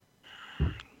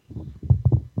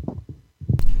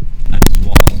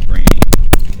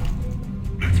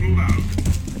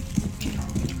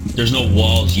There's no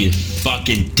walls, you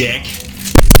fucking dick.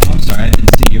 I'm sorry, I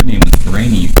didn't see your name was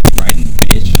Brainy, you riding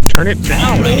bitch. Turn it down.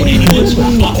 I'll ride anyone's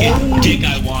fucking dick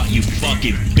I want, you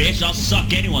fucking bitch. I'll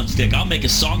suck anyone's dick. I'll make a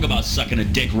song about sucking a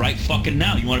dick right fucking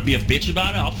now. You want to be a bitch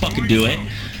about it? I'll fucking do it.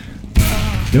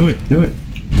 Do it. Alright.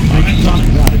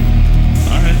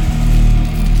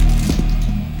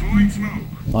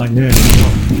 Like that.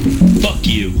 Fuck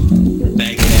you,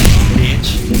 faggot-ass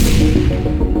bitch.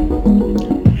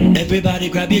 Everybody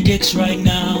grab your dicks right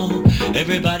now.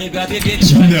 Everybody grab your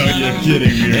dicks right now. No, you're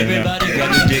kidding me. Everybody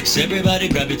grab your dicks. Everybody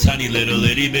grab your tiny little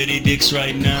itty bitty dicks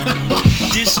right now.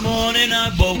 This morning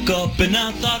I woke up and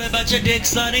I thought about your dick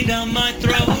sliding down my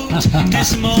throat.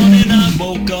 This morning I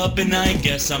woke up and I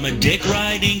guess I'm a dick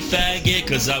riding faggot,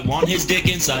 cause I want his dick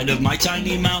inside of my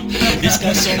tiny mouth. This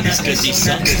guy's so nice cause he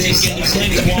sucks dick and he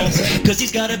clicks walls, cause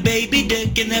he's got a baby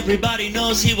dick and everybody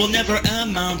knows he will never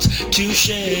amount to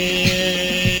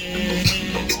shit.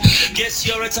 Guess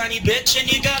you're a tiny bitch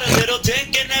and you got a little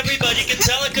dick and everybody can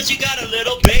tell it cause you got a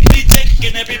little baby dick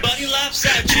and everybody laughs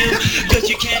at you cause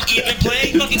you can't even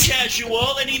play fucking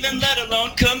casual and even let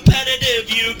alone competitive.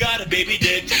 You got a baby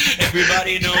dick.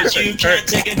 Everybody knows you can't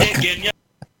take a dick in your...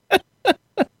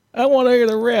 I want to hear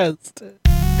the rest.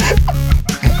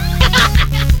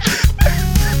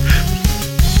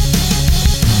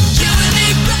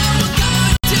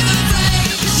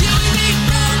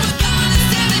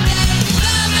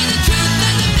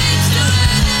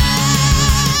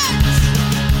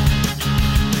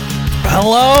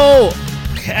 Hello,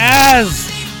 Kaz.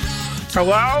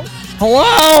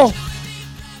 Hello.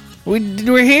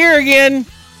 We're here again.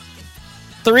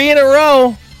 3 in a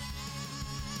row.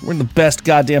 We're the best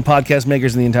goddamn podcast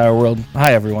makers in the entire world.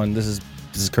 Hi everyone. This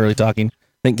is Curly talking. I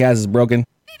think Kaz is broken.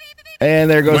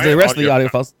 And there goes the rest of the audio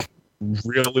files.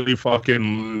 Really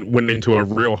fucking went into a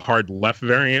real hard left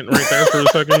variant right there for a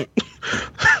second.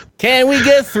 Can we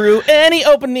get through any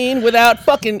opening without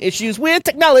fucking issues with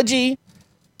technology?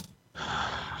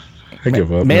 I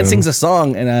give up. Man sings a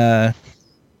song, and I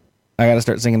gotta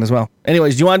start singing as well.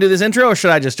 Anyways, do you want to do this intro, or should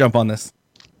I just jump on this?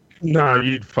 Nah,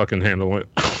 you fucking handle it.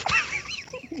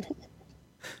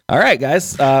 All right,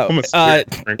 guys.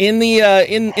 In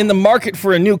the market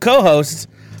for a new co-host,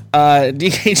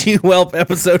 DKG Whelp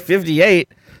episode 58,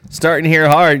 starting here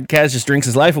hard. Kaz just drinks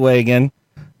his life away again.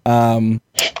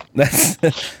 That's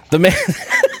the man.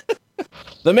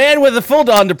 The man with the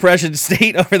full-on depression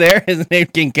state over there is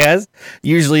named King Kaz.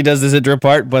 Usually does this intro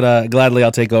part, but gladly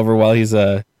I'll take over while he's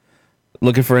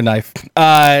looking for a knife.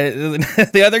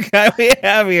 The other guy we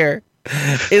have here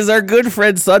is our good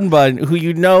friend Sunbun, who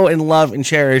you know and love and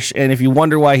cherish. And if you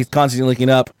wonder why he's constantly looking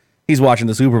up, he's watching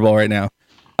the Super Bowl right now.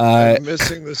 I'm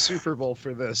missing the Super Bowl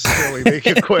for this. Really, make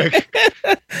it quick.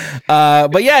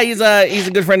 But yeah, he's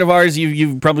a good friend of ours.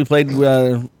 You've probably played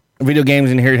video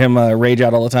games and heard him rage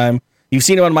out all the time. You've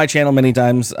seen him on my channel many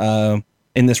times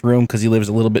in this room because he lives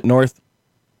a little bit north.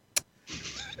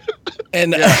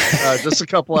 And yeah, just a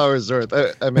couple hours north.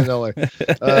 I'm in LA.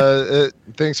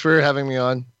 Thanks for having me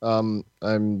on.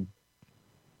 I'm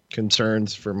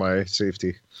concerned for my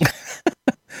safety.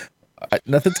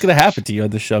 Nothing's gonna happen to you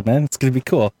on this show, man. It's gonna be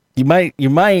cool. You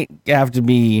might have to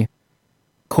be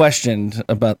questioned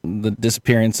about the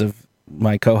disappearance of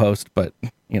my co-host, but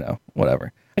you know,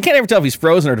 whatever. I can't ever tell if he's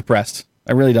frozen or depressed.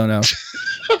 I really don't know.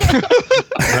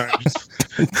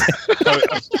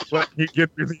 Let you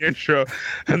get through the intro,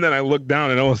 and then I looked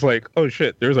down and I was like, "Oh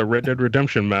shit! There's a Red Dead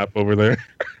Redemption map over there."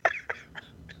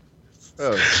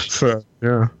 Oh, so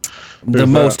yeah, the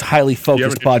most highly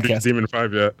focused podcast. Demon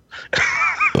 5 yet?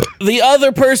 The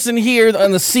other person here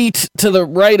on the seat to the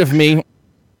right of me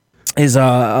is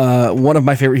one of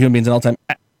my favorite human beings in all time.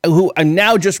 Who I'm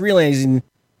now just realizing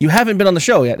you haven't been on the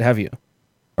show yet, have you?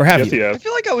 Or have you? I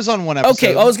feel like I was on one episode.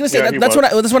 Okay, I was gonna say that's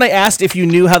when I asked if you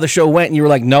knew how the show went, and you were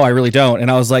like, "No, I really don't." And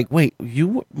I was like, "Wait,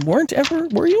 you weren't ever?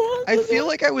 Were you on?" I feel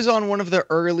like I was on one of the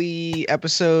early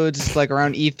episodes, like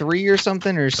around E3 or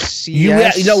something, or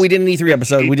CS. No, we did an E3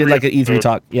 episode. We did like an E3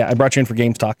 talk. Yeah, I brought you in for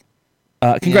Games Talk.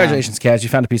 Congratulations, Kaz. You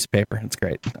found a piece of paper. It's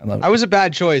great. I love it. I was a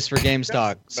bad choice for Games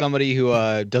Talk. Somebody who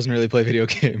doesn't really play video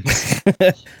games.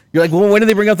 You're like, well, when did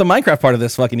they bring up the Minecraft part of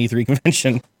this fucking E3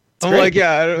 convention? I'm like,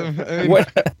 yeah.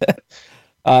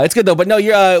 It's good though. But no,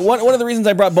 you're one of the reasons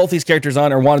I brought both these characters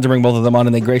on, or wanted to bring both of them on,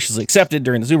 and they graciously accepted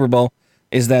during the Super Bowl,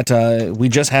 is that we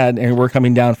just had, and we're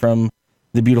coming down from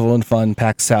the beautiful and fun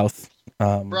PAX South.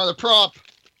 Brother prop.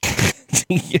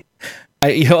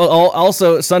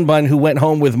 Also, Sunbun, who went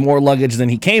home with more luggage than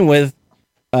he came with,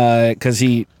 because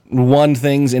he won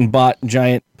things and bought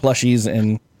giant plushies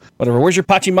and whatever. Where's your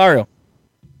Pachimaru?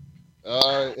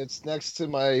 It's next to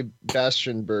my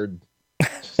Bastion bird.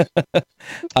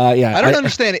 Yeah, I don't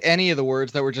understand any of the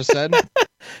words that were just said.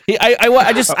 I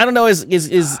don't know.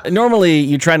 Is normally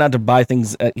you try not to buy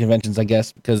things at conventions, I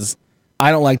guess, because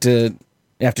I don't like to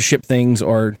have to ship things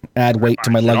or add weight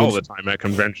to my luggage all the time at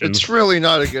conventions. It's really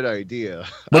not a good idea.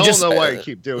 But I just, don't know why you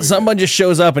keep doing someone just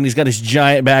shows up and he's got this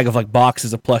giant bag of like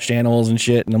boxes of plush animals and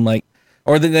shit, and I'm like,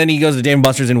 or then he goes to Dave &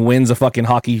 Buster's and wins a fucking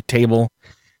hockey table,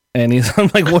 and I'm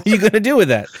like, what are you gonna do with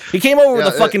that? He came over with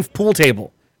a fucking pool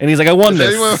table. And he's like, I won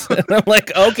this. And I'm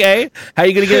like, okay, how are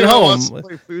you going to get it home? Wants to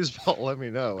play foosball, let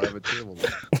me know. I have a table.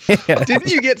 Yeah.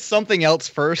 Didn't you get something else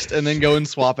first and then go and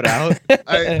swap it out?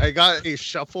 I got a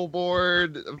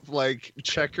shuffleboard, like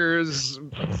checkers,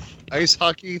 ice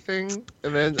hockey thing,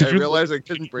 and then I realized I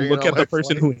couldn't bring it. Look at the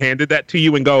person who handed that to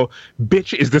you and go,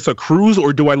 bitch, is this a cruise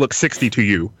or do I look 60 to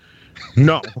you?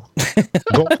 No.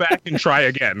 Go back and try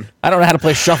again. I don't know how to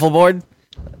play shuffleboard.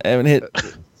 I haven't hit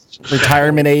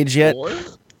retirement age yet.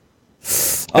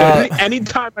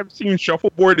 Anytime I've seen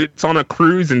shuffleboard, it's on a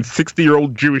cruise and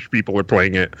 60-year-old Jewish people are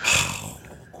playing it.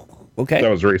 Okay. That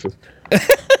was racist.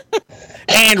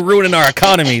 And ruining our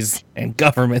economies and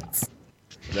governments.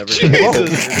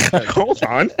 Hold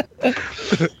on.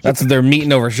 That's what they're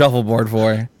meeting over shuffleboard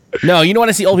for. No, you know what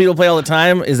I see old people play all the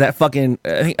time? Is that fucking,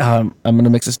 I think, I'm going to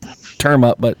mix this term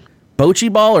up, but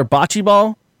bocce ball or bocce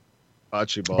ball?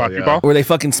 Bocce ball, Bocce yeah. ball? Where they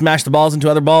fucking smash the balls into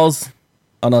other balls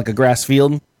on like a grass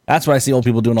field. That's what I see old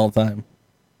people doing all the time.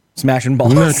 Smashing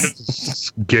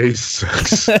balls. Gay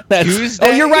sex.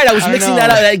 Tuesday? You're right. I was mixing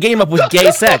that game up with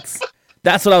gay sex.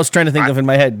 That's what I was trying to think of in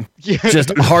my head. Yeah. Just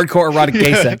hardcore erotic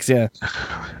gay sex. Yeah,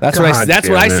 that's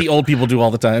what I see old people do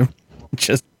all the time.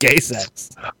 Just gay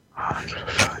sex.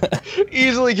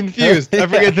 Easily confused. I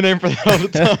forget the name for that all the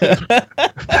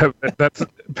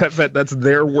time. That's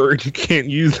their word. You can't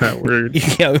use that word.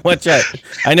 Yeah, watch out.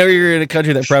 I know you're in a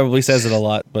country that probably says it a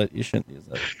lot, but you shouldn't use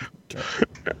that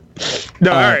term.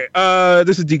 No, all right.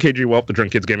 This is DKG Welp, the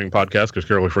Drunk Kids Gaming Podcast, because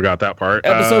Carol forgot that part.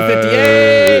 Episode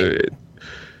 58.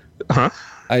 Huh?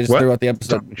 I just threw out the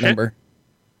episode number.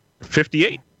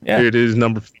 58. Yeah. It is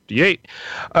number 58.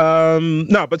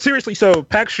 No, but seriously, so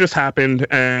PAX just happened,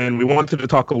 and we wanted to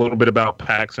talk a little bit about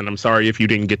PAX, and I'm sorry if you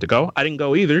didn't get to go. I didn't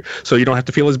go either, so you don't have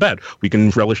to feel as bad. We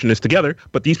can relish in this together,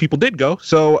 but these people did go.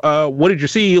 So what did you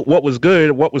see? What was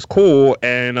good? What was cool?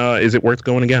 And is it worth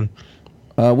going again?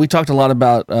 We talked a lot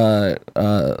about... there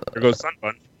goes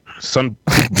Sunbun. Sun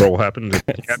roll happened. You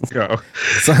had to go.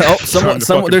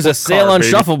 So, there's a sale on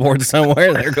shuffleboard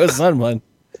somewhere. There goes Sunbun.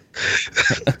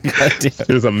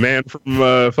 There's a man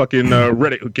from fucking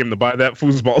Reddit who came to buy that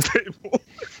foosball table.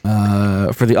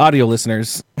 For the audio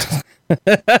listeners.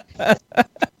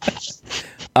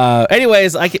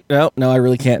 Anyways, I can no, I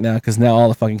really can't now because now all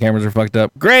the fucking cameras are fucked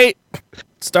up. Great,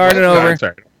 starting over.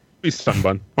 Sorry.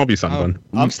 I'll be Sunbun.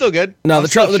 I'm still good. No, the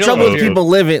trouble with people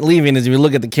leaving is if you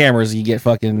look at the cameras, you get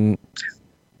fucking.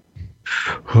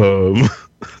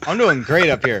 I'm doing great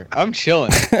up here. I'm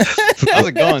chilling. How's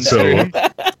it going, stream?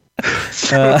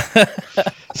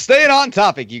 Staying on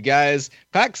topic, you guys.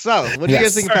 PAX South. What do you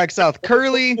guys think of PAX South?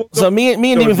 Curly. So me and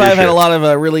Demon 5 had a lot of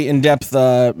really in-depth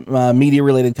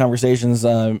media-related conversations,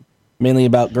 mainly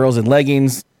about girls in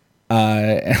leggings,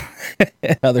 and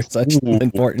other such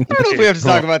important. I don't know if we have to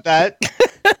talk about that.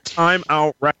 Time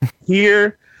out right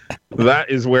here. That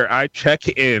is where I check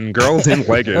in. Girls in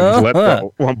leggings. Let's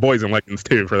go. Well, boys in leggings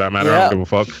too, for that matter. Yeah. I don't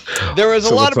give a fuck. There was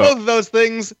a lot of both of those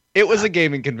things. It was a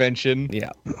gaming convention. Yeah.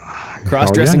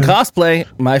 Cross-dressing cosplay,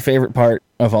 my favorite part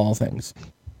of all things.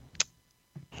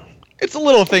 It's the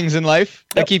little things in life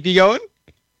that keep you going.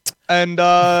 And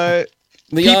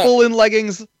people in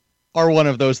leggings are one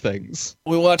of those things.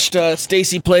 We watched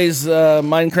Stacy Plays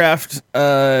Minecraft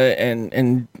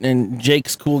and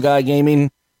Jake's Cool Guy Gaming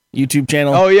YouTube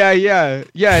channel. Oh yeah.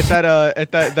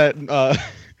 At that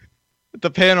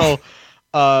the panel.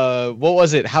 What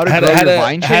was it? How to grow your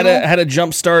Vine channel? How to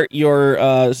jumpstart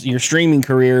your streaming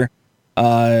career.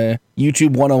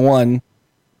 YouTube 101.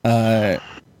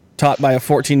 Taught by a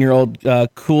 14-year-old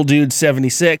cool dude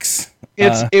 76.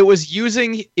 It was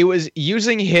using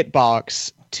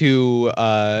Hitbox to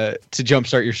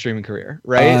jumpstart your streaming career,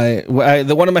 right?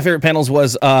 One of my favorite panels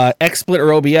was XSplit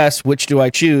or OBS. Which do I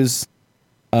choose?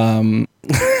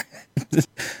 This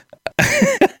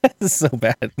is so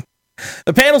bad.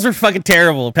 The panels are fucking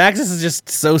terrible. PAX is just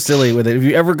so silly with it. If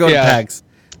you ever go to PAX,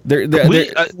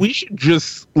 we should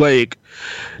just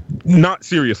not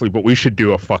seriously, but we should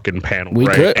do a fucking panel. We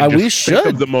right? could. We should. Think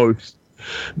of the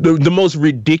most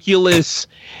ridiculous,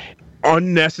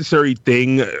 unnecessary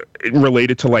thing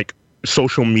related to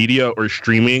social media or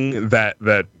streaming that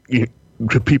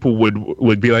people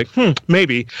would be like,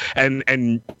 maybe,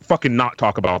 and fucking not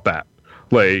talk about that.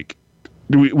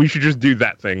 We should just do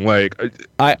that thing, like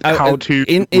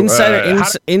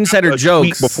insider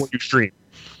jokes before you stream.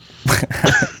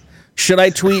 Should I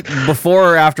tweet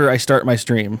before or after I start my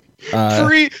stream?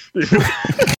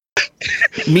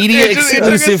 Media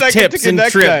exclusive tips and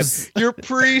trips. That. Your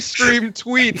pre-stream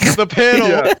tweet to the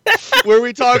panel where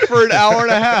we talk for an hour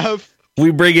and a half.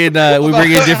 We bring in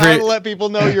different. How to let people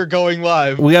know you're going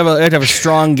live. We have to have a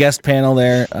strong guest panel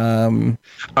there.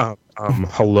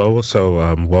 Hello.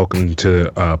 So welcome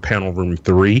to panel room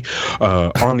 3.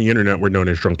 On the internet, we're known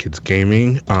as Drunk Kids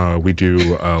Gaming. We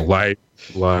do live.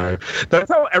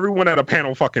 That's how everyone at a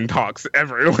panel fucking talks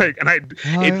ever. Like, and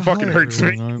it fucking hurts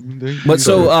me. But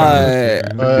so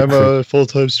I'm a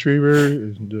full-time streamer.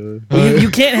 And, you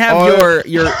can't have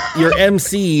your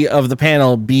MC of the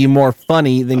panel be more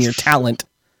funny than your talent.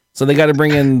 So they got to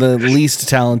bring in the least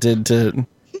talented to.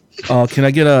 Can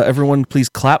I get everyone please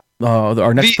clap?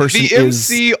 Our next person the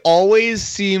MC always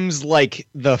seems like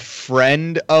the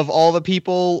friend of all the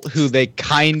people who they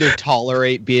kind of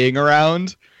tolerate being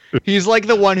around. He's like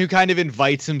the one who kind of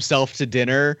invites himself to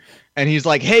dinner, and he's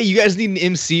like, "Hey, you guys need an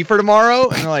MC for tomorrow?"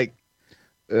 And they're like,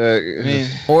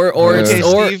 or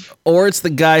it's the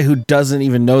guy who doesn't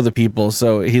even know the people,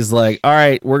 so he's like, "All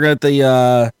right, we're gonna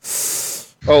the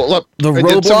look, the I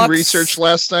Roblox did some research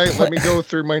last night. Let me go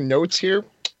through my notes here.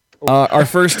 Our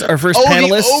first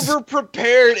panelist. The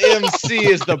over-prepared MC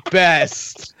is the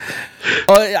best.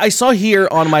 I saw here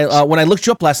on my when I looked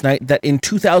you up last night that in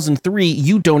 2003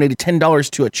 you donated $10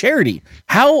 to a charity.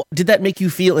 How did that make you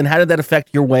feel, and how did that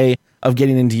affect your way of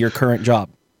getting into your current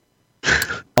job?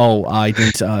 I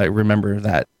didn't remember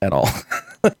that at all.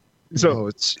 So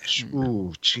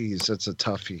geez, that's a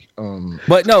toughie.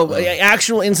 But no,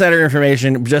 actual insider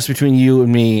information just between you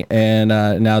and me, and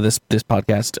now this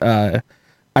podcast.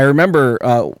 I remember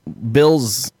Bill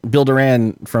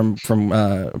Duran from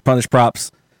Punish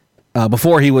Props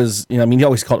before he was, he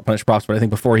always called it Punish Props, but I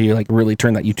think before he like really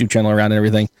turned that YouTube channel around and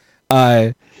everything.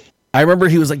 I remember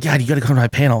he was like, "Yeah, you got to come to my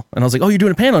panel," and I was like, "Oh, you're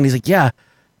doing a panel?" And he's like, "Yeah,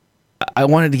 I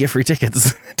wanted to get free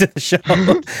tickets to the show,"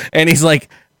 and he's like,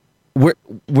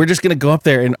 We're just gonna go up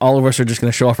there and all of us are just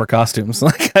gonna show off our costumes.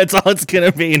 Like that's all it's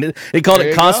gonna be. And they called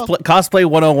it cosplay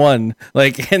 101.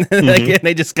 Like and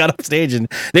they just got up stage and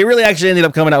they really actually ended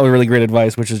up coming out with really great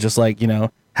advice, which is just like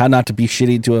how not to be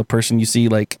shitty to a person you see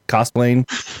like cosplaying.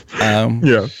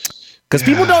 Because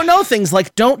people don't know things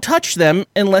like don't touch them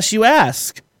unless you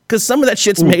ask. Because some of that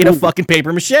shit's made of fucking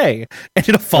paper mache and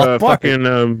it'll fall apart.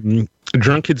 Fucking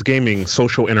Drunk Kids Gaming,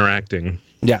 social interacting.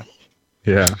 Yeah.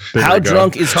 Yeah. How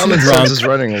drunk is too drunk? Is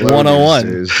running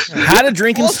 101. How to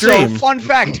drink and stream. Fun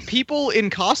fact: people in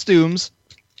costumes,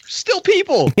 still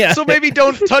people. Yeah. So maybe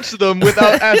don't touch them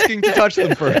without asking to touch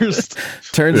them first.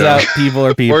 Turns out people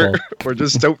are people. Or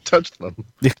just don't touch them.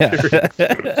 Yeah.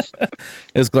 It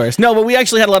was glorious. No, but we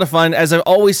actually had a lot of fun. As I've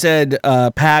always said,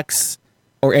 PAX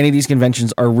or any of these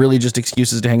conventions are really just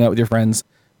excuses to hang out with your friends.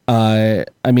 I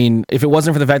mean, if it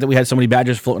wasn't for the fact that we had so many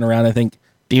badges floating around, I think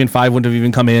Demon 5 wouldn't have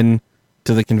even come in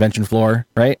to the convention floor,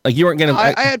 right? Like you weren't getting.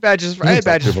 I had badges. I had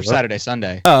badges for Saturday,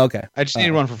 Sunday. Oh, okay. I just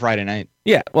needed one for Friday night.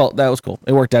 Yeah, well, that was cool.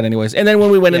 It worked out anyways. And then when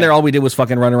we went in there, all we did was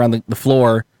fucking run around the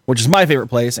floor, which is my favorite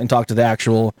place, and talk to the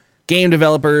actual game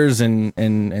developers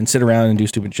and sit around and do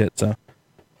stupid shit. So.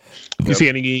 You see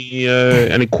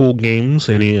any cool games,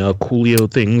 any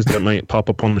coolio things that might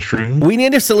pop up on the stream? We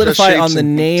need to solidify on the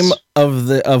name of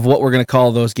what we're going to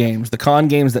call those games. The con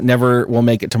games that never will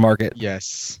make it to market.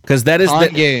 Yes. Because that is con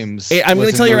games. I'm going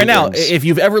to tell you right now, if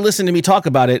you've ever listened to me talk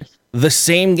about it, the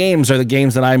same games are the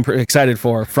games that I'm excited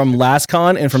for from last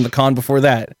con and from the con before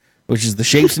that, which is the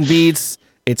Shapes and Beats.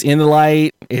 It's In the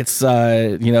Light. It's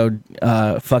fucking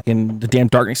the damn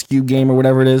Darkness Cube game or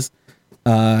whatever it is.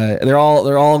 They're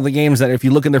all the games that if you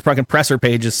look in their fucking presser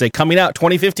pages say coming out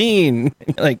 2015.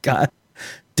 Like, God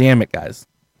damn it, guys.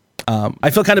 I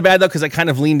feel kind of bad though because I kind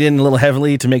of leaned in a little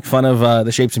heavily to make fun of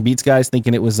the Shapes and Beats guys,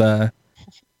 thinking it was going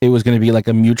to be like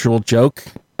a mutual joke.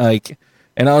 Like,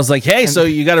 and I was like, hey, so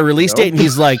you got a release date? And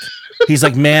he's like,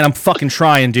 man, I'm fucking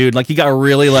trying, dude. Like, he got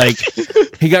really like,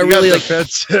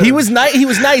 he was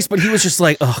nice, but he was just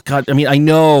like, oh God, I mean, I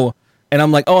know. And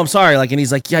I'm like, oh, I'm sorry. Like, and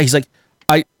he's like,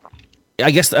 I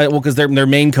guess because their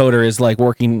main coder is like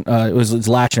working. It was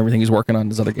Latch and everything. He's working on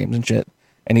his other games and shit.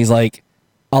 And he's like,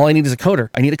 all I need is a coder.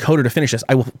 I need a coder to finish this.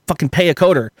 I will fucking pay a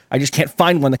coder. I just can't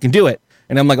find one that can do it.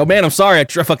 And I'm like, oh man, I'm sorry. I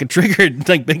fucking triggered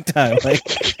like big time. Like,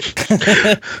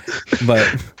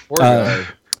 but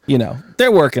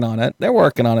they're working on it. They're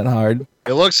working on it hard.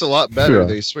 It looks a lot better. Yeah.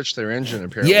 They switched their engine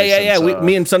apparently. Yeah.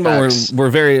 Me and Sunburn were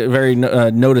very, very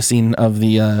noticing of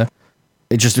the.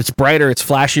 It's brighter, it's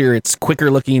flashier, it's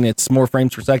quicker looking, it's more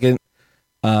frames per second,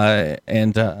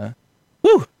 and woo,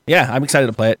 Yeah, I'm excited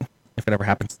to play it if it ever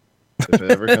happens. If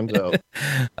it ever comes out.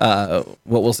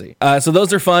 Well, we'll see. So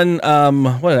those are fun.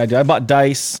 What did I do? I bought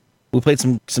dice. We played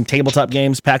some tabletop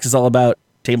games. PAX is all about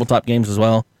tabletop games as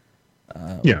well.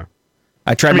 Yeah.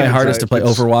 I tried my hardest to play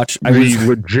Overwatch. The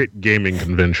legit gaming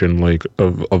convention, like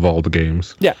of all the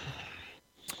games. Yeah.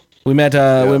 We met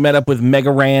up with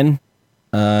Mega Ran,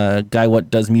 guy what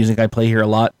does music. I play here a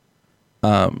lot.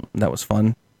 That was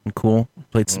fun and cool.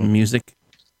 Played some music.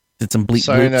 Did some bleep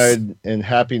Cyanide and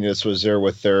Happiness was there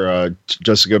with their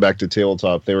just to go back to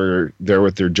tabletop. They were there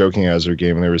with their Joking Hazard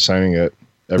game, and they were signing it.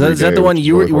 Is that the one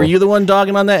you were you the one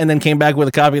dogging on that, and then came back with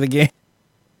a copy of the game?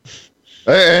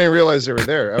 I didn't realize they were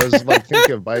there. I was like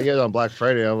thinking of buying it on Black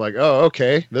Friday. I'm like, oh,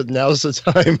 okay, now's the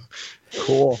time.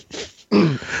 Cool.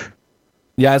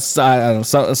 Yeah, I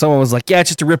don't know. Someone was like, "Yeah, it's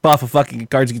just a rip off of fucking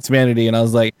Cards Against Humanity," and I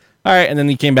was like, "All right." And then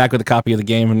he came back with a copy of the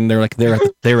game, and they're like, "They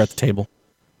were at the table."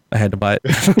 I had to buy it.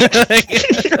 Yeah,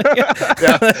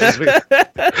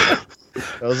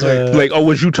 that was like, oh,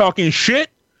 was you talking shit?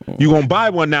 You gonna buy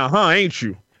one now, huh? Ain't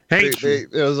you?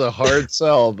 It was a hard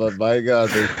sell, but my God,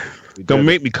 they don't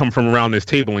make me come from around this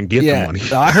table and get the money.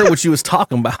 I heard what she was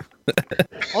talking about.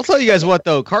 I'll tell you guys what,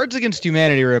 though. Cards Against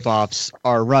Humanity ripoffs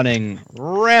are running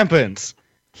rampant.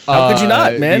 How could you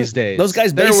not, man? These days. Those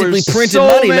guys basically printed so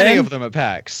money, many man. of them at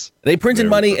PAX. They printed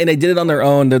money and they did it on their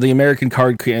own. They're the American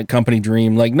card company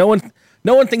dream. Like no one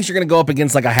thinks you're gonna go up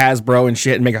against like a Hasbro and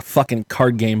shit and make a fucking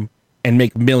card game and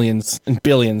make millions and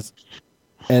billions.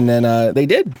 And then they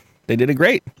did. They did it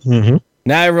great. Mm-hmm.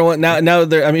 Now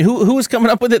they're. I mean, who was coming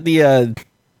up with it? The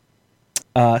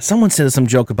someone said some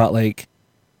joke about like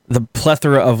the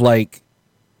plethora of like.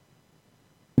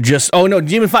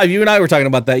 Demon 5, you and I were talking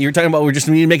about that. You were talking about we just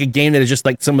need to make a game that is just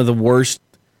like some of the worst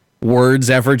words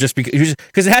ever, just because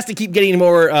it has to keep getting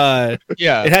more.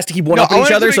 Yeah, it has to keep one up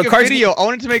each other. So I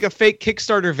wanted to make a fake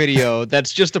Kickstarter video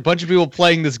that's just a bunch of people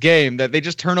playing this game that they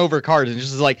just turn over cards and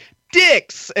just is like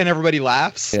dicks, and everybody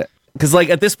laughs. Yeah, because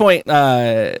like at this point,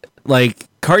 like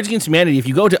Cards Against Humanity, if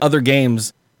you go to other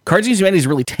games, Cards Against Humanity is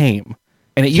really tame,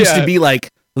 and it used to be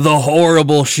like the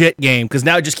horrible shit game because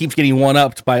now it just keeps getting one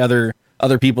upped by other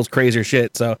people's crazier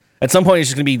shit. So at some point it's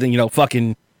just gonna be,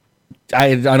 fucking.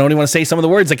 I don't even want to say some of the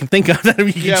words I can think of that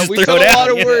we can just we throw said down. a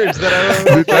lot of words that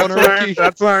I don't know.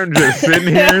 That's why I'm just sitting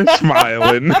here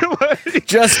smiling.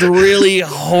 Just really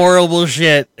horrible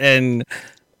shit, and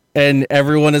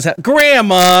everyone is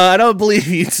Grandma. I don't believe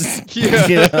you.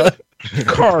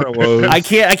 Carlos. I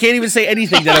can't even say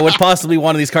anything that I would possibly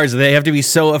want on these cards. They have to be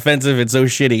so offensive and so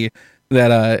shitty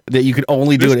that you could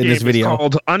only do it in this video. It's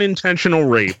called unintentional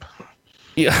rape.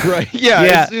 Yeah. Right.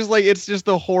 Yeah. It's just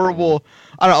the horrible.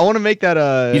 I don't know. I want to make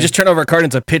that. You just turn over a card and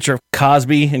it's a picture of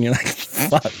Cosby, and you're like,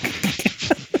 fuck.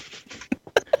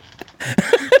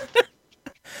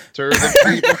 Turn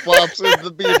the people flops into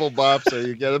the people bop, so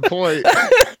you get a point.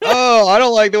 Oh, I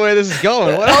don't like the way this is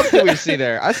going. What else do we see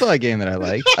there? I saw a game that I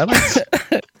like.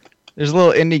 There's a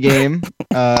little indie game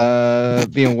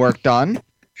being worked on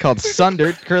called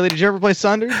Sundered. Curly, did you ever play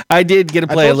Sundered? I did get to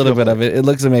play a little bit of it. It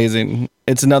looks amazing.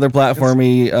 It's another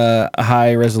platformy,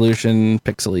 high resolution,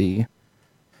 pixely,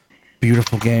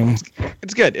 beautiful game.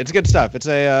 It's good. It's good stuff. It's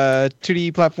a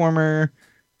 2D platformer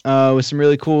with some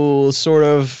really cool sort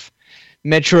of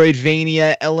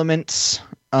Metroidvania elements,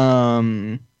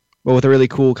 but with a really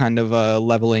cool kind of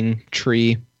leveling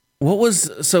tree. There was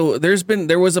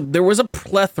a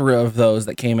plethora of those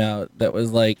that came out that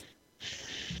was like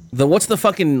what's the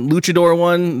fucking luchador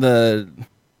one?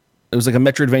 It was like a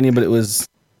Metroidvania, but it was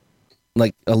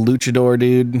like a luchador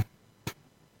dude.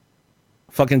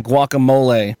 Fucking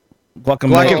guacamole.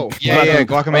 Guacamole.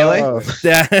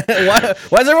 Yeah.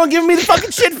 Why is everyone giving me the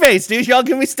fucking shit face, dude? Y'all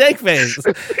give me steak face.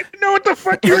 You know what the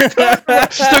fuck you were talking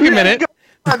about? Just took a minute.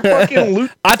 I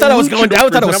thought I was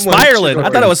spiraling. I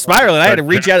thought I was spiraling. I had to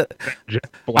reach out.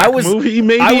 I was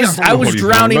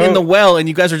drowning in the well, and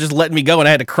you guys were just letting me go, and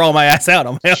I had to crawl my ass out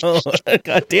on my own.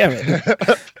 God damn it!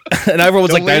 And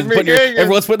everyone's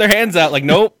everyone's putting their hands out, like,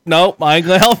 nope, I ain't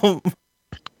gonna help him.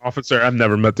 Officer, I've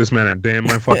never met this man a day in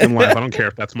my fucking life. I don't care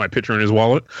if that's my picture in his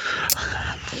wallet.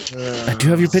 I do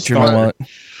have your picture in my wallet.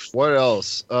 What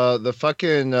else? The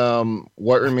fucking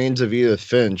What Remains of Edith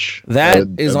Finch. That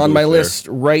is on my list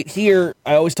right here.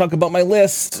 I always talk about my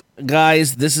list.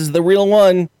 Guys, this is the real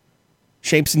one.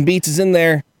 Shapes and Beats is in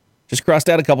there. Just crossed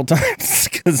out a couple times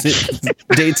because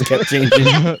dates kept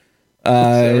changing.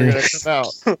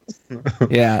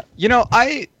 Yeah.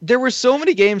 There were so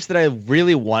many games that I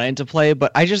really wanted to play, but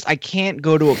I can't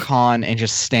go to a con and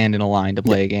just stand in a line to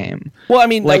play a game. Well, I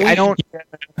mean, I don't.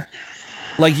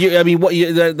 Like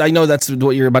I know that's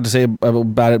what you're about to say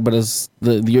about it, but as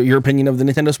your opinion of the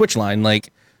Nintendo Switch line,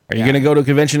 like, Are you gonna go to a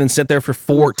convention and sit there for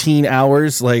 14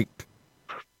 hours? Like,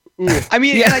 I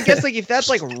mean, and I guess like if that's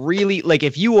like really like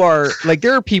if you are like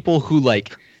there are people who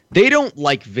like they don't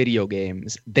like video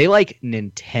games. They like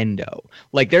Nintendo.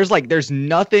 Like there's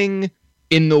nothing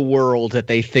in the world that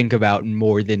they think about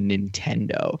more than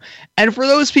Nintendo. And for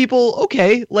those people,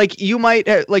 okay, like you might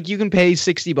like you can pay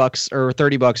 $60 or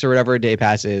 $30 or whatever a day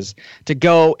pass is to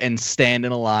go and stand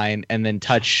in a line and then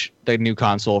touch the new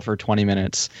console for 20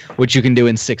 minutes, which you can do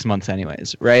in 6 months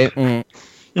anyways, right?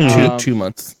 2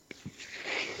 months.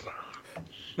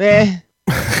 Like,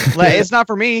 it's not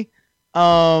for me.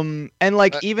 And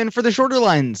like even for the shorter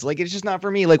lines, like it's just not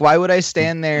for me. Like why would I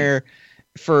stand there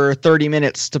for 30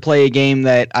 minutes to play a game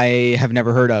that I have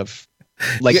never heard of?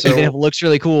 Like even if it looks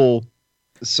really cool.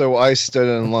 So I stood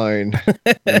in line.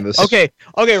 Okay.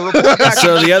 So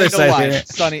the other side,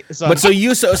 Sonny. But so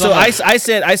I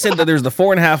said that there's the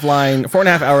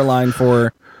 4.5 hour line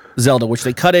for Zelda, which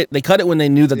they cut it. They cut it when they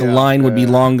knew that the line would be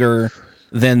longer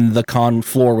than the con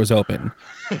floor was open.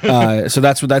 So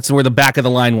that's where the back of the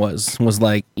line was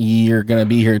like you're gonna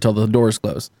be here until the doors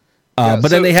close. But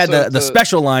then they had the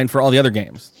special line for all the other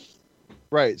games.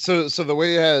 Right. So the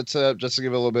way you had it set up, just to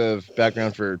give a little bit of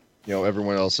background for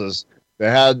everyone else's, they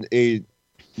had a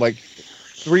like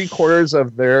 3/4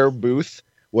 of their booth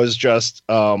was just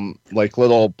like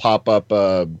little pop-up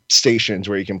stations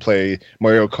where you can play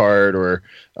Mario Kart or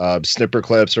Snipper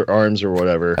Clips or Arms or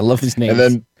whatever. I love these names. And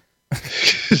then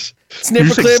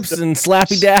Snipper Clips and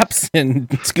Slappy Daps and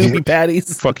Scooby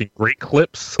Patties. Fucking great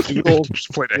clips.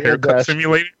 Just played a haircut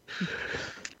simulator.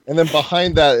 And then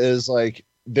behind that is like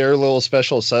their little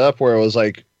special setup where it was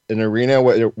like an arena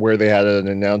where they had an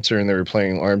announcer and they were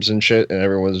playing Arms and shit, and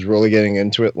everyone was really getting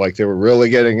into it. Like they were really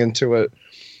getting into it.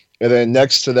 And then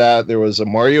next to that, there was a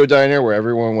Mario diner where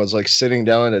everyone was like sitting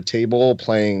down at a table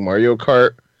playing Mario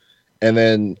Kart. And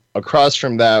then across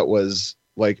from that was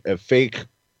like a fake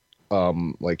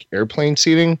like airplane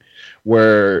seating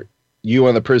where you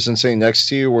and the person sitting next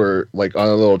to you were like on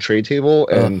a little tray table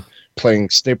and playing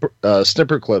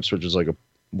Snipper Clips, which is like a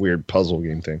weird puzzle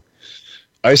game thing.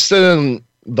 I stood in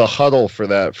the huddle for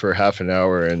that for half an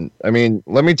hour, and I mean,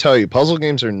 let me tell you, puzzle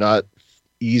games are not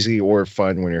easy or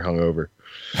fun when you're hungover.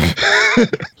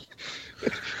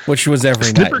 Which was every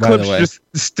Snipper night, by Clips the way. just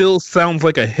still sounds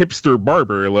like a hipster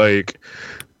barber. Like,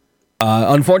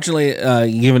 unfortunately,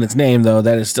 given its name, though,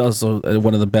 that is still also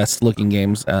one of the best looking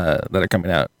games that are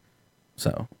coming out.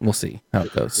 So we'll see how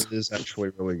it goes. It is actually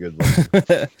really good.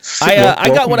 I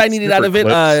got what I needed out of it.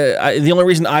 The only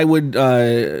reason I would,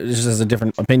 just as a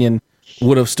different opinion,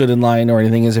 would have stood in line or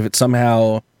anything is if it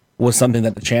somehow was something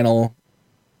that the channel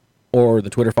or the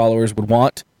Twitter followers would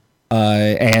want.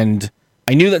 And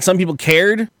I knew that some people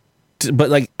cared, but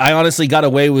like I honestly got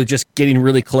away with just getting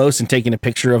really close and taking a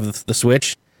picture of the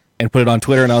Switch and put it on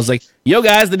Twitter, and I was like, "Yo,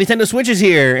 guys, the Nintendo Switch is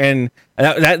here!" And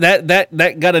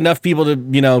that got enough people to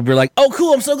be like, "Oh,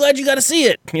 cool! I'm so glad you got to see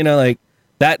it." Like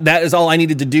that is all I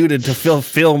needed to do to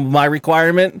fulfill my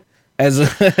requirement as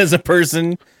a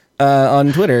person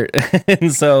on Twitter,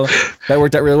 and so that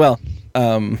worked out really well.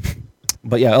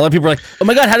 But yeah, a lot of people were like, "Oh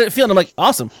my god, how did it feel?" And I'm like,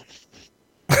 "Awesome."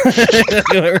 It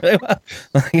went really well.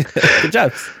 Good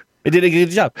job. It did a good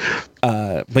job.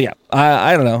 But yeah,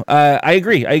 I don't know. I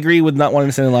agree. I agree with not wanting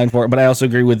to stand in line for it, but I also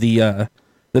agree with the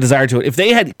desire to it. If they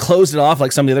had closed it off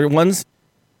like some of the other ones,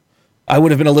 I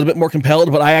would have been a little bit more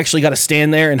compelled, but I actually got to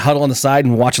stand there and huddle on the side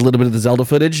and watch a little bit of the Zelda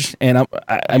footage. And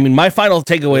I mean, my final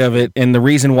takeaway of it, and the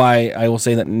reason why I will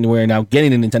say that we're now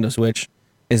getting a Nintendo Switch,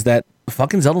 is that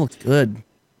fucking Zelda looks good.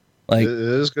 Like, it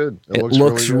is good. It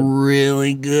looks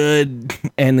really good,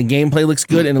 and the gameplay looks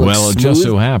good, and it looks smooth. It just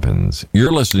so happens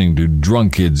you're listening to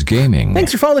Drunk Kids Gaming.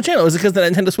 Thanks for following the channel. Is it because of the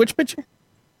Nintendo Switch picture?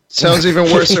 Sounds even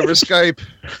worse over Skype.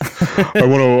 I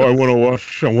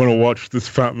want to watch this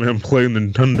fat man play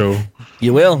Nintendo.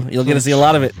 You will. You'll get to see a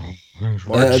lot of it.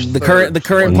 The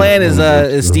current plan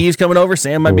is Steve's coming over.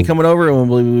 Sam might be coming over, and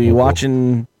we'll be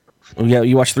watching. Yeah,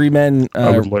 you watch three men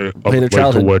I would play like their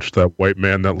childhood. to watch that white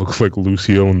man that looks like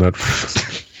Lucio and that.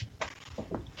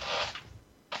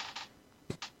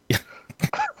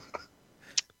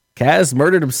 Kaz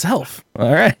murdered himself.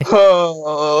 All right.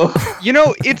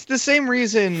 It's the same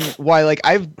reason why, like,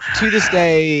 to this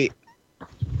day,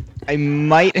 I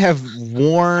might have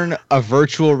worn a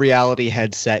virtual reality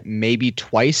headset maybe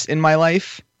twice in my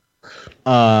life.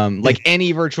 Like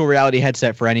any virtual reality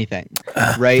headset for anything,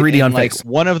 right? 3D on like face.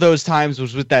 one of those times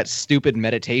was with that stupid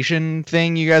meditation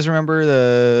thing. You guys remember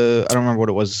I don't remember what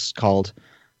it was called.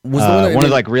 Was one of the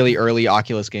like really early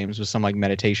Oculus games was some like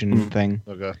meditation thing.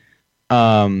 Okay.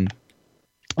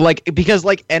 like because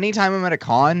like anytime I'm at a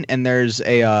con and there's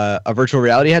a virtual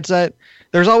reality headset,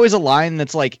 there's always a line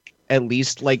that's like at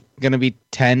least like gonna be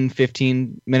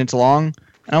 10-15 minutes long,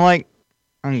 and I'm like,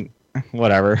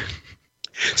 whatever.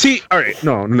 See, all right,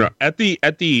 no. At the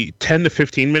 10 to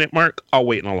 15 minute mark, I'll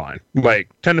wait in a line. Like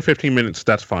 10 to 15 minutes,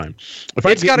 that's fine.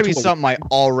 It's got to be something I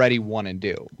already want to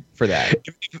do for that.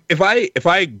 If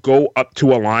I go up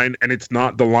to a line and it's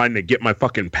not the line to get my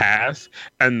fucking pass,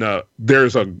 and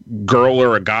there's a girl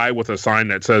or a guy with a sign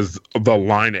that says the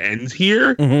line ends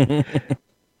here, at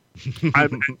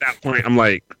that point I'm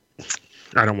like,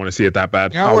 I don't want to see it that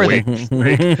bad. I'll wait. I'm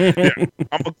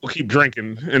gonna keep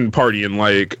drinking and partying.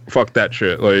 Like, fuck that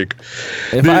shit. Like,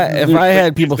 if I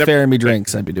had people ferrying me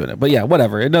drinks, I'd be doing it. But yeah,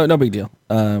 whatever. No big deal.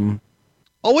 I'll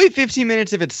wait 15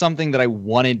 minutes if it's something that I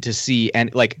wanted to see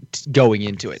and like going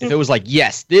into it. If it was like,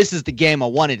 yes, this is the game I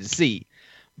wanted to see.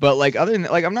 But like other than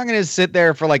like, I'm not gonna sit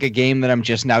there for like a game that I'm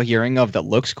just now hearing of that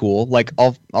looks cool. Like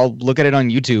I'll look at it on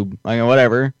YouTube. Like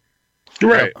whatever.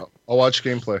 Right. I'll watch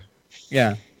gameplay.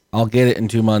 Yeah. I'll get it in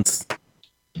 2 months.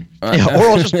 Yeah,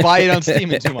 or I'll just buy it on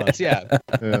Steam in 2 months. Yeah.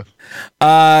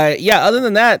 Yeah. Other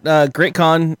than that, great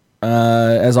con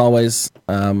as always.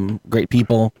 Great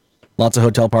people. Lots of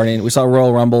hotel partying. We saw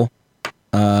Royal Rumble.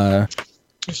 Yeah.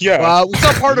 We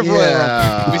saw part of Royal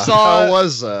Rumble. We saw. How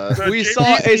was that? We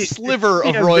saw a sliver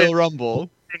of Royal Rumble.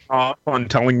 Off on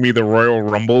telling me the Royal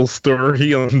Rumble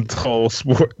story until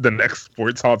the next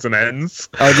Sports Odds and Ends.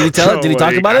 Oh, did he tell it? Did he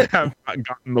talk about it?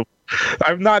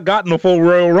 I've not gotten the full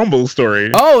Royal Rumble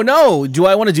story. Oh no! Do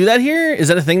I want to do that here? Is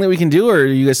that a thing that we can do, or are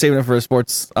you guys saving it for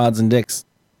Sports Odds and Dicks?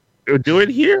 Do it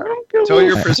here. I don't care. Tell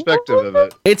your perspective of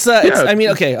it. It's I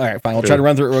mean, okay, all right, fine. We'll try to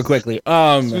run through it real quickly.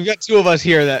 So we've got two of us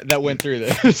here that went through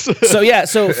this. So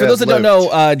for those that don't know,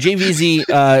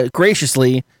 JVZ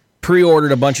graciously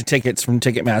pre-ordered a bunch of tickets from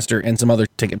Ticketmaster and some other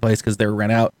ticket place because they were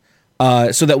rent out,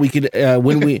 so that we could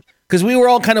because we were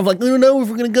all kind of like, we don't know if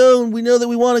we're gonna go, and we know that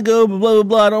we want to go, blah blah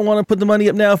blah. I don't want to put the money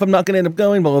up now if I'm not gonna end up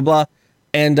going, blah blah blah.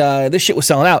 And this shit was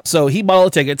selling out, so he bought all the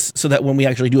tickets so that when we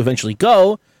actually do eventually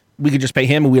go, we could just pay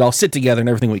him and we'd all sit together and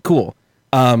everything would be cool.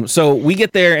 So we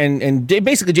get there and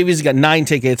basically JVZ got 9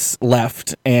 tickets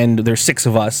left, and there's 6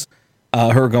 of us who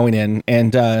are going in.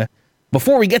 And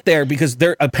before we get there, because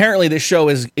apparently this show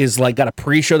is like got a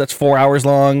pre-show that's 4 hours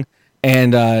long,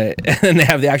 and and they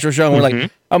have the actual show, and we're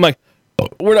like, I'm like,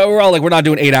 we're all like, we're not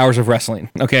doing 8 hours of wrestling,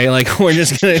 okay? Like we're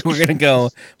gonna go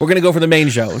for the main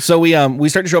show. So we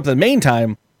start to show up at the main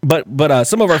time, but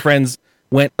some of our friends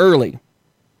went early,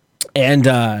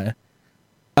 and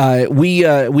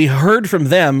we heard from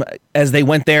them as they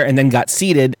went there and then got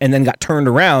seated and then got turned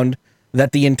around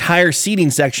that the entire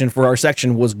seating section for our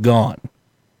section was gone.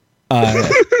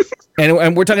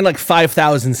 And we're talking like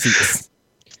 5,000 seats.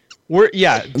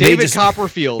 David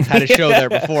Copperfield had a show there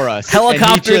before us.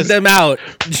 Helicoptered them out.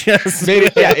 Just made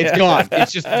it, it's gone.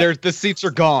 It's just the seats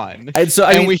are gone. And so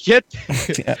we get.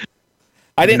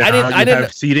 I didn't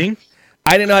have seating.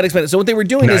 I didn't know how to explain it. So what they were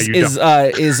doing is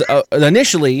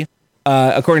initially,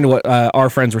 according to what our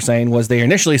friends were saying, was they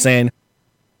initially saying,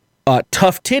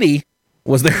 "tough titty"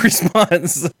 was their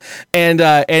response,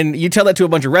 and you tell that to a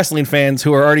bunch of wrestling fans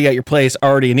who are already at your place,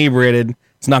 already inebriated.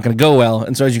 It's not going to go well.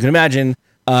 And so, as you can imagine,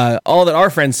 all that our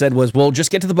friends said was, "Well,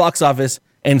 just get to the box office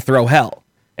and throw hell,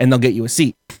 and they'll get you a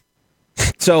seat."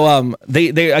 So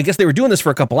they I guess they were doing this for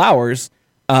a couple hours,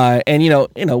 and you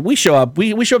know we show up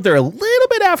there a little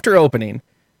bit after opening,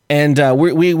 and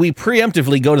we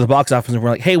preemptively go to the box office and we're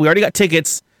like, "Hey, we already got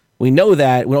tickets. We know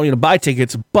that we don't need to buy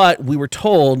tickets, but we were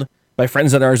told by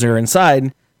friends of ours that are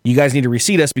inside, you guys need to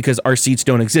reseat us because our seats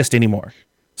don't exist anymore."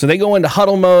 So they go into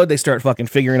huddle mode. They start fucking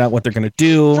figuring out what they're going to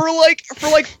do. For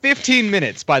like 15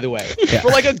 minutes, by the way. Yeah. For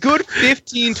like a good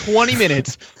 15, 20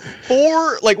 minutes,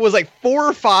 4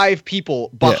 or 5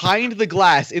 people behind the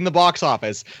glass in the box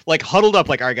office, like huddled up,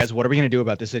 like, all right, guys, what are we going to do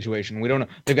about this situation? We don't know.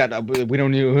 We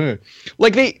don't know.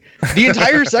 Like the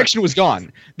entire section was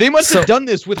gone. They must have done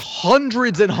this with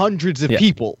hundreds and hundreds of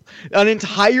people. An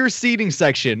entire seating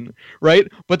section, right?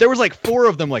 But there was like 4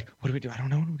 of them, like, what do we do? I don't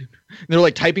know. What do we do? They're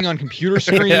like typing on computer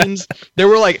screens. They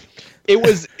were like, it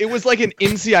was like an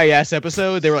NCIS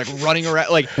episode. They were like running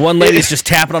around, like one lady's just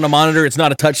tapping on a monitor. It's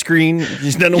not a touch screen. You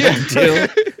just don't know what to do.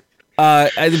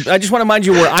 I just want to mind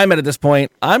you where I'm at this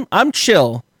point. I'm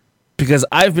chill because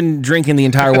I've been drinking the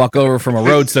entire walk over from a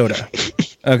road soda.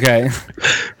 Okay,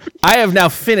 I have now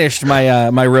finished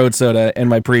my my road soda and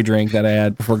my pre-drink that I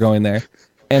had before going there,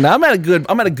 and I'm at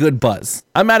a good buzz.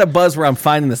 I'm at a buzz where I'm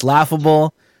finding this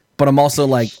laughable. But I'm also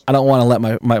like, I don't want to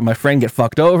let my friend get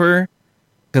fucked over.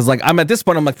 Because like I'm at this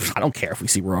point, I'm like, I don't care if we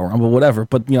see Royal Rumble, whatever.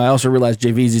 But you know, I also realize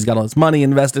JVZ's got all his money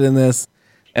invested in this.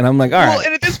 And I'm like, all right.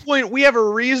 And at this point, we have a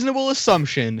reasonable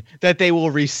assumption that they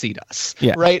will reseat us,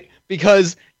 Yeah. right?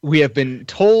 Because we have been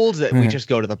told that we just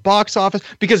go to the box office,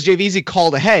 because JVZ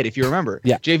called ahead, if you remember.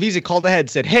 Yeah. JVZ called ahead,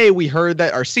 said, hey, we heard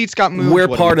that our seats got moved. We're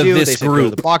What do part we of do? this They said, go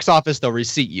group. to the box office, they'll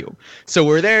reseat you. So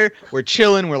we're there, we're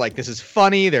chilling, we're like, this is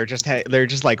funny. They're just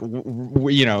like,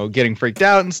 you know, getting freaked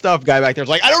out and stuff. Guy back there's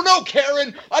like, I don't know,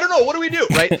 Karen. I don't know. What do we do?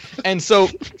 Right. And so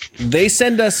they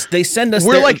send us.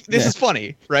 We're like, this is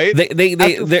funny, right?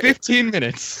 After 15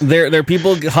 minutes. Their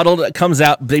people huddled. Comes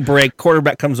out. They break.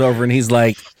 Quarterback comes over and he's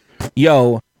like,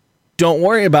 yo, don't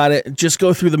worry about it. Just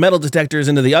go through the metal detectors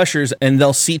into the ushers, and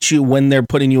they'll seat you when they're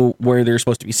putting you where they're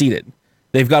supposed to be seated.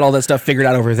 They've got all that stuff figured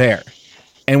out over there.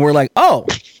 And we're like, oh,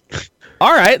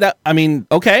 all right.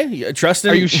 Okay. Trust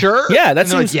in. Are you sure? Yeah,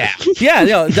 that and seems. like,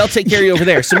 Yeah, they'll take care of you over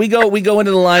there. So we go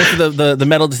into the line for the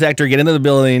metal detector, get into the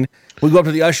building. We go up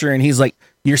to the usher, and he's like,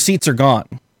 your seats are gone.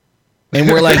 And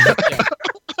we're like,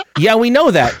 yeah, we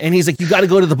know that. And he's like, you got to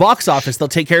go to the box office. They'll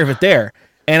take care of it there.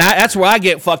 And that's where I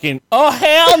get fucking, oh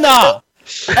hell no!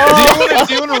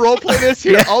 Do you want to role play this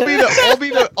here? I'll be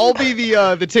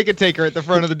the ticket taker at the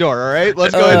front of the door. All right,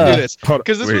 let's go ahead and do this,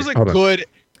 because this was a good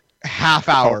half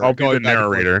hour. I'll be the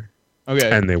narrator. Okay.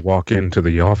 And they walk into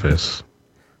the office.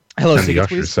 Hello, and the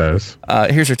tickets, usher please. says,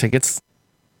 here's your tickets.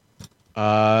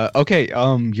 Okay.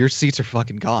 Your seats are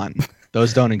fucking gone.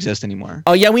 Those don't exist anymore.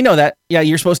 Oh yeah, we know that. Yeah,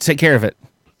 you're supposed to take care of it.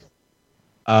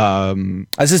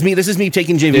 This is me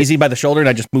taking JVZ by the shoulder, and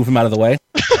I just move him out of the way.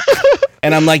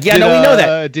 And I'm like, yeah, no, we know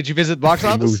that. Did you visit the box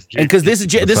office? And because this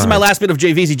is my last bit of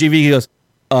JVZ. JVZ goes,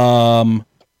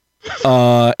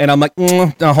 and I'm like,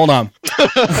 no, hold on.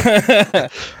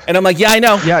 And I'm like, yeah, I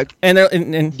know. Yeah.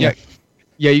 And Yeah.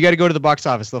 Yeah, you got to go to the box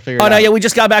office. They'll figure it oh out. no, yeah, we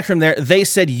just got back from there. They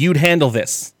said you'd handle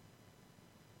this.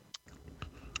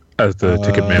 as the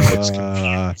ticket man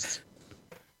looks.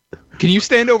 Can you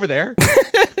stand over there?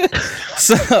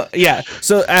 So yeah,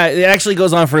 so it actually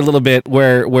goes on for a little bit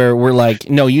where we're like,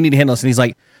 no, you need to handle this, and he's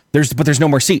like, there's no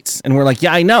more seats, and we're like,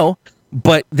 yeah, I know,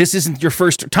 but this isn't your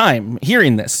first time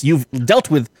hearing this. You've dealt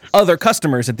with other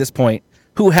customers at this point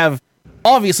who have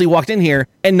obviously walked in here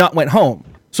and not went home.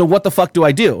 So what the fuck do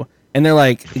I do? And they're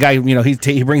like, the guy, you know,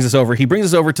 he brings us over. He brings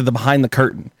us over to the behind the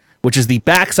curtain, which is the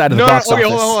back side of the box office.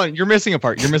 Hold on. You're missing a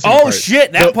part. Oh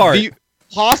shit, that part.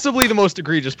 Possibly the most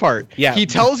egregious part. Yeah. He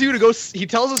tells you to go. He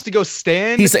tells us to go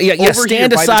stand.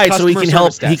 Stand aside so he can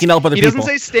help. He can help other people. He doesn't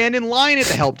say stand in line at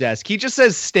the help desk. He just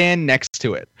says stand next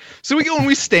to it. So we go and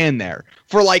we stand there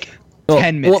for like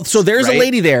 10 minutes. Well, so there's a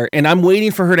lady there, and I'm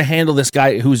waiting for her to handle this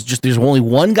guy who's just. There's only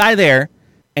one guy there,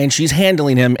 and she's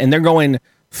handling him, and they're going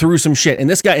through some shit. And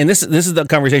this guy, and this is the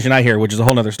conversation I hear, which is a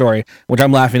whole nother story, which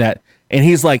I'm laughing at. And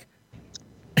he's like,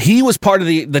 he was part of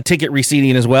the ticket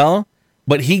receipting as well,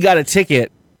 but he got a ticket.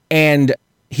 And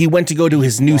he went to go to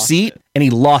his new seat, and he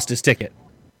lost his ticket.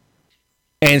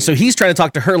 And so he's trying to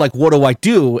talk to her, like, what do I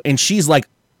do? And she's like,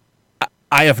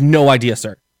 I have no idea,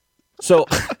 sir. So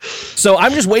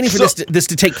I'm just waiting for this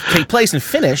to take place and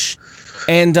finish.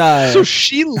 And so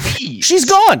she leaves. She's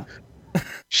gone.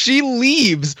 She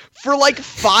leaves for like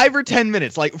 5 or 10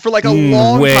 minutes, like for like a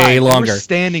long way time. longer. We're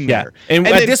standing there. And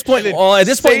at this point,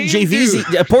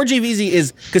 JVZ, poor JVZ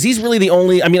is, because he's really the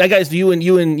only. I mean, I guess you and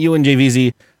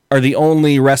JVZ are the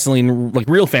only wrestling like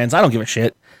real fans. I don't give a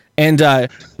shit. And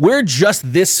we're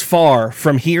just this far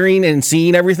from hearing and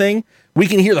seeing everything. We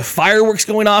can hear the fireworks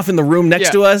going off in the room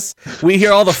next to us. We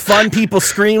hear all the fun people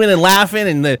screaming and laughing,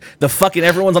 and the fucking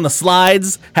everyone's on the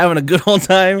slides having a good old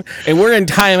time. And we're in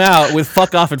timeout with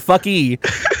fuck off and fuck E.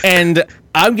 And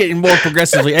I'm getting more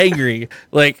progressively angry.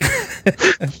 Like,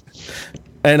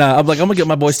 and I'm like, I'm gonna get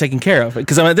my boys taken care of,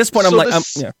 because I'm at this point. I'm like,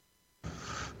 yeah.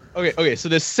 Okay. So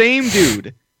the same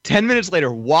dude 10 minutes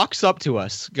later walks up to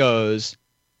us, goes,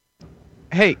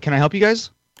 "Hey, can I help you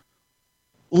guys?"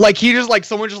 Like he just like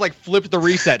someone just like flipped the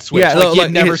reset switch. Yeah, like he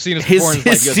had never seen us before. And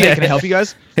goes, "Hey, can I help you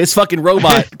guys?" His fucking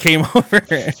robot came over.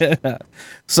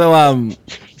 So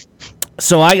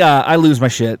I lose my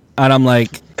shit, and I'm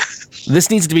like, this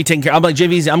needs to be taken care of. I'm like,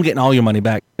 JVZ, I'm getting all your money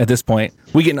back at this point.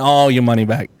 We getting all your money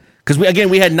back, because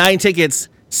we had 9 tickets,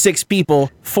 6 people,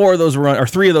 3 of those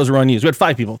were unused. We had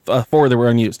 5 people, 4 that were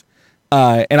unused.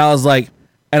 And I was like,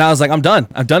 I'm done.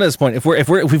 I'm done at this point. If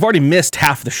we've already missed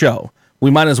half the show, we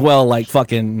might as well like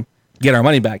fucking get our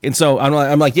money back. And so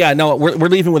I'm like, yeah, no, we're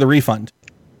leaving with a refund.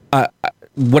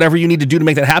 Whatever you need to do to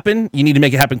make that happen, you need to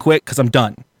make it happen quick, because I'm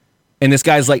done. And this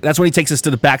guy's like, that's when he takes us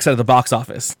to the backside of the box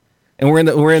office, and we're in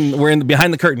the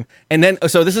behind the curtain. And then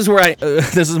so this is where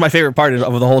this is my favorite part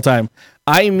of the whole time.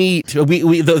 I meet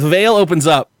the veil opens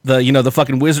up, the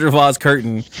fucking Wizard of Oz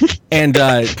curtain, and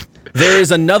there is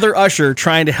another usher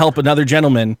trying to help another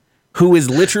gentleman, who is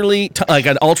literally like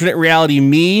an alternate reality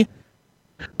me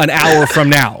an hour from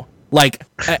now. Like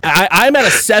I'm at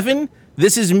a 7.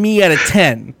 This is me at a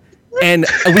 10. And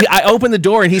I open the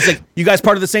door and he's like, "You guys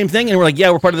part of the same thing?" And we're like, "Yeah,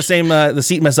 we're part of the same. The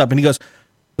seat messed up." And he goes,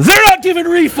 "They're not giving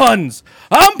refunds.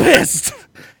 I'm pissed."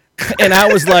 And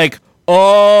I was like,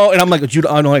 "Oh," and I'm like, "Judah,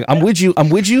 I'm with you. I'm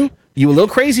with you. You a little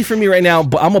crazy for me right now,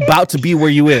 but I'm about to be where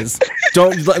you is.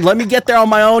 Don't let me get there on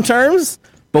my own terms.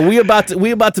 But we about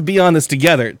to be on this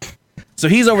together." So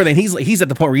he's over there, and he's at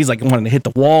the point where he's like wanting to hit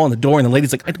the wall and the door, and the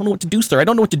lady's like, "I don't know what to do, sir. I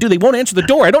don't know what to do. They won't answer the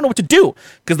door. I don't know what to do,"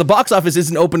 because the box office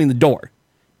isn't opening the door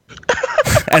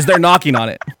as they're knocking on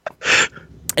it.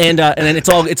 And then it's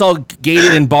all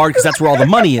gated and barred because that's where all the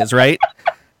money is, right?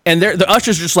 And the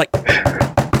ushers are just like,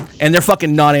 and they're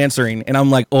fucking not answering, and I'm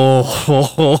like,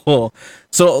 oh.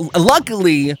 So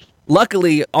luckily,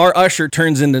 our usher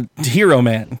turns into Hero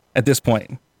Man at this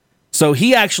point. So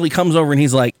he actually comes over and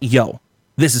he's like, "Yo,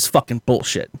 this is fucking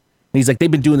bullshit." And he's like,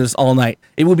 "They've been doing this all night.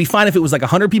 It would be fine if it was like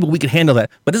 100 people, we could handle that.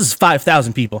 But this is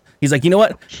 5,000 people." He's like, "You know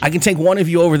what? I can take one of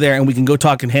you over there and we can go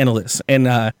talk and handle this." And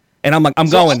I'm like, I'm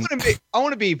going. I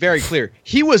want to be very clear.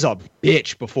 He was a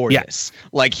bitch before this.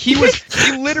 Like he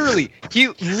literally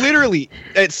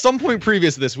at some point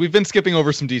previous to this, we've been skipping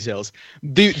over some details.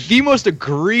 The most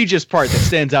egregious part that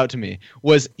stands out to me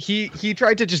was he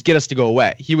tried to just get us to go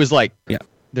away. He was like, "Yeah,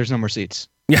 there's no more seats.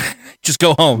 Yeah, just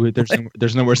go home.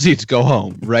 There's no more seats. Go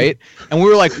home." Right? And we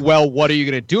were like, "Well, what are you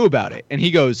gonna do about it?" And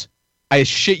he goes, "I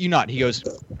shit you not." He goes,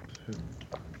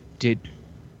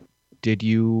 Did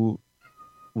you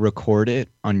record it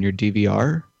on your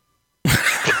DVR?"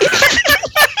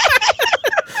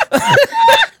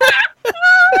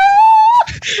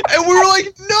 And we were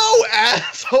like, "No,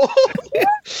 asshole.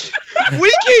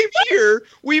 We came here.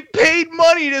 We paid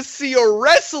money to see a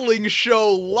wrestling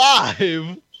show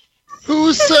live."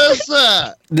 Who says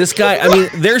that? This guy, I mean,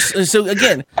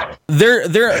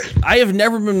 I have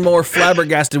never been more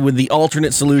flabbergasted with the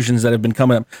alternate solutions that have been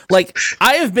coming up. Like,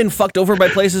 I have been fucked over by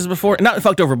places before. Not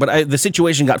fucked over, but the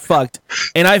situation got fucked.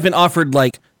 And I've been offered,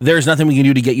 like, "There's nothing we can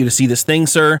do to get you to see this thing,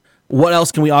 sir. What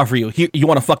else can we offer you? Here, you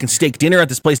want a fucking steak dinner at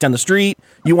this place down the street?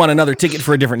 You want another ticket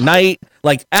for a different night?"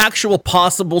 Like, actual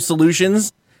possible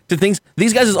solutions to things.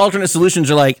 These guys' alternate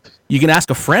solutions are like, "You can ask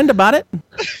a friend about it."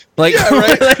 Like, yeah,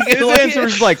 right. like, his answer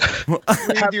is like,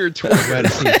 "Read your Twitter."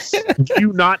 Do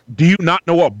you not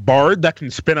know a bard that can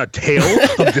spin a tale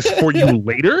of this for you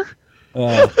later?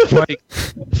 Like,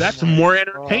 that's more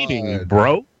entertaining,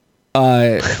 bro.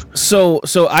 So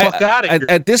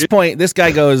at this point, this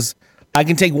guy goes, "I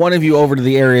can take one of you over to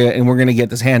the area and we're gonna get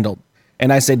this handled."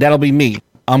 And I said, "That'll be me.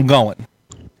 I'm going."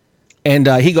 And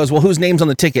he goes, "Well, whose name's on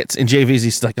the tickets?" And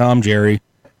JV's like, "I'm Jerry."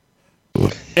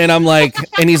 And I'm like,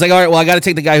 and he's like, "All right, well, I got to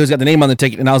take the guy who's got the name on the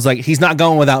ticket." And I was like, "He's not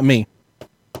going without me."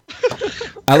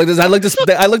 I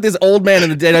looked this old man in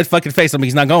the dead fucking face. I'm like,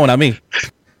 "He's not going without me."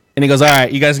 And he goes, "All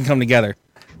right, you guys can come together."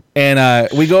 And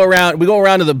we go around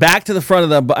to the back to the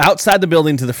front of the outside the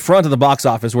building to the front of the box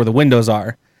office where the windows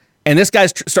are. And this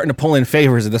guy's starting to pull in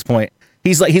favors at this point.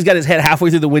 He's like, he's got his head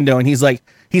halfway through the window, and he's like,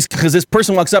 because this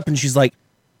person walks up and she's like,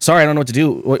 "Sorry, I don't know what to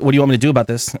do. What do you want me to do about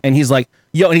this?" And he's like,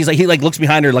 "Yo," and he looks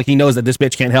behind her like he knows that this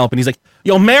bitch can't help. And he's like,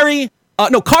 "Yo, Mary,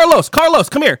 no, Carlos,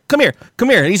 come here.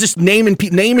 And he's just naming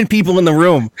people in the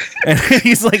room. And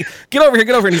he's like, get over here.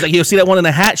 And he's like, "Yo, see that one in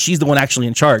the hat? She's the one actually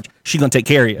in charge. She's going to take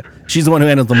care of you. She's the one who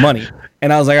handles the money."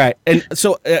 And I was like, all right. And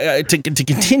so to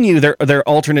continue their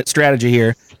alternate strategy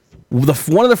here,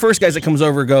 one of the first guys that comes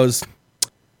over goes,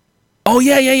 "Oh,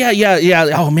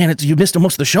 yeah. Oh, man, you missed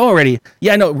most of the show already.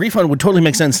 Yeah, no, refund would totally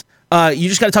make sense. You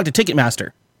just got to talk to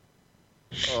Ticketmaster."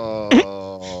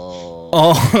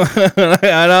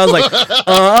 And I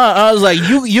was like,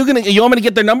 you want me to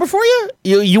get their number for you?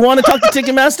 You want to talk to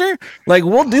Ticketmaster? Like,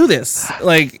 we'll do this.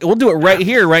 Like, we'll do it right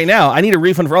here, right now. I need a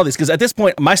refund for all these because at this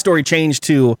point, my story changed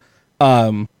to,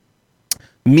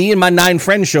 me and my 9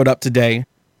 friends showed up today.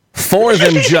 4 of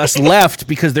them just left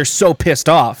because they're so pissed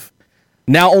off.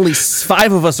 Now only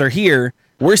 5 of us are here.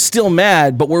 We're still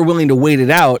mad, but we're willing to wait it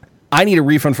out. I need a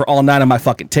refund for all 9 of my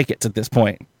fucking tickets at this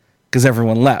point because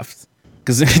everyone left.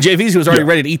 Because JV's was already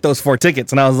ready to eat those 4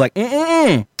 tickets, and I was like,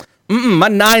 my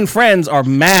 9 friends are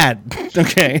mad.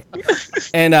 Okay,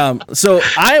 and so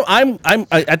I'm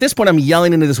at this point I'm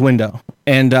yelling into this window,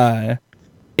 and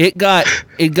it got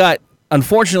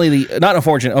unfortunate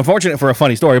for a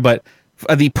funny story, but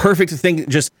the perfect thing.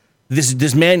 Just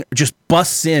this man just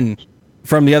busts in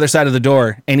from the other side of the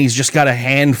door, and he's just got a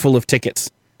handful of tickets,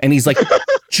 and he's like,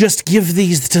 "Just give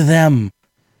these to them."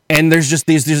 And there's just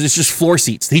floor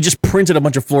seats. He just printed a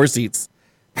bunch of floor seats.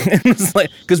 It was like,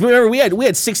 because remember we had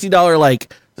 $60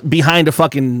 like behind a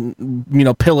fucking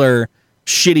pillar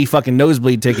shitty fucking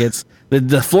nosebleed tickets.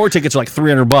 The floor tickets are like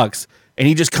 $300, and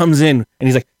he just comes in and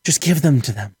he's like, just give them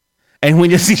to them. And we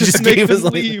just make gave them us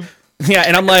like, leave. yeah,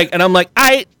 and I'm like, all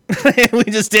right. We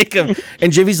just take them.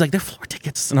 And JV's like, they're floor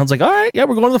tickets. And I was like, all right, yeah,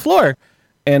 we're going to the floor.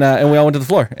 And we all went to the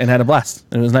floor and had a blast.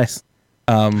 And it was nice.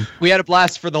 We had a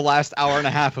blast for the last hour and a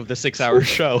half of the 6-hour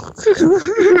show.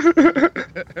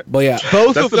 But yeah,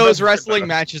 Both of those wrestling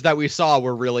matches that we saw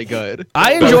were really good.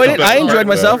 I enjoyed it. I enjoyed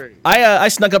myself. I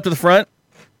snuck up to the front.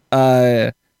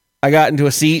 I got into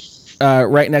a seat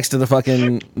right next to the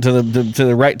fucking to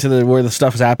the right to the where the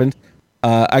stuff has happened.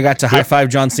 I got to high five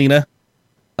John Cena.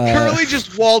 Curly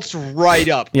just waltzed right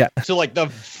up to like the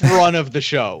front of the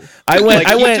show. I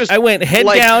went head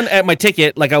down at my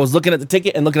ticket, like I was looking at the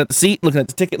ticket and looking at the seat, looking at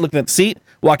the ticket, looking at the seat,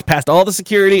 walked past all the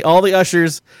security, all the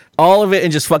ushers, all of it,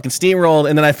 and just fucking steamrolled.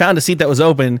 And then I found a seat that was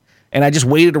open, and I just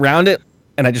waited around it,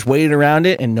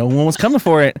 and no one was coming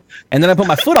for it. And then I put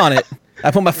my foot on it.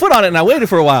 And I waited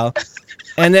for a while.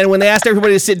 And then when they asked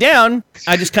everybody to sit down,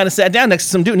 I just kind of sat down next to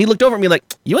some dude, and he looked over at me like,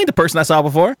 "You ain't the person I saw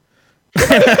before."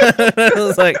 I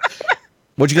was like,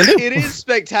 what you gonna do? It is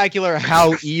spectacular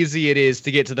how easy it is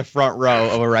to get to the front row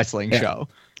of a wrestling show.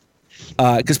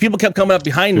 Because people kept coming up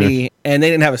behind me, and they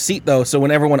didn't have a seat though. So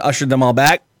when everyone ushered them all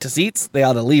back to seats, they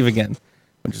all had to leave again,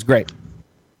 which is great.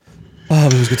 Oh,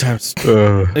 it was good times.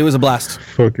 It was a blast.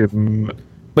 Fucking.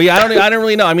 But yeah, I don't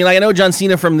really know. I mean, like I know John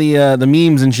Cena from the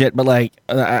memes and shit, but like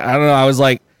I don't know. I was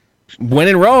like, when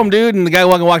in Rome, dude, and the guy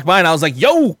walked by, and I was like,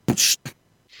 yo.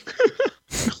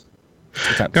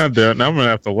 God damn it, now I'm gonna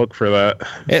have to look for that.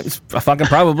 It's fucking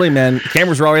probably, man. The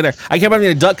cameras were already there. I kept having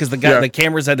to duck because the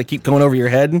cameras had to keep going over your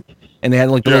head, and they had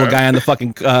like the little guy on the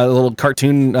fucking little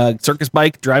cartoon circus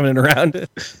bike driving it around.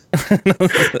 It's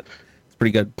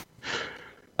pretty good.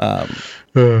 But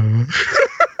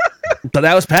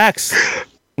that was PAX.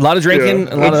 A lot of drinking,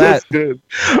 a lot of that. Good.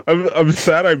 I'm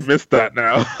sad I missed that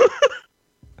now.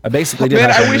 I basically did.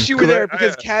 Man, I wish you were there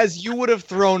because Kaz, you would have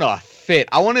thrown a fit.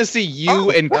 I want to see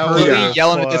you and Curly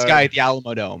yelling at this guy at the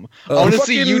Alamo Dome. I want to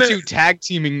see you two tag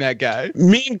teaming that guy.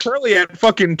 Me and Curly at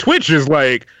fucking Twitch is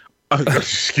like,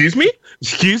 excuse me?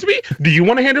 Do you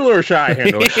want to handle it or should I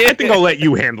handle it? I think I'll let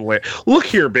you handle it. Look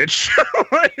here, bitch.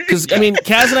 Because, I mean,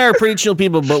 Kaz and I are pretty chill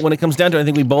people, but when it comes down to it, I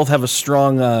think we both have a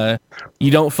strong, you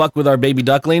don't fuck with our baby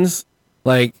ducklings.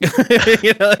 Like,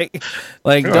 you know,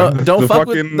 don't fuck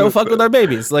with our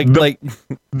babies. Like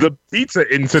the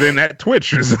pizza incident at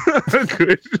Twitch is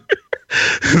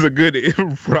a good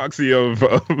proxy of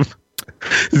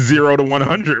 0 to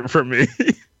 100 for me.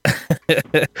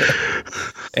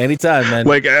 Anytime, man.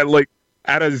 Like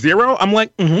at a 0, I'm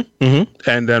like, and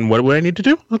then what do I need to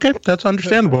do? Okay, that's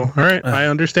understandable. All right, I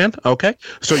understand. Okay,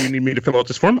 so you need me to fill out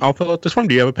this form? I'll fill out this form.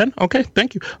 Do you have a pen? Okay,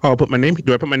 thank you. I'll put my name.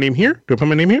 Do I put my name here?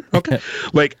 Okay.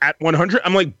 Like at 100,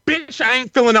 I'm like, bitch, I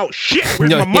ain't filling out shit.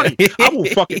 Where's my money?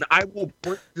 I will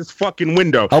break this fucking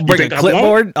window. I'll break a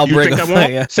clipboard.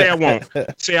 Say I won't.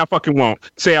 Say I fucking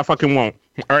won't.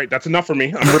 All right, that's enough for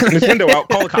me. I'm ripping this window out.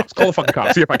 Call the cops. Call the fucking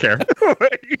cops. See if I care.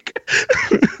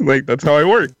 like that's how I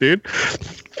work, dude.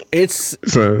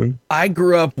 I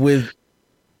grew up with.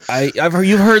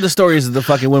 You've heard the stories of the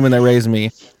fucking women that raised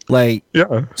me, like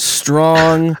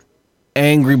strong,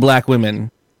 angry black women,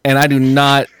 and I do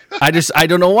not. I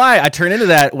don't know why I turn into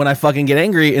that when I fucking get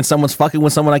angry and someone's fucking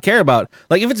with someone I care about.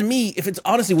 Like if it's me, if it's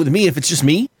honestly with me, if it's just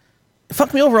me,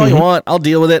 fuck me over all you want. I'll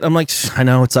deal with it. I'm like, I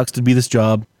know it sucks to be this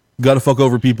job. Gotta fuck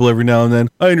over people every now and then.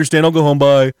 I understand. I'll go home.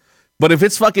 Bye. But if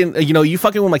it's fucking, you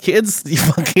fucking with my kids,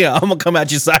 I'm gonna come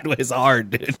at you sideways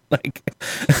hard, dude. Like,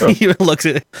 he looks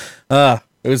at it.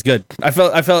 It was good. I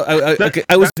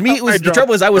was me. It was the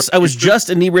trouble is I was just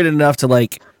inebriated enough to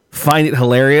like find it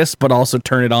hilarious, but also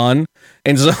turn it on,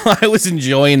 and so I was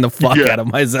enjoying the fuck out of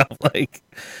myself. Like,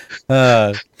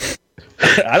 I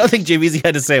don't think JVZ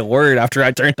had to say a word after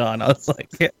I turned on. I was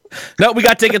like, no, we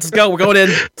got tickets. Let's go. We're going in.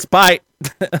 It's bye.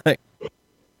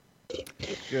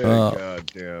 Good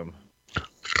God damn.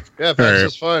 Yeah, PAX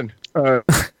was fun.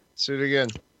 Let's do it again.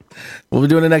 We'll be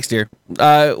doing it next year.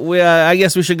 I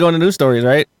guess we should go into news stories,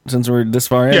 right? Since we're this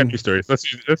far in. Yeah, news stories. Let's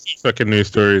do fucking news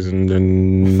stories and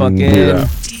then fucking. Yeah.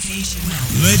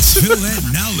 Let's fill that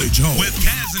knowledge hole with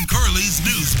Kaz and Curly's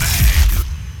news bag.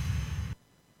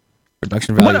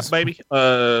 Production values. What up, baby?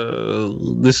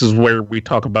 This is where we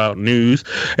talk about news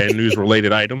and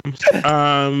news-related items.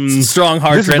 Strong,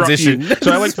 hard transition.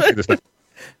 So I like to say this now.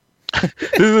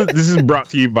 This is brought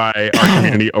to you by our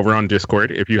community over on Discord.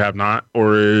 If you have not,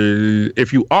 or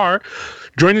if you are,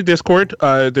 join the Discord.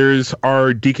 There's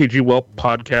our DKG Whelp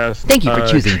podcast. Thank you for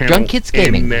choosing Drunk Kids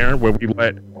Gaming. In there, where we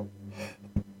let.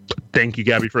 Thank you,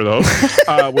 Gabby, for those.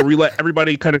 Where we let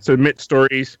everybody kind of submit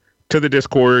stories to the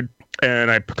Discord.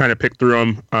 and I kind of picked through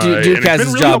them. Do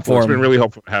Kaz's job for him. It's been really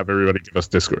helpful to have everybody give us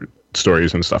Discord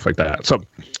stories and stuff like that. So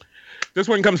this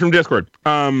one comes from Discord.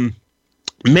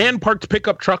 Man parked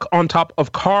pickup truck on top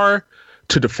of car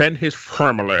to defend his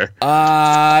family.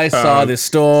 I saw this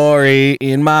story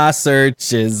in my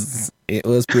searches. It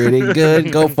was pretty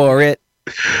good. Go for it.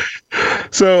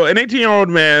 So an 18-year-old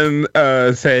man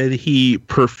said he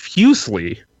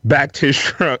profusely backed his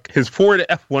truck, his Ford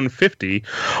F-150,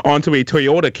 onto a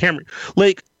Toyota Camry.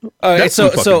 Like, that's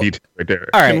some fucking detail right there.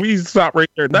 All right. Can we stop right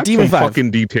there? That's Demon some 5.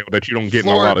 fucking detail that you don't get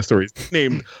in a lot of stories.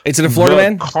 Named It's in a Florida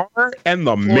man? Car and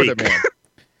the Florida make. man.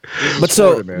 But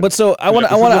so I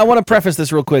want to preface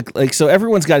this real quick. Like, so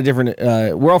everyone's got a different.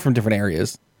 We're all from different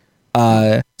areas.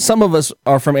 Some of us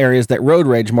are from areas that road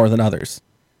rage more than others.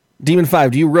 Demon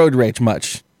 5, do you road rage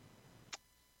much?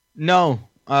 No.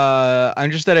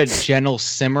 I'm just at a gentle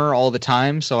simmer all the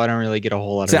time, so I don't really get a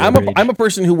whole lot See, of I'm rage. a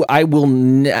person who I will.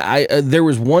 There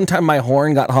was one time my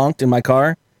horn got honked in my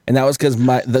car, and that was because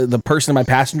the person in my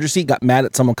passenger seat got mad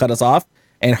at someone cut us off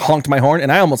and honked my horn,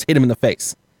 and I almost hit him in the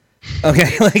face.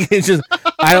 Okay, like it's just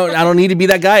I don't need to be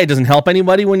that guy. It doesn't help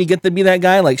anybody when you get to be that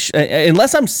guy. Like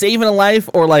unless I'm saving a life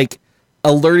or like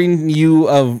alerting you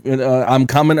of I'm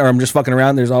coming or I'm just fucking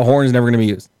around. There's a horn's never gonna be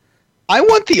used. I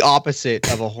want the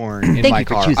opposite of a horn in my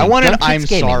car. I want an "I'm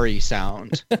sorry"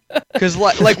 sound. Because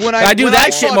like when I do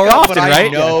that shit more often, I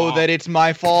right? know that it's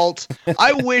my fault.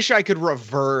 I wish I could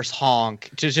reverse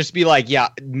honk to just be like, yeah,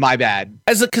 my bad.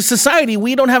 As a society,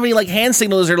 we don't have any like hand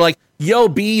signals that are like, "Yo,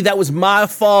 B, that was my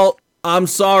fault. I'm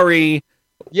sorry."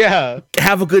 Yeah.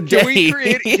 Have a good day.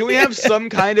 Can we have some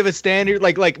kind of a standard,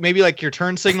 like maybe like your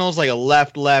turn signals, like a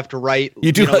left, right.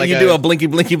 You do a blinky,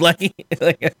 blinky, blinky.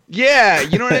 Yeah,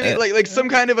 you know what I mean. Like some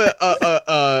kind of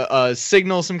a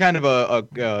signal, some kind of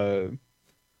a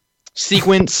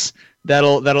sequence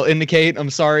that'll indicate I'm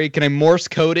sorry. Can I Morse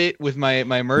code it with my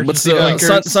emergency blinkers?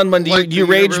 Sunbun, do you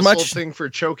rage much? Thing for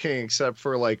choking, except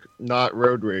for like not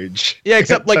road rage. Yeah,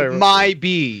 except like my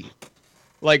B.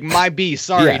 Like, my B,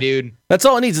 sorry, dude. That's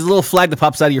all it needs is a little flag that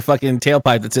pops out of your fucking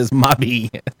tailpipe that says, my B.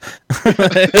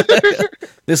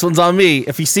 This one's on me.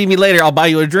 If you see me later, I'll buy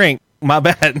you a drink. My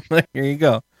bad. Here you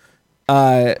go.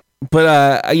 Yeah,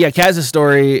 Kaz's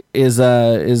story is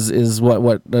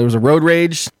what? There was a road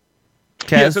rage?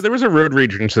 Kaz? Yeah, so there was a road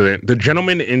rage incident. The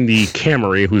gentleman in the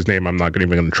Camry, whose name I'm not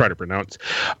even going to try to pronounce,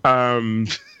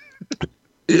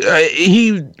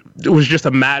 he was just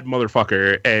a mad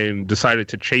motherfucker and decided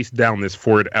to chase down this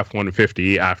Ford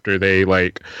F-150 after they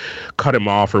like cut him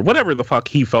off or whatever the fuck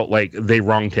he felt like they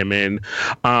wronged him in.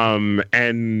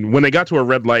 And when they got to a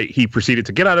red light, he proceeded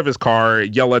to get out of his car,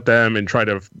 yell at them, and try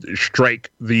to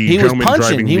strike the gentleman driving the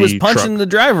truck. He was punching the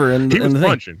driver. He was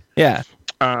punching. Yeah.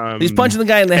 He's punching the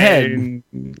guy in the head.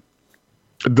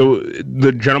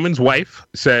 The gentleman's wife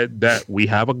said that we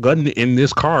have a gun in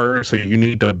this car, so you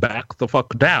need to back the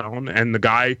fuck down. And the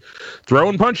guy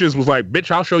throwing punches was like, bitch,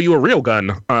 I'll show you a real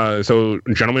gun. So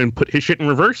the gentleman put his shit in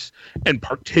reverse and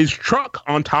parked his truck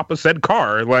on top of said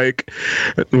car. Like,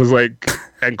 it was like,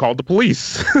 and called the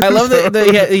police. I love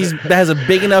that he has a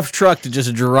big enough truck to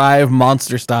just drive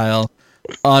monster style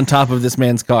on top of this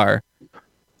man's car.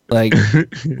 Like,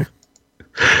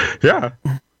 yeah.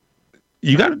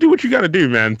 You got to do what you got to do,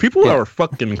 man. People are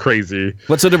fucking crazy.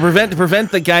 But so to prevent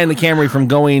the guy in the Camry from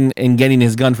going and getting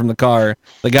his gun from the car,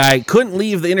 the guy couldn't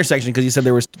leave the intersection because he said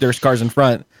there's cars in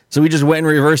front. So he just went and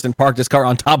reversed and parked his car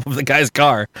on top of the guy's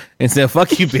car and said,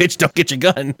 "Fuck you, bitch! Don't get your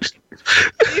gun."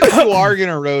 If you are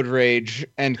gonna road rage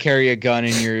and carry a gun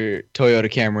in your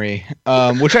Toyota Camry,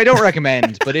 which I don't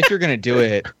recommend, but if you're gonna do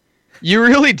it, you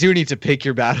really do need to pick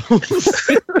your battles.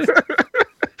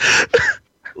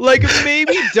 Like,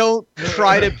 maybe don't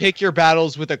try to pick your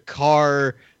battles with a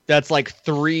car that's like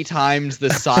 3 times the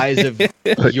size of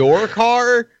your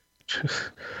car.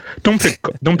 Don't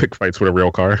pick fights with a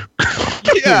real car.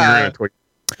 Yeah.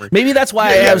 Maybe that's why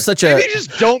I have such a. Maybe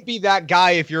just don't be that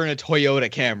guy if you're in a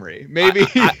Toyota Camry. Maybe.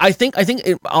 I think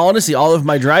honestly, all of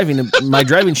my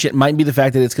driving shit might be the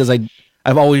fact that it's because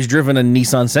I've always driven a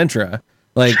Nissan Sentra.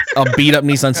 Like a beat up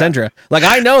Nissan Sentra. Like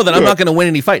I know that I'm not going to win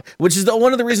any fight, which is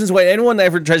one of the reasons why anyone that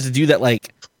ever tries to do that,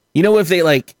 like, you know, if they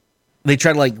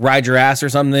try to like ride your ass or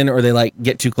something, or they like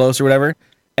get too close or whatever.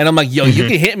 And I'm like, yo, you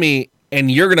can hit me and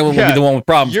you're going to be the one with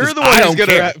problems. You're the one who's going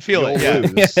to feel it. Yeah.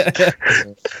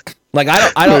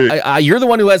 Like you're the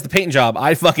one who has the paint job.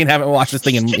 I fucking haven't watched this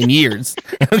thing in years.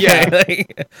 Okay? Yeah.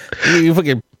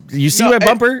 Like, you see my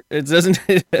bumper? It doesn't.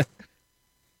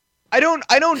 I don't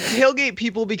tailgate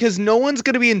people because no one's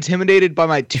going to be intimidated by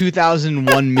my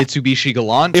 2001 Mitsubishi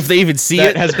Galant. If they even see that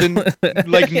it. has been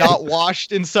like not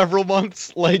washed in several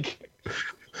months. Like,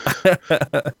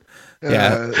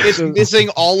 It's missing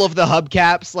all of the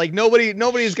hubcaps. Like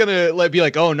nobody's gonna be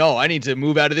like, oh no, I need to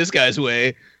move out of this guy's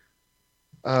way.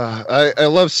 I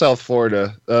love South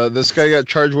Florida. This guy got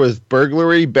charged with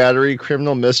burglary, battery,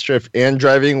 criminal mischief, and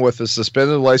driving with a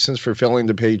suspended license for failing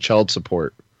to pay child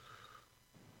support.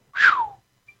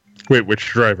 Wait, which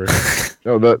driver?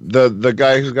 No, the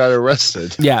guy who got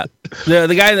arrested. Yeah,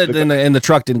 the guy that in the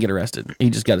truck didn't get arrested. He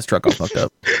just got his truck all fucked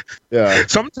up. Yeah.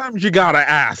 Sometimes you gotta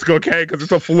ask, okay? Because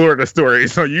it's a Florida story,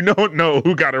 so you don't know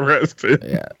who got arrested.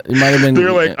 Yeah, it might have been.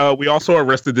 They're like, we also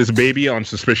arrested this baby on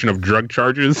suspicion of drug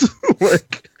charges.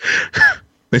 Like,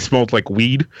 they smelled like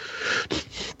weed.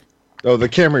 Oh, the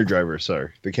Camry driver.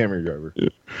 Sorry, the Camry driver.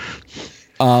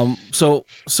 So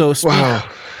wow.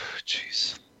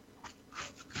 Jeez.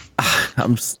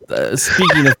 I'm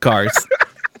speaking of cars.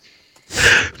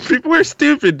 People are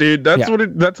stupid, dude. That's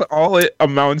that's all it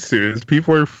amounts to. Is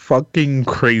people are fucking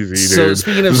crazy, dude. So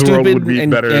speaking of stupid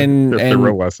and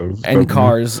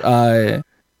cars,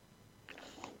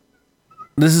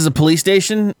 this is a police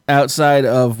station outside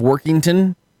of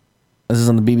Workington. This is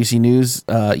on the BBC News,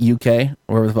 UK,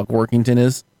 wherever the fuck Workington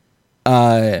is.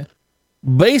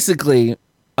 Basically,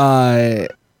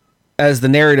 as the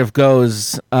narrative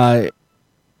goes,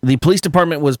 the police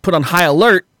department was put on high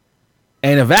alert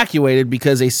and evacuated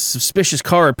because a suspicious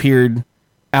car appeared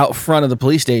out front of the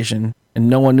police station and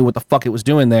no one knew what the fuck it was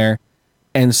doing there.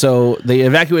 And so they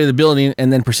evacuated the building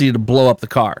and then proceeded to blow up the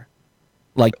car.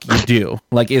 Like you do.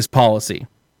 Like is policy.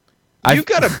 You've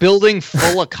got a building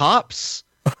full of cops.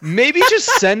 Maybe just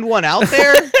send one out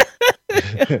there.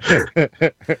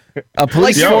 A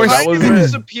police force that was in a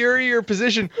superior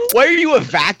position. Why are you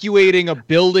evacuating a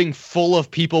building full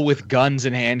of people with guns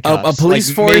and handcuffs? A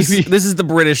police force. This is the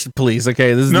British police.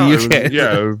 Okay, this is the UK.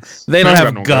 They don't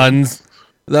have guns.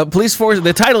 The police force.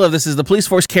 The title of this is the police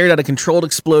force carried out a controlled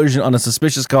explosion on a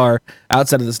suspicious car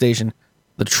outside of the station.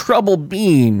 The trouble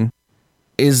being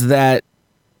is that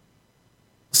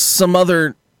some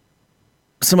other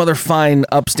fine,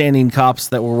 upstanding cops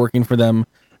that were working for them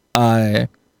had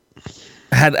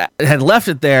left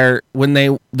it there when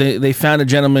they found a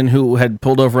gentleman who had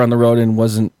pulled over on the road and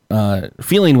wasn't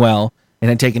feeling well and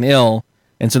had taken ill,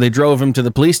 and so they drove him to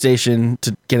the police station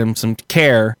to get him some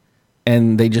care,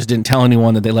 and they just didn't tell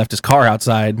anyone that they left his car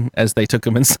outside as they took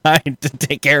him inside to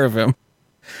take care of him.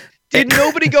 Did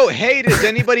nobody go, hey, does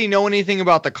anybody know anything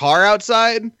about the car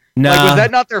outside? No. Like, was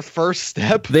that not their first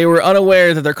step? They were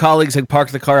unaware that their colleagues had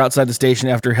parked the car outside the station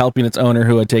after helping its owner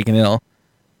who had taken ill.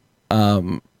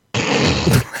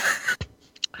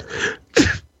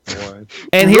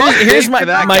 And here's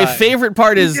my favorite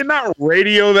part is you cannot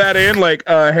radio that in like,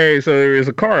 hey, so there is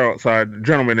a car outside. The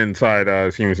gentleman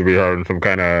inside seems to be having some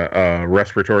kind of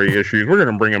respiratory issues. We're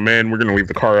gonna bring him in. We're gonna leave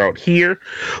the car out here.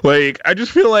 Like, I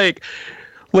just feel like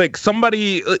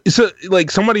somebody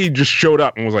just showed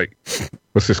up and was like,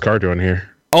 "What's this car doing here?"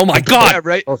 Oh my god! Yeah,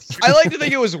 right. I like to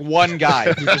think it was one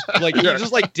guy who just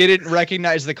didn't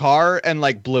recognize the car and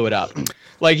like blew it up.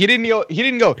 Like he didn't go. He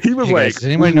was hey like, guys, does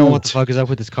anybody know what the fuck is up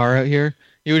with this car out here?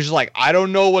 He was just like, I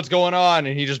don't know what's going on,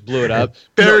 and he just blew it up.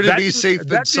 Better to be safe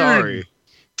than sorry.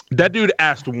 That dude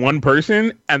asked one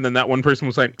person, and then that one person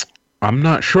was like, I'm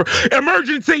not sure.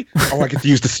 Emergency! Oh, I get to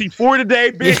use the C4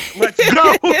 today, bitch. Let's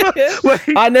go. Like,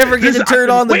 I never get to turn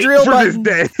on the drill button.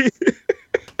 This day.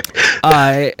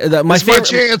 My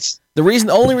chance. The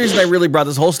only reason I really brought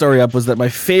this whole story up was that my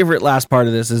favorite last part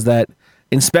of this is that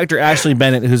Inspector Ashley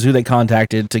Bennett, who's who they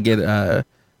contacted to get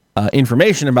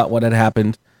information about what had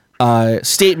happened,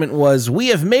 statement was, "We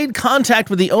have made contact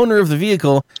with the owner of the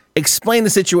vehicle, explained the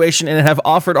situation, and have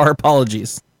offered our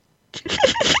apologies."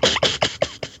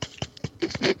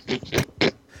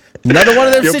 Another one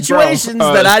of those situations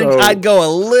that I'd go a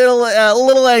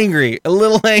little angry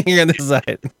on this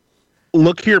side.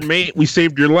 Look here, mate. We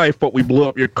saved your life, but we blew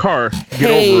up your car.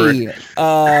 Get over it.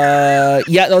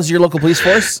 Yeah, that was your local police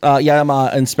force. Yeah, I'm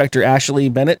Inspector Ashley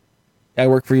Bennett. I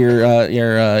work for your.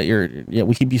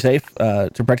 We keep you safe to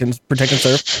protect and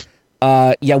serve.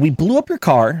 Yeah, we blew up your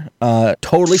car.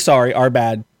 Totally sorry. Our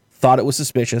bad. Thought it was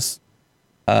suspicious.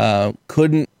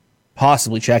 Couldn't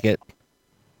possibly check it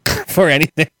for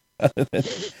anything.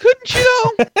 Couldn't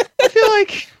you though? I feel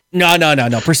like. No.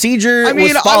 Procedure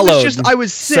was followed. I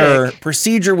was sick. Sir,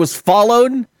 procedure was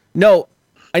followed. No,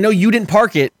 I know you didn't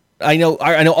park it. I know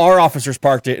our officers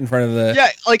parked it in front of the... Yeah,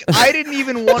 like, I didn't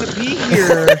even want to be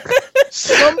here.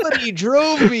 Somebody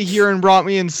drove me here and brought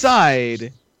me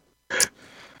inside.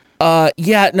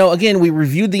 Yeah, no, again, we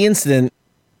reviewed the incident,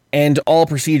 and all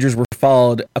procedures were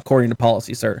followed according to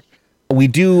policy, sir. We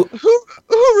do.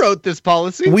 Who wrote this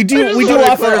policy? We do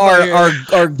offer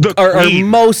our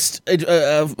most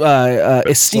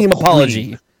esteemed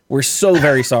apology. We're so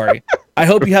very sorry. I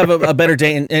hope you have a better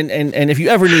day, and if you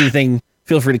ever need anything,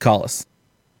 feel free to call us.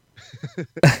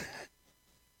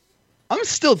 I'm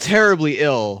still terribly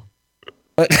ill.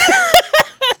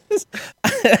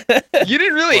 You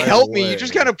didn't really help me. You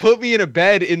just kind of put me in a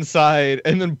bed inside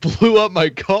and then blew up my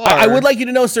car. I would like you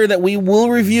to know, sir, that we will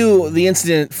review the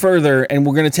incident further, and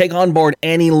we're going to take on board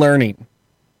any learning.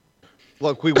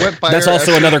 Look, we went by. That's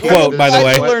also another quote, by the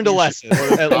way. I learned a lesson,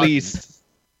 at least.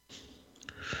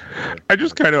 I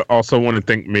just kind of also want to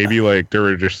think maybe like there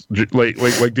were just like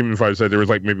Demon 5 said, there was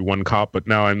like maybe one cop, but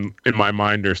now in my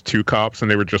mind there's two cops,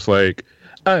 and they were just like,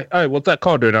 hey, what's that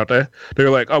car doing out there? They were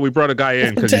like, oh, we brought a guy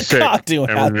in because he's sick, and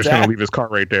we're just gonna leave his car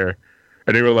right there.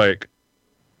 And they were like,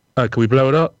 can we blow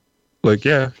it up? Like,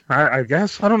 yeah, I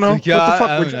guess. I don't know. Yeah, what the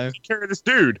fuck? We're trying to take care of this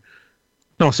dude.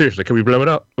 No, seriously, can we blow it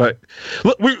up? Like,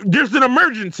 look, there's an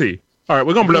emergency. All right,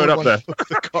 we're gonna blow it up there.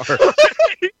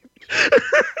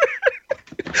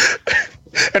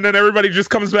 And then everybody just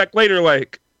comes back later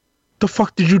like, the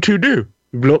fuck did you two do?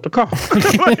 You blew up the car.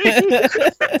 I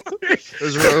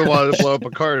just really wanted to blow up a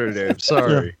car today. I'm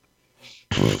sorry.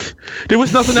 There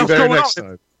was nothing else going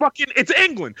on. It's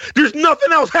England. There's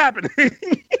nothing else happening.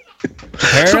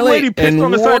 Some lady pissed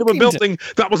on the side of a building.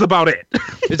 That was about it.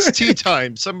 It's tea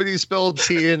time. Somebody spilled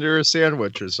tea into a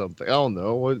sandwich or something. I don't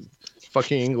know what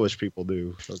fucking English people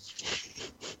do.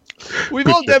 We've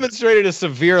all demonstrated a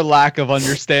severe lack of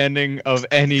understanding of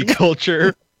any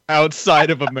culture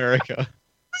outside of America.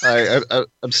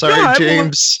 I'm sorry,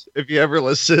 James, if you ever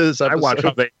listen to this episode. I watch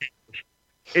how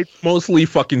it's mostly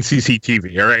fucking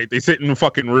CCTV, all right? They sit in a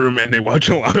fucking room and they watch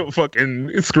a lot of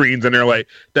fucking screens, and they're like,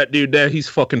 that dude there, he's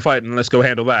fucking fighting. Let's go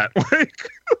handle that.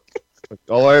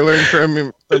 All I learned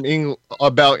from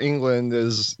about England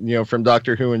is, from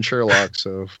Doctor Who and Sherlock.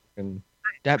 So,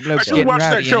 I should watch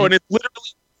that show, and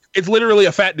it's literally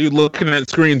a fat dude looking at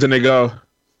screens, and they go,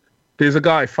 there's a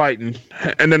guy fighting,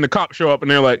 and then the cops show up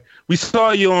and they're like, we saw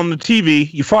you on the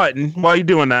TV, you fighting, why are you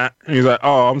doing that? And he's like,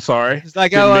 oh, I'm sorry. He's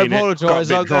like, oh, I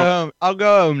apologize, I'll go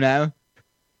home now.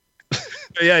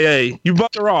 Yeah, you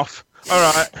butter off.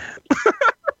 All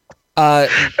right.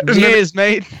 Cheers,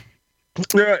 mate.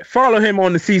 Follow him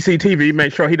on the CCTV,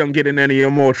 make sure he don't get in any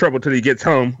more trouble till he gets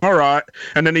home. All right.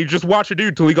 And then he just watch a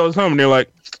dude till he goes home, and they're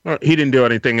like, he didn't do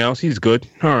anything else, he's good.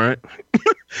 All right.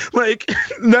 Like,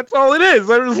 that's all it is.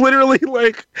 It was literally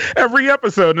like every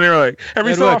episode, and they're like,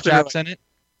 every so often,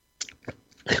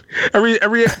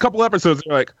 every couple episodes,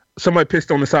 they're like, somebody pissed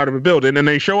on the side of a building, and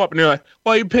they show up and they're like,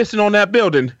 why are you pissing on that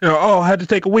building? Oh, I had to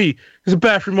take a wee. There's a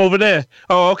bathroom over there.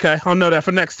 Oh, okay, I'll know that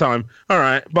for next time. All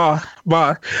right, bye.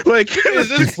 Like, is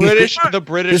this British? The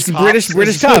British cops?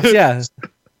 British cops, yeah.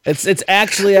 It's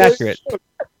actually accurate.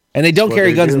 And they don't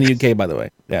carry guns in the UK, by the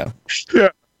way. Yeah.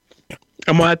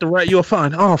 I'm gonna have to write you a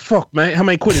fine. Oh fuck, mate. How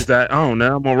many quid is that? I don't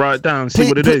know. I'm gonna write it down and see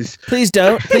what it is. Please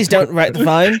don't write the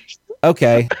fine.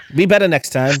 Okay. Be better next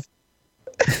time.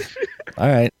 All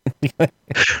right.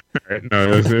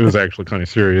 No, it was actually kind of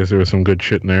serious. There was some good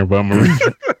shit in there, but I'm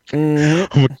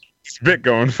gonna spit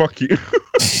going. Fuck you.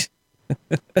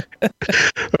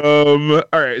 All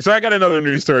right. So I got another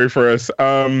news story for us.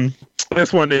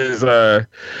 This one is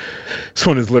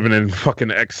living in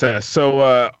fucking excess.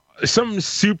 So some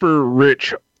super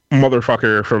rich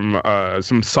motherfucker from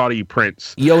some Saudi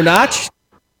prince. Yo Notch?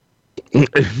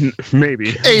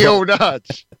 Maybe. Hey, Yo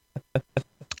Notch.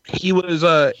 He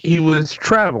was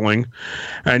traveling,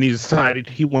 and he decided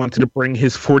he wanted to bring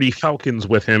his 40 Falcons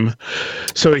with him.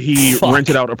 So he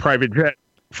rented out a private jet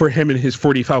for him and his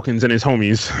 40 Falcons and his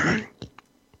homies.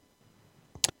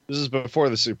 This is before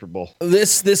the Super Bowl.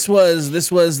 This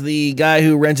was the guy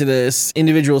who rented us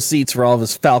individual seats for all of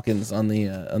his Falcons on the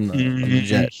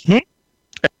jet.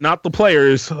 Not the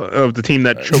players of the team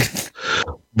that choked,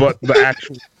 but the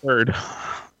actual third.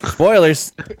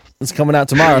 Spoilers. It's coming out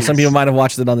tomorrow. Some people might have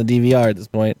watched it on the DVR at this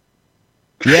point.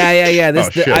 Yeah.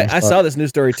 I saw this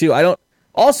news story too.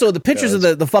 Also, the pictures of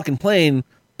the fucking plane.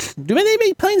 Do they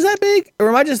make planes that big, or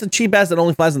am I just a cheap ass that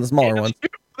only flies in the smaller ones?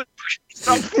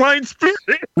 Flying Spirit.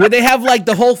 Where they have like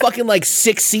the whole fucking like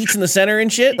 6 seats in the center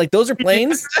and shit. Like those are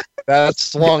planes.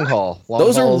 That's long haul.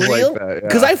 Those are real.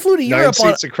 Because I flew to Europe.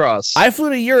 9 seats across. I flew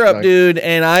to Europe, dude,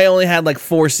 and I only had like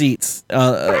 4 seats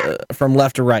from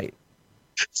left to right.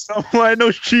 So flying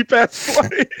those cheap ass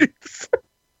flights.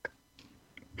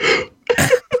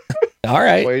 All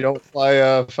right. Well, you don't fly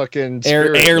a fucking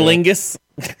Aer Lingus.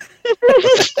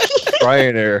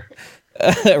 Ryanair.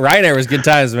 Ryanair was good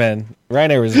times, man.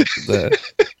 Ryanair was the.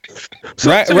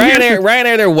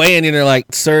 Ryanair, they're weighing you and they're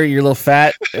like, "Sir, you're a little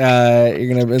fat. It's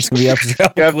gonna be up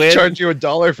to charge you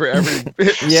 $1 for every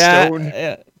stone."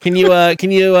 Yeah. Can you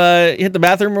hit the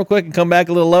bathroom real quick and come back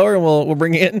a little lower and we'll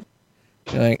bring you in?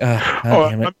 You're like,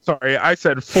 damn it. I'm sorry, I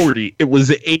said 40. It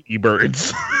was 80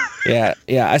 birds. Yeah.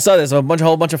 I saw this a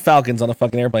whole bunch of falcons on a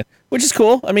fucking airplane, which is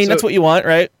cool. I mean, that's what you want,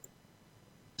 right?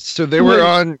 So they were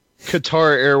on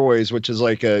Qatar Airways, which is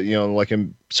like a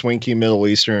swanky Middle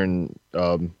Eastern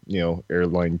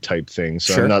airline type thing.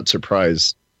 So sure. I'm not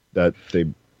surprised that they.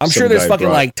 I'm sure there's fucking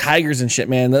like tigers and shit,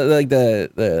 man. Like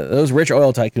those rich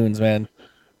oil tycoons, man.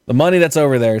 The money that's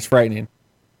over there is frightening.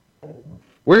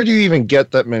 Where do you even get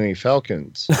that many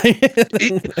falcons?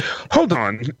 Hold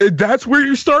on, that's where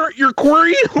you start your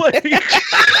query. Like,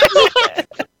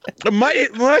 my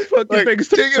fucking thing's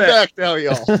take it back now,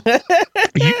 y'all.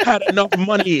 You had enough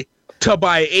money to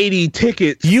buy 80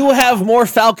 tickets. You have more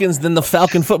Falcons than the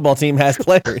Falcon football team has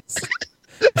players.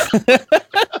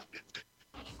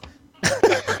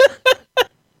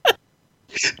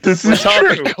 This is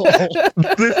true.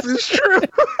 This is true.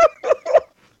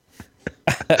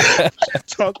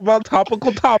 Talk about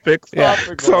topical topics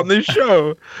on this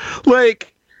show.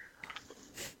 Like,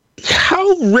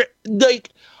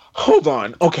 hold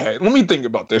on. Okay, let me think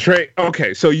about this, right?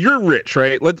 Okay, so you're rich,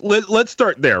 right? Let's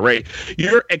start there, right?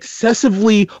 You're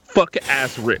excessively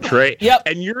fuck-ass rich, right? Yep.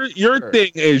 And your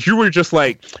thing is you were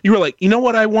like, you know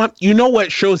what I want? You know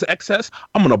what shows excess?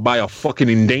 I'm going to buy a fucking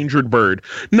endangered bird.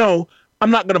 No,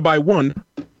 I'm not going to buy one.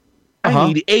 I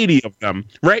need 80 of them,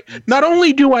 right? Not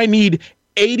only do I need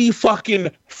 80 fucking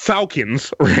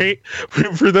falcons, right?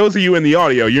 For those of you in the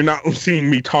audio, you're not seeing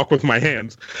me talk with my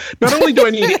hands. Not only do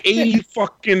I need 80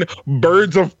 fucking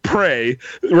birds of prey,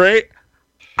 right?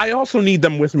 I also need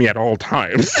them with me at all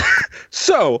times.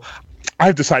 So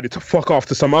I've decided to fuck off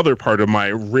to some other part of my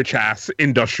rich-ass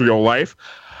industrial life.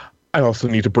 I also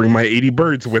need to bring my 80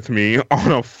 birds with me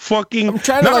on a fucking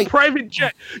a private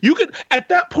jet. You could at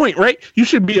that point, right? You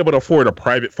should be able to afford a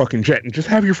private fucking jet and just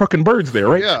have your fucking birds there,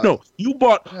 right? Yeah. No, you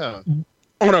bought on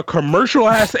a commercial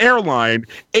ass airline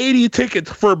 80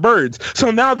 tickets for birds. So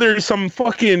now there's some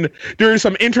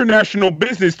international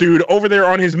business dude over there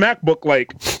on his MacBook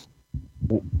like,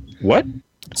 what?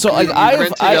 So like I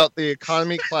rented out the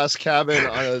economy class cabin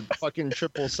on a fucking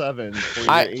 777 for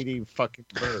your 80 fucking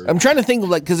birds. I'm trying to think of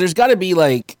because there's got to be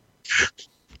like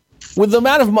with the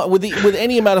amount of with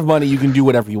any amount of money you can do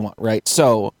whatever you want, right?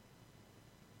 So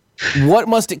what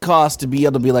must it cost to be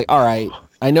able to be like, all right,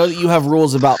 I know that you have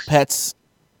rules about pets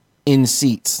in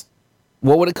seats.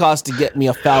 What would it cost to get me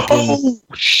a falcon? Oh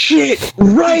shit!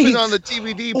 Right, even on the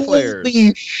DVD player.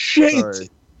 Holy shit!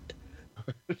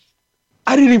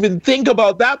 I didn't even think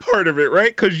about that part of it, right?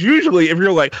 Because usually, if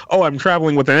you're like, "Oh, I'm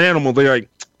traveling with an animal," they're like,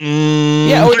 they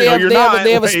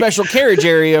have a special carriage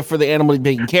area for the animal to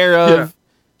be taken care of,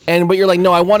 but you're like,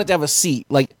 "No, I want it to have a seat."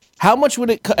 Like, how much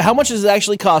does it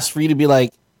actually cost for you to be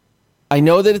like, "I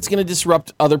know that it's going to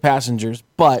disrupt other passengers,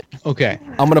 but okay,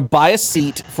 I'm going to buy a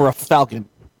seat for a falcon."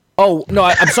 Oh no,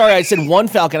 I'm sorry, I said one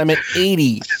falcon. I meant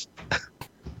 80.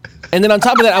 And then on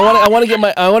top of that, I want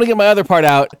to get my other part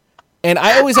out. And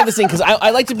I always have this thing because I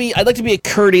like to be a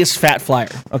courteous fat flyer,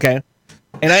 okay?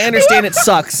 And I understand it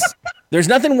sucks. There's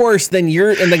nothing worse than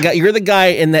you're the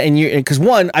guy because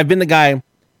one, I've been the guy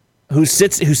who's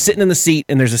sitting in the seat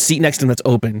and there's a seat next to him that's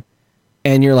open,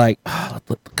 and you're like,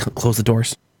 close the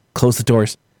doors.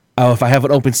 Oh, if I have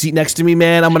an open seat next to me,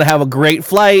 man, I'm gonna have a great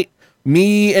flight.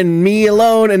 Me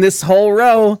alone in this whole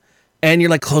row, and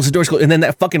you're like, close the doors, and then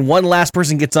that fucking one last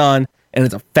person gets on, and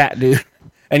it's a fat dude,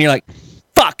 and you're like,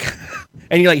 fuck.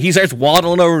 And you're like, he starts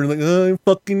waddling over and like, oh,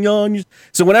 fucking yawn.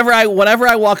 So whenever I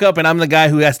walk up and I'm the guy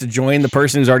who has to join the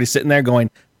person who's already sitting there going,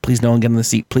 please no one get in the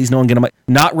seat. Please no one get in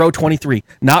not row 23.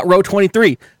 Not row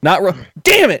 23.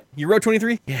 Damn it. You row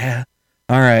 23? Yeah.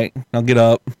 All right. I'll get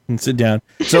up and sit down.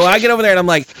 So I get over there and I'm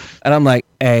like,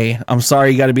 hey, I'm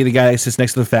sorry you got to be the guy that sits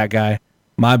next to the fat guy.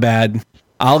 My bad.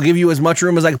 I'll give you as much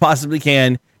room as I possibly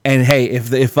can. And hey,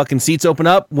 if fucking seats open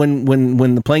up when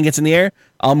the plane gets in the air,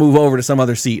 I'll move over to some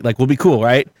other seat. Like, we'll be cool,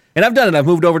 right? And I've done it. I've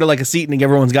moved over to like a seat and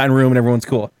everyone's gotten room and everyone's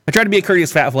cool. I try to be a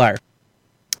courteous fat flyer.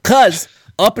 Because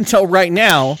up until right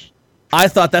now, I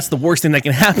thought that's the worst thing that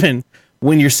can happen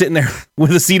when you're sitting there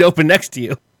with a seat open next to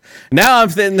you. Now I'm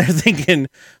sitting there thinking,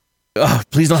 oh,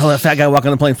 please don't let that fat guy walk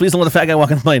on the plane. Please don't let the fat guy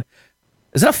walk on the plane.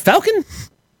 Is that a falcon?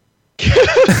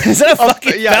 Is that a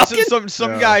fucking falcon? So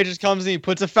some guy just comes and he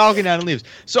puts a falcon down and leaves.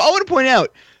 So I want to point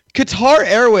out, Qatar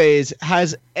Airways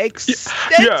has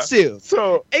extensive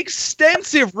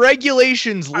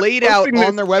regulations laid out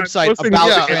on their website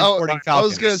about transporting Falcons. I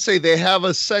was going to say they have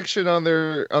a section on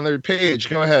their page.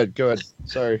 Go ahead.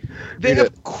 Sorry. They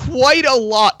have quite a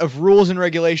lot of rules and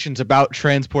regulations about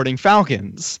transporting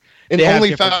Falcons. And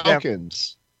only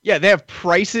Falcons. They have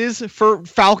prices for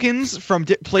Falcons from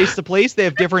place to place. They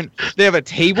have a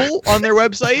table on their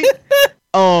website.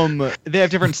 They have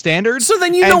different standards. So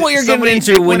then you know what you're getting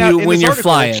into when you're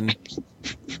flying.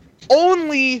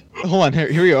 Hold on,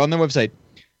 here we go on their website.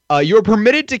 You are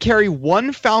permitted to carry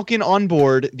one Falcon on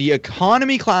board the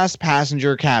economy class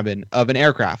passenger cabin of an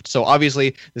aircraft. So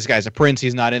obviously, this guy's a prince.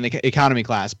 He's not in the economy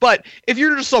class. But if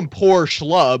you're just some poor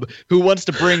schlub who wants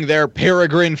to bring their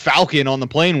Peregrine Falcon on the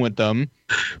plane with them,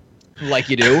 like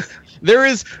you do, there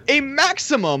is a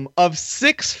maximum of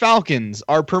 6 Falcons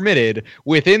are permitted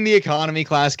within the economy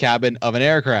class cabin of an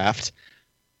aircraft.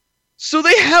 So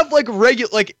they have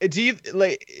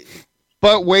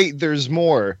But wait, there's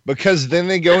more, because then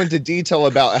they go into detail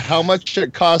about how much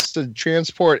it costs to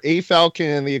transport a Falcon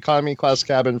in the economy class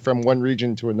cabin from one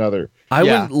region to another.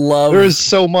 There is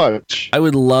so much. I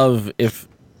would love if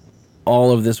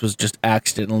all of this was just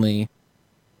accidentally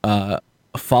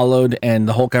followed and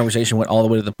the whole conversation went all the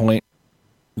way to the point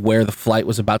where the flight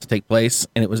was about to take place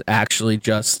and it was actually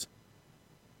just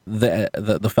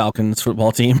the Falcons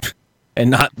football team. And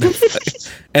not the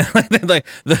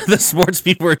sports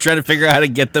people are trying to figure out how to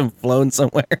get them flown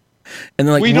somewhere, and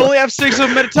they're like, "We only have 6 of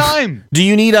them at a time." Do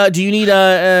you need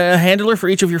a handler for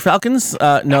each of your Falcons?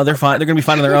 No, they're fine. They're gonna be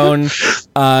fine on their own.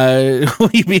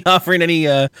 Will you be offering any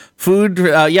food?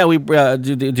 Yeah, we do.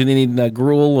 They need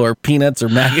gruel or peanuts or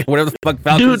maggot, whatever the fuck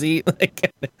Falcons eat?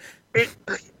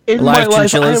 In my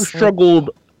life, I have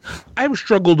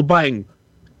struggled buying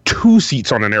 2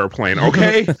 seats on an airplane,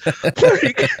 okay?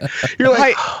 You're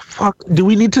like, oh, fuck, do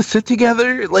we need to sit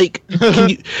together? Like, can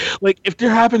you, if there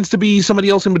happens to be somebody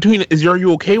else in between, are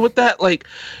you okay with that? Like,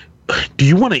 do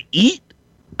you want to eat?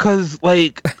 Because,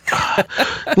 I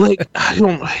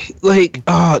don't,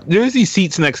 there's these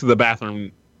seats next to the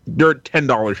bathroom. They're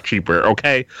 $10 cheaper,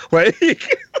 okay?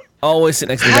 Always sit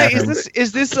next to the bathroom.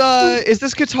 Is this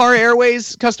Qatar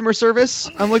Airways customer service?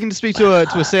 I'm looking to speak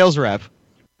to a sales rep.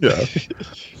 Yeah.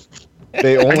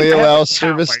 They only allow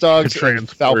service dogs and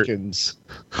Falcons.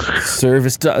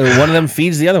 Service one of them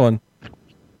feeds the other one.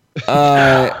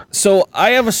 So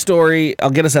I have a story. I'll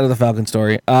get us out of the Falcon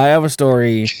story. I have a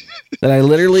story that I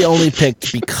literally only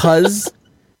picked because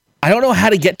I don't know how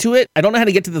to get to it. I don't know how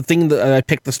to get to the thing that I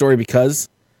picked the story because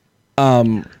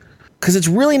it's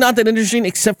really not that interesting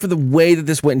except for the way that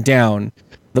this went down.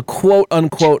 The quote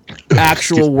unquote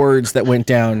actual words that went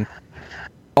down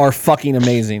are fucking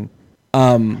amazing.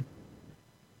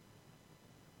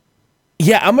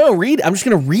 Yeah, I'm just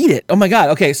gonna read it. Oh my god.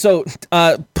 Okay, so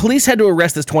police had to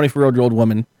arrest this 24-year-old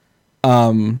woman.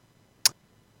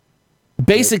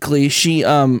 Basically, she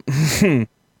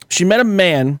she met a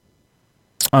man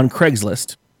on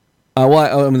Craigslist.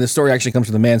 The story actually comes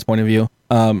from the man's point of view.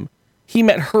 He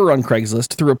met her on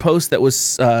Craigslist through a post that was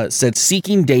said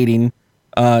seeking dating,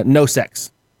 no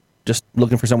sex, just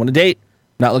looking for someone to date,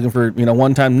 not looking for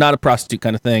one time, not a prostitute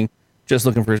kind of thing, just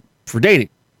looking for dating.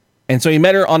 And so he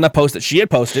met her on the post that she had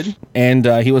posted, and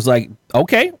he was like,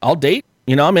 "Okay, I'll date.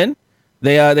 I'm in."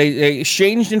 They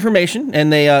exchanged information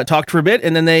and they talked for a bit,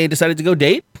 and then they decided to go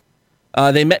date.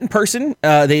 They met in person.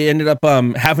 They ended up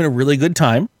having a really good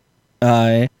time,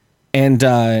 and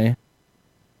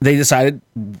they decided,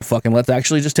 "Fucking let's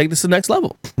actually just take this to the next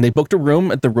level." And they booked a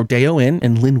room at the Rodeo Inn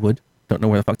in Linwood. Don't know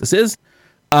where the fuck this is,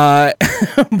 but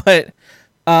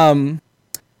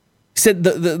said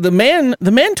the man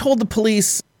told the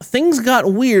police things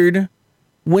got weird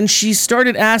when she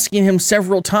started asking him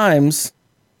several times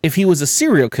if he was a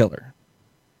serial killer.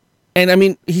 And I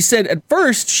mean, he said at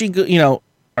first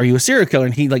 "Are you a serial killer?"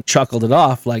 And he chuckled it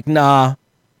off nah,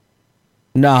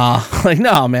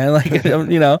 no, man,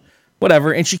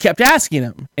 whatever. And she kept asking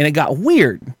him, and it got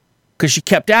weird because she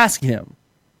kept asking him.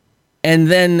 And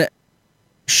then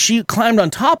she climbed on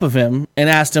top of him and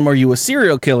asked him, "Are you a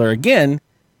serial killer?" again.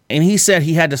 And he said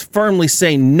he had to firmly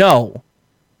say no,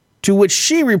 to which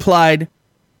she replied,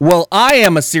 "Well, I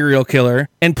am a serial killer,"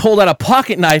 and pulled out a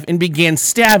pocket knife and began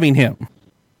stabbing him.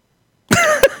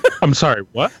 I'm sorry,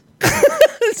 what?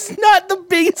 It's not the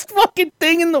biggest fucking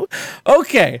thing in the...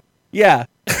 Okay, yeah.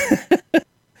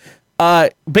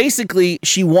 Basically,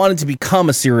 she wanted to become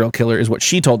a serial killer, is what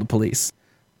she told the police.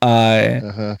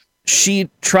 She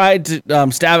tried to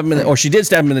stab him, or she did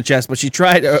stab him in the chest, but she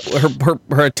tried...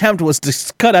 her attempt was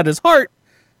to cut out his heart,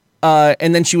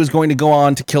 and then she was going to go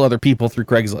on to kill other people through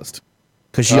Craigslist.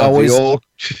 Because she always...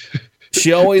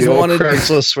 She always The old wanted.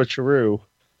 Craigslist switcheroo.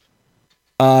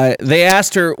 They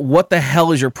asked her, "What the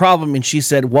hell is your problem?" And she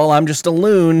said, "Well, I'm just a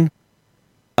loon,"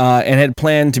 and had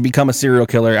planned to become a serial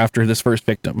killer after this first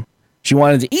victim. She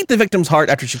wanted to eat the victim's heart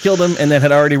after she killed him, and then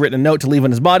had already written a note to leave on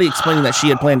his body explaining that she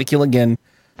had planned to kill again,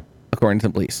 according to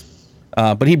the police.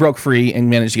 But he broke free and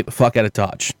managed to get the fuck out of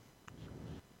Dodge.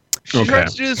 She tried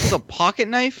to do this with a pocket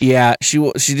knife? Yeah, she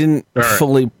didn't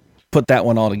fully put that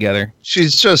one all together.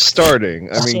 She's just starting.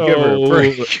 I mean, give her a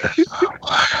break.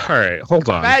 All right, hold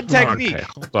on. Bad technique. Okay,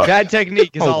 hold on. Bad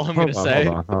technique is all I'm going to say.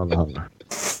 Hold on.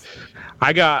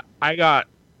 I got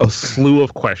a slew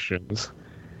of questions,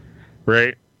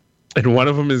 right? And one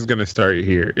of them is going to start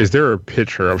here. Is there a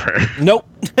picture of her? Nope.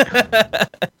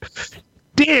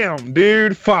 Damn,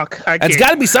 dude. Fuck. It's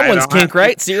got to be someone's kink,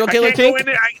 right? Serial killer kink?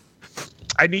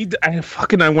 I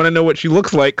want to know what she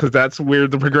looks like, because that's where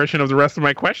the progression of the rest of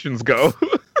my questions go.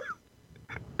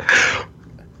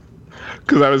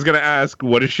 Because I was going to ask,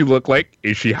 what does she look like?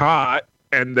 Is she hot?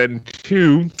 And then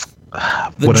two,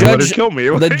 what judge kill me?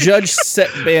 The judge set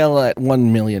bail at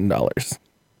 $1 million.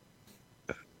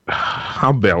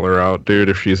 I'll bail her out, dude,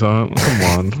 if she's on. Come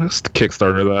on. Let's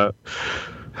Kickstarter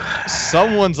that.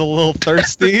 Someone's a little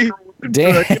thirsty.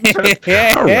 Damn.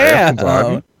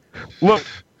 Right, look,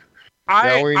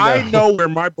 I know where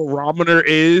my barometer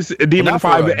is, Demon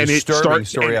 5, and it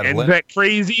starts and ends at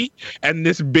crazy, and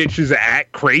this bitch is at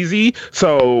crazy,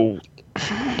 so...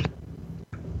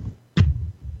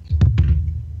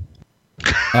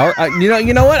 All right,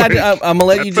 you know what? I'm gonna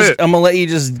let you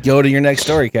just go to your next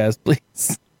story, Kaz,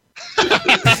 please.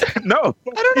 No,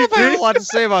 I don't know if I have a lot to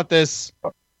say about this.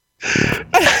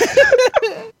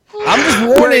 I'm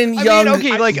just warning young. I mean,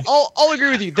 okay, like I'll agree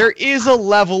with you. There is a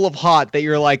level of hot that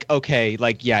you're like, okay,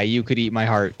 like yeah, you could eat my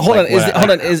heart. Hold like,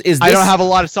 on, is this... I don't have a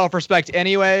lot of self-respect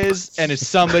anyways, and if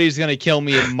somebody's gonna kill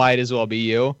me, it might as well be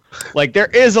you. Like there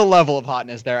is a level of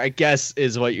hotness there, I guess,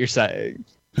 is what you're saying.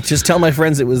 Just tell my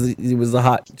friends it was the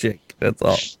hot chick. That's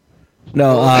all.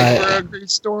 No,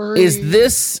 is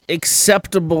this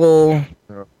acceptable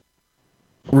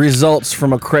results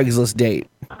from a Craigslist date?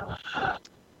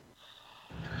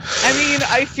 I mean,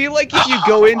 I feel like if you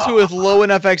go into with low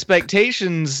enough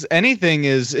expectations, anything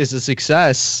is a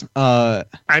success. I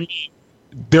mean,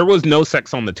 there was no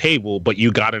sex on the table, but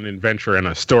you got an adventure and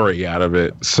a story out of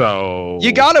it. So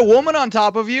you got a woman on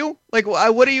top of you. Like,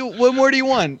 what more do you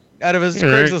want out of a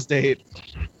Craigslist date?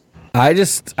 I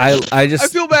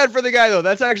feel bad for the guy though.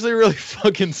 That's actually really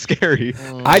fucking scary.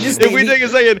 If we take a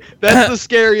second, that's the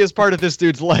scariest part of this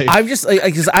dude's life.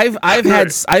 Because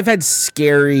I've had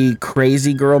scary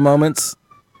crazy girl moments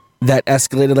that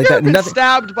escalated like that. Nothing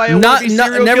stabbed by a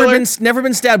serial killer? Never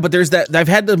been stabbed, but there's that. I've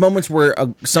had the moments where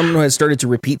someone has started to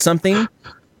repeat something,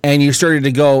 and you started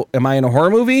to go, "Am I in a horror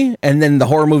movie?" And then the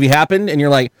horror movie happened, and you're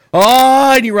like,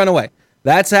 "Oh!" and you run away.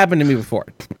 That's happened to me before.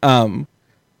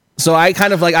 So I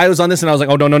kind of like, I was on this and I was like,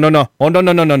 oh,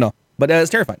 no. But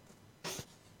it's terrifying.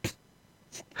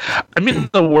 I mean,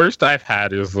 the worst I've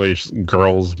had is like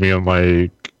girls being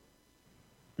like,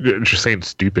 just saying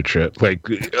stupid shit. Like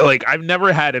I've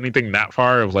never had anything that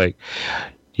far of like,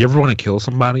 you ever want to kill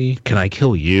somebody? Can I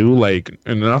kill you? Like,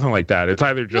 and nothing like that. It's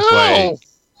either just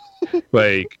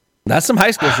like that's some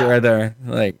high school shit right there.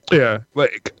 Like, yeah,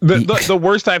 like the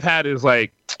worst I've had is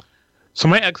like, so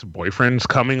my ex-boyfriend's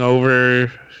coming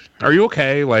over. Are you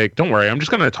okay? Like, don't worry. I'm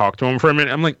just going to talk to him for a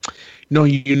minute. I'm like, no,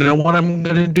 you know what I'm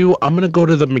going to do? I'm going to go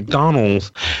to the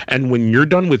McDonald's. And when you're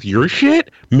done with your shit,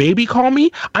 maybe call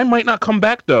me. I might not come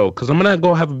back, though, because I'm going to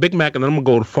go have a Big Mac and then I'm going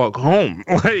to go to fuck home.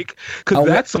 Like, because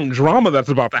that's some drama that's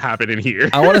about to happen in here.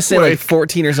 I want to say like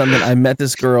 14 or something. I met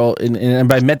this girl. And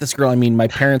by met this girl, I mean my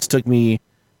parents took me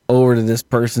over to this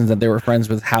person that they were friends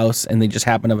with house. And they just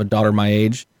happened to have a daughter my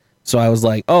age. So I was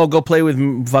like, oh, go play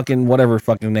with fucking whatever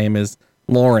fucking name is.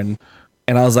 Lauren.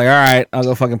 And I was like, all right, I'll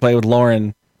go fucking play with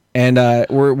Lauren. And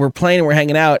we're playing and we're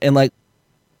hanging out and like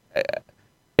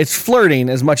it's flirting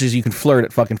as much as you can flirt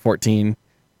at fucking 14.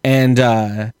 And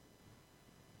I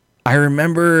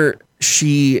remember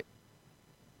because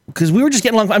we were just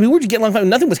getting along. I mean, we were just getting along.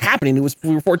 Nothing was happening.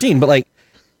 We were 14, but like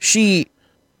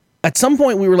at some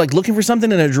point we were like looking for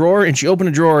something in a drawer and she opened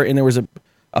a drawer and there was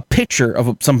a picture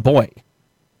of some boy.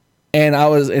 And I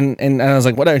was and I was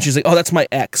like, whatever. And she's like, oh, that's my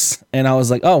ex. And I was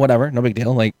like, oh, whatever, no big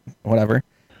deal, like whatever.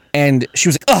 And she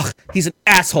was like, ugh, he's an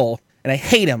asshole, and I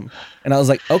hate him. And I was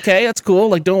like, okay, that's cool.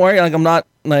 Like, don't worry, like I'm not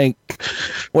like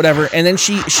whatever. And then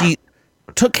she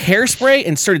took hairspray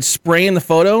and started spraying the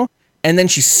photo, and then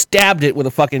she stabbed it with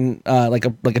a fucking like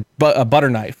a butter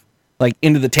knife, like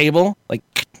into the table, like.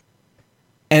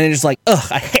 And it's just like,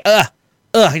 I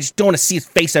just don't want to see his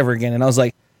face ever again. And I was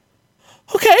like,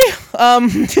 Okay.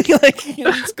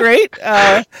 It's great.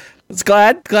 It's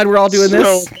glad we're all doing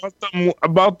this.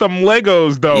 About them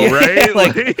Legos though,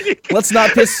 right? Let's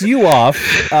not piss you off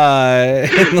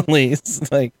in the least.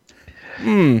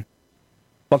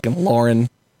 Fucking Lauren.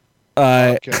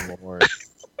 Fucking Lauren.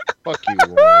 Fuck you,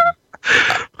 Lauren.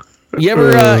 You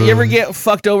ever get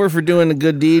fucked over for doing a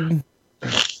good deed?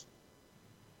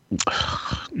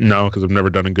 No, because I've never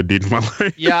done a good deed in my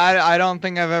life. Yeah, I don't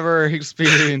think I've ever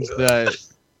experienced that.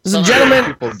 There's a gentleman,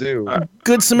 people do.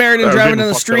 Good Samaritan driving down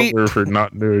the street for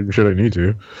not doing shit I need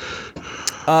to.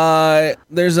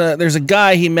 There's a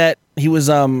guy he met. He was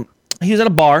at a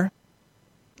bar,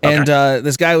 and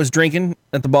this guy was drinking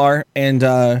at the bar, and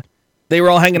they were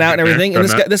all hanging out and everything. And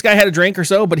this guy had a drink or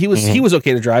so, but he was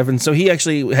okay to drive, and so he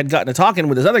actually had gotten to talking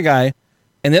with this other guy,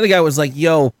 and the other guy was like,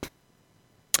 "Yo,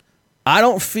 I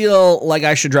don't feel like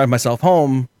I should drive myself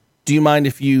home. Do you mind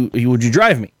if would you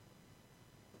drive me?"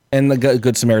 And the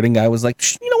Good Samaritan guy was like,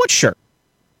 "You know what? Sure.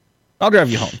 I'll drive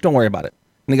you home. Don't worry about it."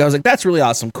 And the guy was like, "That's really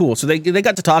awesome. Cool." So they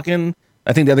got to talking.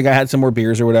 I think the other guy had some more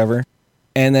beers or whatever.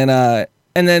 And then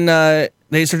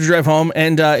they started to drive home.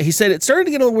 And he said it started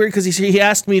to get a little weird because he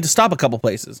asked me to stop a couple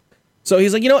places. So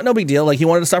he's like, "You know what? No big deal." Like, he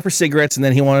wanted to stop for cigarettes, and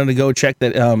then he wanted to go check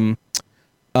that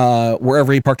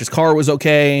wherever he parked his car was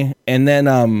okay. And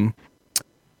then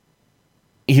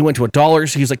he went to a dollar.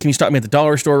 So he was like, "Can you stop me at the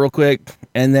dollar store real quick?"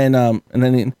 And then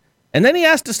he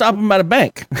asked to stop him at a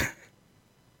bank.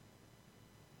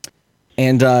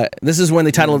 And this is when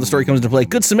the title of the story comes into play.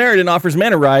 Good Samaritan offers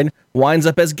man a ride, winds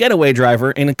up as getaway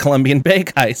driver in a Colombian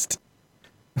bank heist.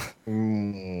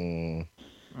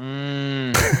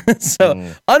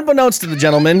 So, unbeknownst to the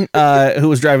gentleman who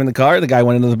was driving the car, the guy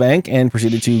went into the bank and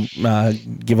proceeded to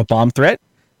give a bomb threat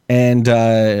and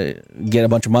get a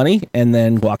bunch of money and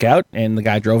then walk out, and the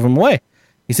guy drove him away.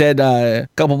 He said a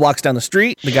couple blocks down the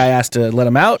street, the guy asked to let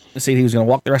him out. He said he was going to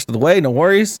walk the rest of the way, no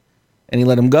worries. And he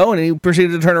let him go, and he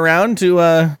proceeded to turn around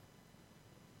to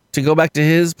go back to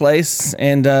his place,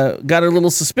 and got a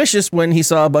little suspicious when he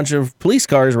saw a bunch of police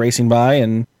cars racing by,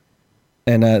 and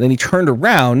then he turned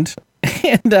around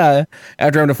and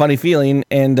after having a funny feeling,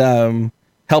 and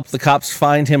helped the cops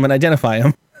find him and identify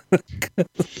him.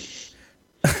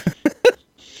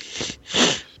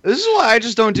 This is why I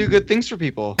just don't do good things for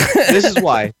people. This is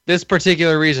why. This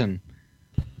particular reason.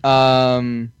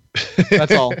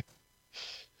 That's all.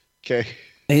 Okay.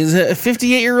 He's a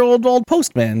 58-year-old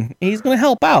postman. He's going to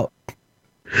help out.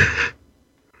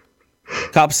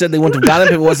 Cops said they wouldn't have got him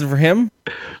if it wasn't for him.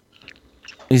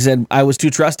 He said, "I was too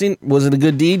trusting. Was it a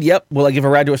good deed? Yep. Will I give a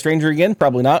ride to a stranger again?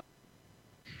 Probably not."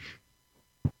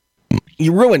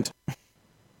 You ruined.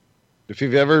 If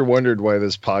you've ever wondered why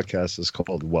this podcast is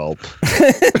called Whelp.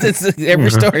 Every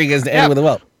story goes to end with a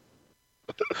whelp.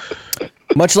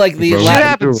 Much like the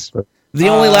the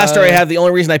only last story I have, the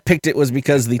only reason I picked it was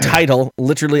because the title,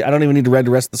 literally, I don't even need to read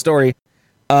the rest of the story.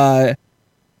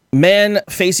 Man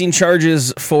facing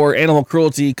charges for animal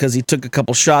cruelty because he took a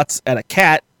couple shots at a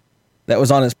cat that was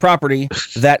on his property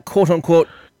that, quote unquote,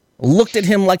 looked at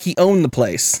him like he owned the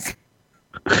place.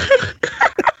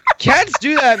 Cats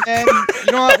do that, man.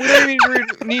 You know what? We don't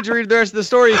even need to read the rest of the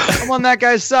story. I'm on that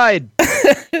guy's side.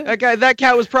 That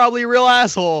cat was probably a real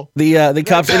asshole. The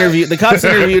cops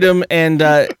interviewed him and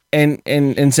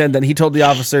said that he told the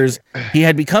officers he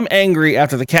had become angry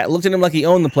after the cat looked at him like he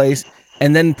owned the place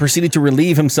and then proceeded to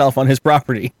relieve himself on his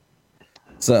property.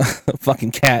 So, fucking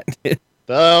cat.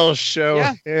 They'll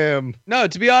show him. No,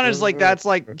 to be honest, like that's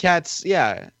like cats.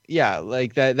 Yeah,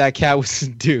 like that cat was a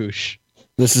douche.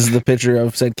 This is the picture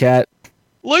of said cat.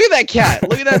 Look at that cat.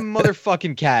 Look at that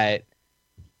motherfucking cat.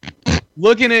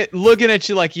 Looking at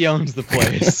you like he owns the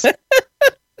place.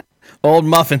 Old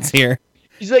Muffin's here.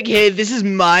 He's like, "Hey, this is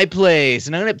my place,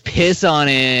 and I'm gonna piss on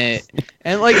it."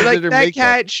 And like that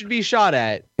cat should be shot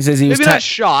at. He says he was not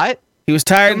shot. He was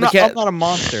tired. I'm not a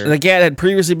monster. The cat had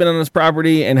previously been on his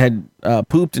property and had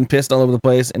pooped and pissed all over the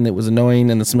place, and it was annoying,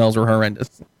 and the smells were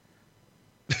horrendous.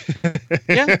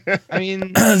 Yeah, I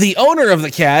mean, the owner of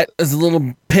the cat is a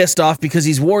little pissed off because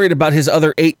he's worried about his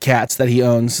other 8 cats that he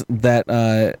owns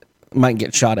that might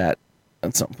get shot at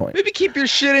some point. Maybe keep your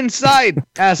shit inside,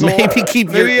 asshole. Maybe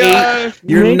keep your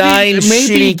 9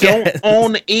 shitty cats. Don't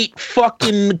own 8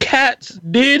 fucking cats,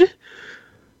 dude.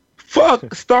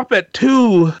 Fuck, stop at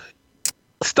 2.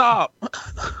 Stop.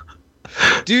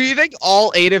 Do you think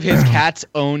all 8 of his cats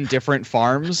own different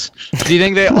farms? Do you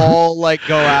think they all like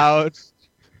go out?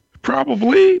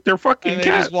 Probably. They're fucking and they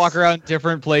cats. Just walk around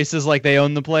different places like they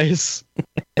own the place.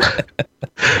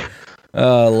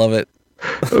 Oh, I love it.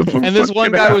 And this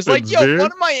one guy was like, "Yo,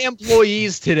 one of my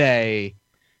employees today,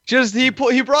 he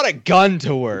brought a gun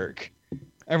to work."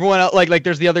 Everyone else, like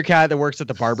there's the other cat that works at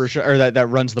the barber shop, or that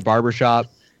runs the barber shop.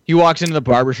 He walks into the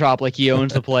barber shop like he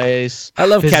owns the place. I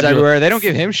love cats everywhere. They don't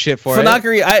give him shit for it.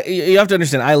 Funakari, you have to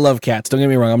understand, I love cats. Don't get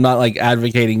me wrong. I'm not like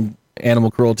advocating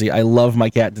animal cruelty. I love my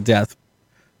cat to death.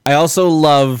 I also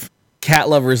love cat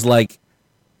lovers. Like,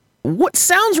 what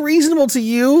sounds reasonable to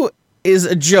you is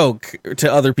a joke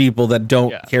to other people that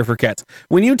don't care for cats.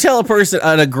 When you tell a person,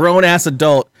 a grown ass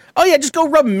adult, oh yeah, just go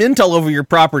rub mint all over your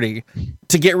property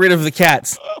to get rid of the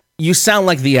cats, you sound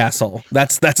like the asshole.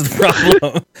 That's the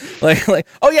problem. like,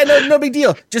 oh yeah, no big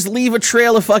deal. Just leave a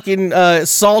trail of fucking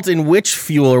salt and witch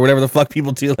fuel or whatever the fuck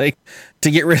people do, like, to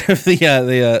get rid of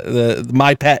the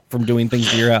my pet from doing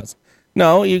things to your house.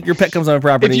 No, your pet comes on a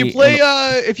property.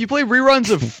 If you play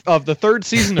reruns of the third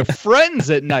season of Friends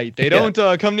at night, they don't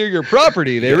come near your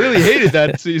property. They really hated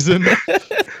that season.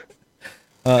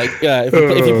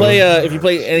 If you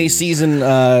play any season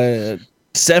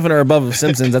 7 or above of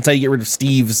Simpsons, that's how you get rid of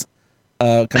Steve's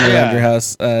coming around your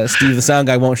house. Steve, the sound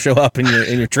guy, won't show up in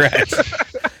your trash.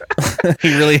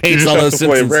 He really hates all those Simpsons.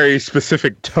 Play a very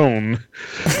specific tone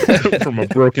from a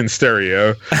broken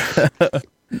stereo.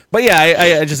 But yeah,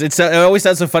 it always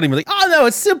sounds so funny. We're like, oh no,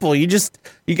 it's simple. You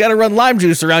got to run lime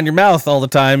juice around your mouth all the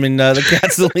time, and the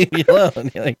cats will leave you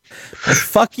alone. You're like, well,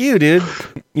 fuck you, dude.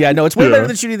 Yeah, no, it's way better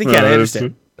than shooting the cat.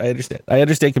 I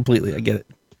understand completely. I get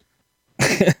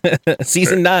it.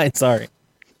 Season 9. Sorry,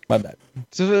 my bad.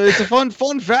 So it's a fun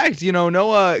fact.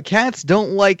 No, cats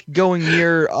don't like going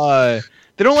near.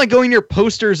 They don't like going near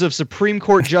posters of Supreme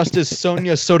Court Justice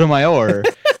Sonia Sotomayor.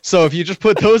 So if you just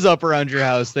put those up around your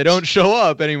house, they don't show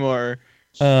up anymore.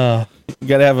 You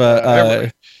gotta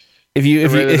have if you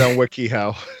on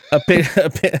WikiHow.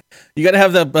 You gotta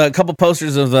have a couple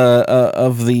posters of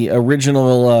the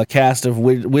original cast of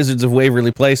Wizards of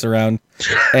Waverly Place around,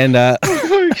 and oh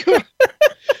my god.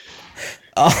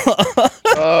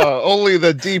 Only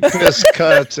the deepest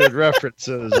cuts and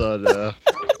references on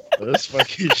this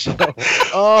fucking show.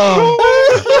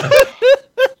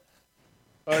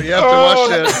 You have to watch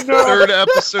that third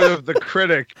episode of The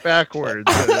Critic backwards.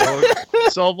 And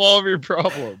solve all of your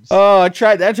problems. Oh, I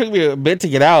tried. That took me a bit to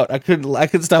get out. I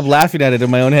couldn't stop laughing at it in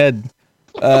my own head.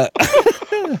 Oh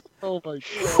my god!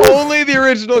 Only the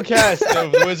original cast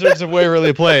of Wizards of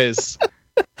Waverly Place.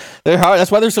 They're hard. That's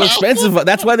why they're so expensive.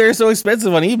 That's why they're so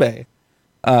expensive on eBay.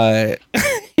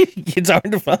 It's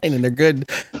hard to find, and they're good.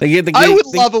 I would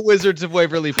love a Wizards of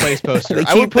Waverly Place poster.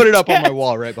 I would put it up on my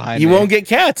wall right behind me. You won't get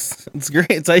cats. It's great.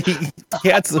 It's like you get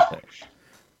cats.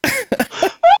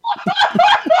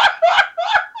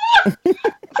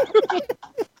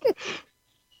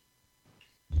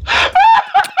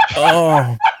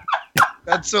 Oh.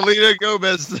 That's Selena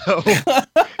Gomez, though.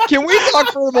 Can we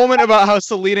talk for a moment about how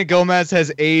Selena Gomez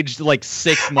has aged like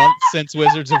 6 months since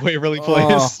Wizards of Waverly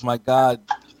Place? Oh my god.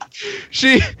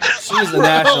 She's a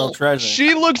national treasure.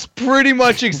 She looks pretty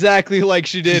much exactly like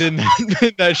she did in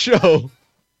that show.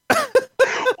 Why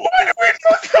do we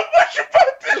know so much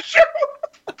about this show?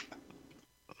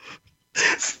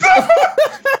 Stop!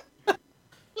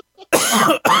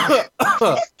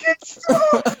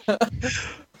 Stop!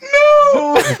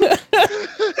 No!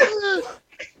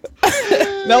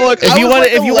 Now look, if you want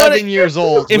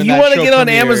to get on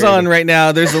Amazon right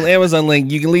now, there's an Amazon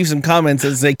link. You can leave some comments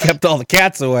as they kept all the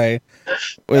cats away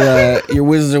with your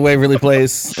Wizards of Waverly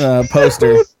Place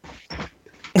poster.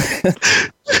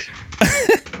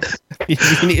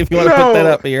 if you want to put that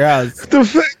up at your house. The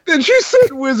fact that you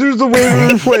said Wizards of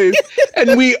Waverly Place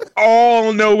and we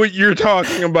all know what you're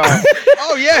talking about.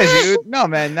 Oh yeah, dude. No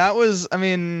man, that was. I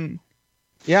mean,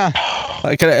 yeah.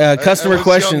 Customer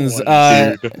questions.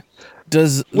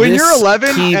 Does when you're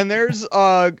 11 and there's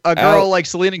a girl like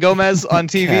Selena Gomez on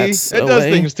TV, it does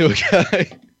things to a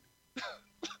guy.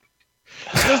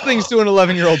 It does things to an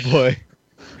 11-year-old boy.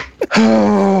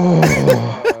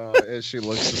 She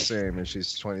looks the same, and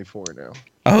she's 24 now.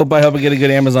 I hope I get a good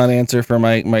Amazon answer for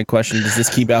my question. Does this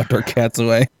keep outdoor cats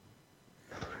away?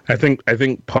 I think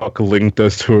Puck linked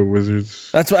us to a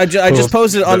Wizards. That's what I just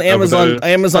posted on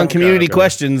Amazon community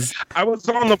questions. I was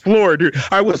on the floor, dude.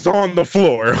 I was on the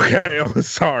floor. Okay, I'm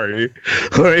sorry.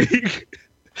 Like,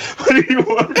 what do you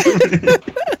want from me?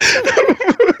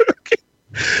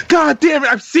 God damn it!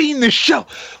 I've seen this show.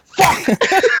 Fuck.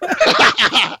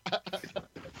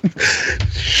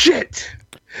 Shit.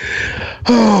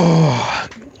 Oh,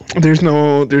 there's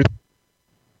no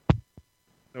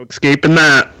escaping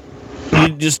that. You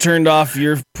just turned off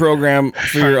your program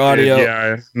for your audio.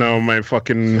 Yeah, no, my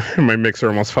mixer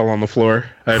almost fell on the floor.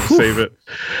 I have to save it.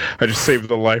 I just saved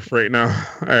the life right now.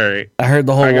 All right. I heard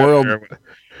the whole world.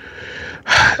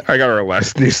 I got our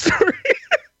last news story.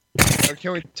 Okay.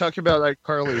 can we talk about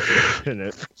iCarly for a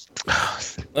minute?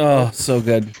 Oh, so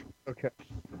good. Okay.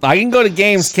 I can go to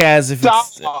games, Kaz. If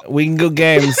it's, we can go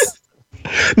games.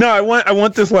 No, I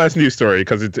want this last news story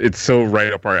because it's so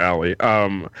right up our alley.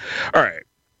 All right.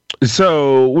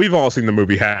 So we've all seen the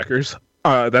movie Hackers.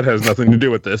 That has nothing to do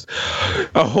with this.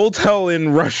 A hotel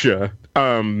in Russia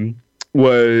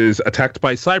was attacked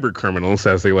by cyber criminals,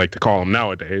 as they like to call them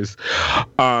nowadays.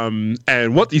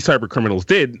 And what these cyber criminals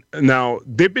did, now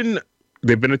they've been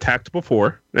attacked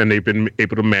before, and they've been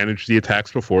able to manage the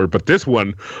attacks before, but this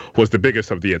one was the biggest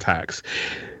of the attacks.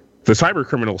 The cyber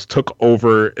criminals took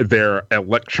over their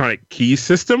electronic key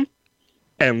system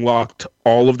and locked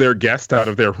all of their guests out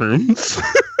of their rooms.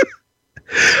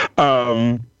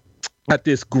 At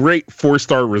this great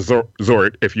 4-star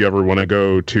resort, if you ever want to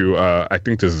go to, I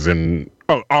think this is in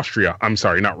Austria. I'm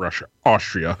sorry, not Russia,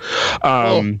 Austria.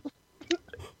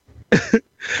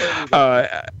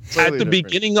 At the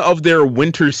beginning of their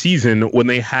winter season, when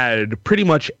they had pretty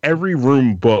much every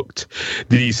room booked,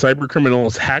 the cyber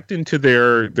criminals hacked into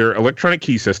their electronic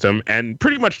key system and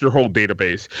pretty much their whole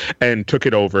database and took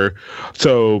it over.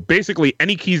 So basically,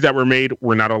 any keys that were made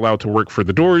were not allowed to work for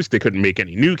the doors. They couldn't make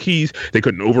any new keys. They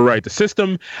couldn't override the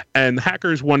system. And the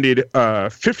hackers wanted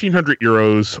 1,500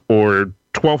 euros or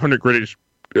 1,200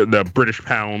 British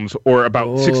pounds, or about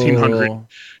 1,600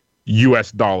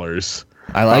 US dollars.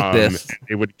 I like this.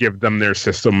 It would give them their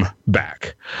system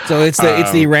back. So it's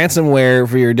the ransomware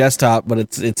for your desktop, but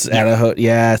it's at a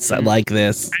yes. I like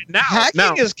this.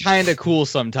 Hacking is kind of cool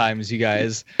sometimes, you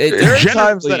guys. There are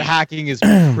times that hacking is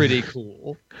pretty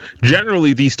cool.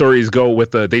 Generally, these stories go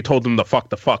with they told them to fuck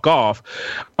the fuck off,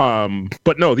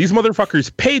 but no, these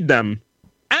motherfuckers paid them,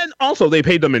 and also they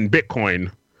paid them in Bitcoin.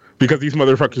 Because these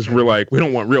motherfuckers were like, we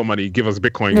don't want real money, give us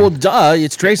Bitcoin. Well, duh,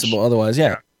 it's traceable otherwise,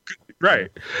 yeah.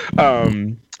 Right.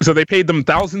 So they paid them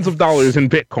thousands of dollars in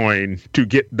Bitcoin to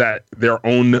get their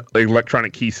own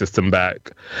electronic key system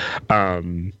back.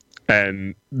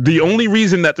 And the only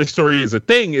reason that the story is a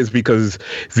thing is because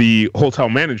the hotel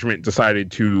management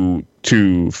decided to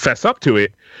fess up to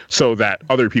it so that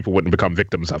other people wouldn't become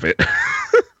victims of it.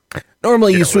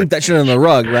 Normally, you sweep that shit under the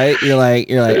rug, right? You're like,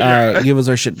 all right, give us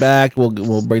our shit back.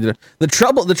 We'll break it. The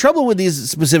trouble with these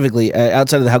specifically,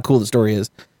 outside of how cool the story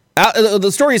is, the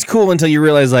story is cool until you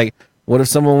realize, like, what if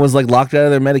someone was like locked out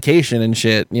of their medication and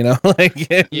shit? You know, like,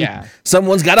 yeah,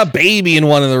 someone's got a baby in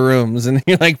one of the rooms, and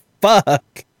you're like, fuck.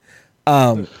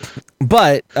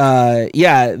 But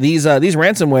these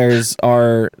ransomwares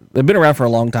they've been around for a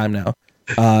long time now.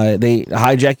 They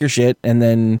hijack your shit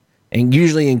and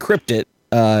usually encrypt it.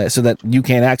 So that you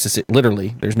can't access it,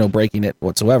 literally. There's no breaking it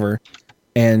whatsoever.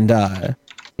 And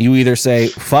you either say,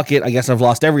 fuck it, I guess I've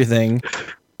lost everything,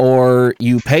 or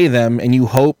you pay them and you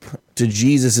hope to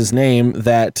Jesus' name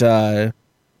that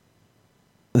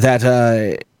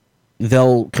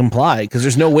they'll comply, because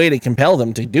there's no way to compel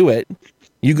them to do it.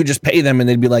 You could just pay them and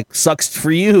they'd be like, sucks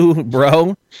for you,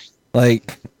 bro.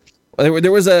 Like...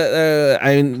 There was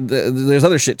there's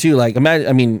other shit too. Like,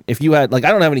 imagine, if you had, like,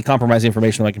 I don't have any compromised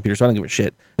information on my computer, so I don't give a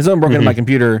shit. If someone broke into my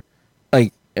computer,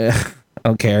 like, I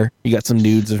don't care. You got some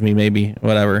nudes of me, maybe,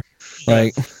 whatever.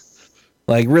 Like,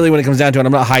 really, when it comes down to it,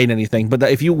 I'm not hiding anything. But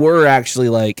if you were actually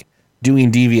like doing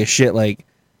devious shit, like,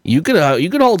 you could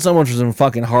hold someone for some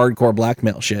fucking hardcore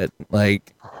blackmail shit,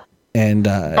 like, and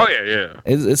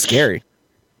it's scary.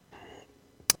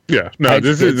 Yeah, no,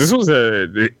 this was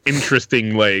a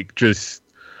interesting, like, just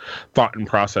thought and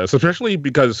process, especially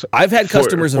because I've had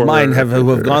customers of mine who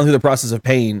have gone through the process of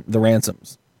paying the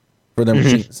ransoms for their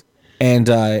machines,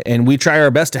 and we try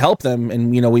our best to help them,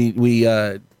 and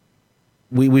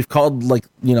we've called, like,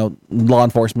 law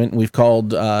enforcement, we've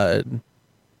called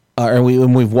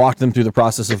we've walked them through the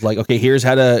process of, like, okay, here's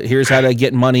how to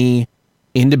get money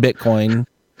into Bitcoin,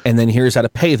 and then here's how to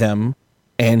pay them.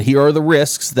 And here are the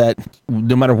risks that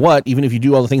no matter what, even if you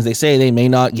do all the things they say, they may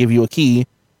not give you a key.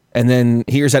 And then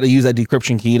here's how to use that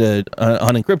decryption key to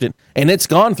unencrypt it. And it's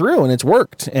gone through and it's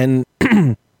worked. And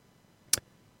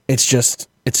it's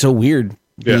so weird.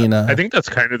 Yeah, I think that's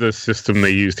kind of the system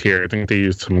they used here. I think they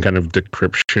used some kind of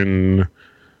decryption.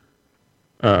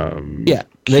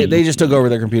 They just took over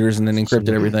their computers and then encrypted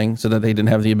everything so that they didn't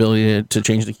have the ability to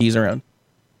change the keys around,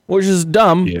 which is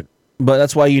dumb. Yeah. But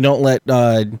that's why you don't let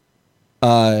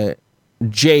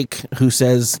Jake, who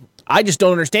says, I just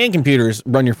don't understand computers,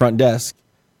 run your front desk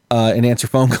and answer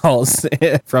phone calls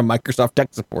from Microsoft tech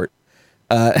support.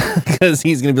 Because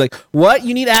he's going to be like, what?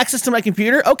 You need access to my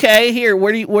computer? Okay, here,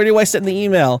 where do I send the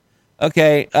email?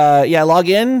 Okay, log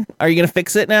in. Are you going to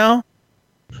fix it now?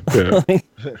 Yeah.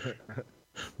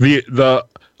 The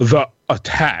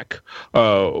attack,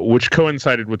 which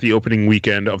coincided with the opening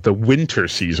weekend of the winter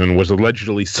season, was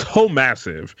allegedly so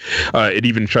massive, it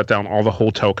even shut down all the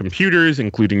hotel computers,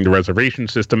 including the reservation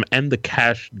system and the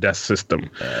cash desk system.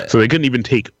 So they couldn't even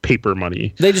take paper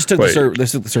money. They just took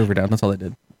the server down. That's all they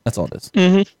did. That's all it is.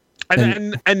 Mm-hmm.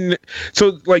 And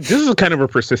so like this is kind of a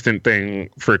persistent thing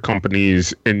for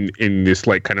companies in this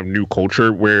like kind of new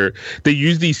culture where they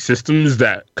use these systems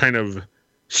that kind of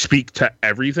speak to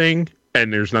everything,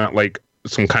 and there's not like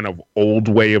some kind of old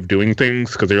way of doing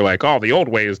things because they're like, oh, the old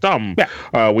way is dumb.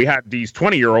 Yeah. We had these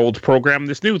 20-year-olds program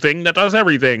this new thing that does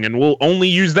everything, and we'll only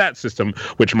use that system,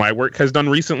 which my work has done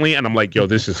recently. And I'm like, yo,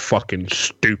 this is fucking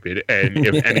stupid. And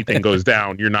if anything goes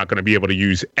down, you're not going to be able to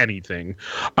use anything,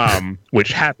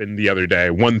 which happened the other day.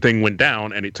 One thing went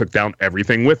down and it took down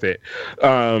everything with it.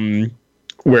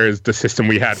 Whereas the system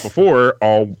we had before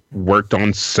all worked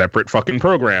on separate fucking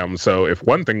programs. So if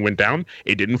one thing went down,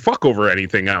 it didn't fuck over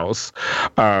anything else.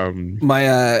 To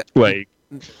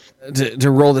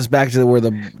roll this back to the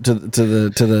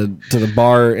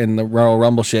bar and the Royal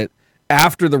Rumble shit.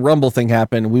 After the Rumble thing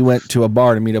happened, we went to a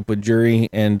bar to meet up with Jury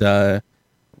and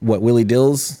Willie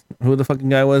Dills, who the fucking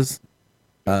guy was.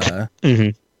 And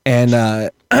they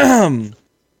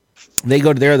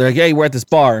go to there. They're like, hey, we're at this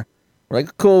bar. We're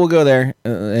like, cool, we'll go there.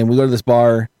 And we go to this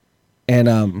bar,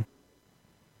 and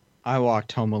I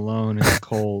walked home alone in the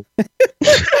cold.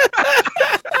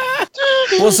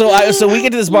 Well, so we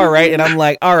get to this bar, right? And I'm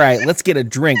like, all right, let's get a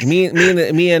drink. Me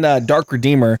and Dark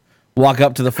Redeemer walk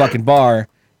up to the fucking bar,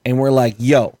 and we're like,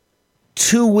 yo,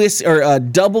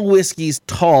 double whiskeys,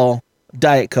 tall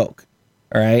Diet Coke.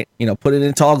 All right, put it in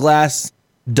a tall glass,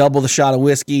 double the shot of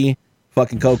whiskey,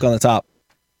 fucking Coke on the top.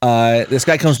 This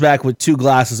guy comes back with 2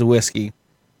 glasses of whiskey,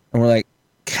 and we're like,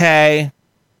 okay,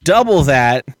 double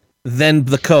that, then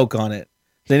the Coke on it.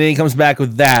 Then he comes back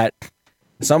with that.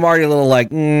 So I'm already a little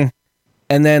like, And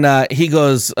then he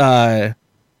goes, oh,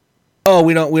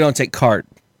 we don't take card.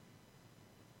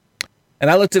 And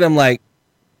I looked at him like,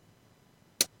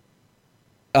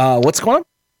 what's going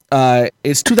on?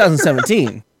 It's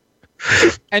 2017.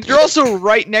 And you're also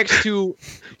right next to,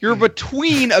 you're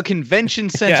between a convention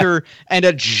center and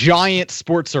a giant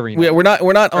sports arena. We're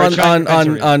not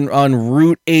on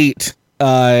Route 8,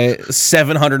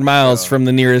 700 miles from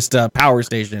the nearest power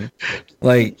station.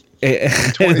 Like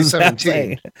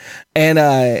 2017.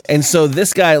 And so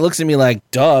this guy looks at me like,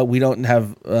 duh, we don't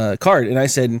have a card. And I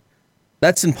said,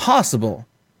 that's impossible.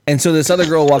 And so this other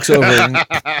girl walks over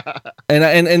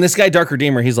and this guy, Dark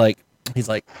Redeemer, he's like,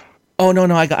 oh no,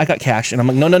 I got cash. And I'm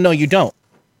like, no, you don't.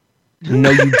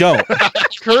 No, you don't.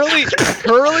 Curly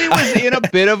was in a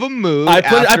bit of a mood.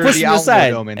 I pushed him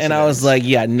aside, and I was like,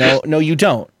 yeah, no, you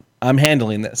don't. I'm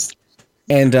handling this.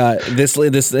 And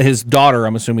his daughter,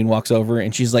 I'm assuming, walks over,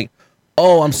 and she's like,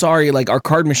 oh, I'm sorry, like our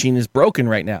card machine is broken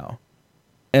right now.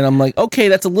 And I'm like, okay,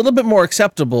 that's a little bit more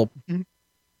acceptable.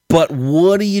 But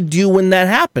what do you do when that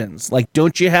happens? Like,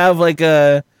 don't you have like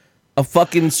a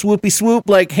fucking swoopy swoop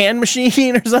like hand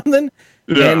machine or something?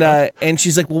 Yeah. And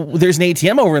she's like, well, there's an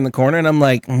ATM over in the corner, and I'm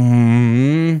like,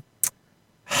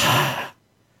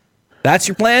 that's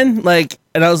your plan? Like,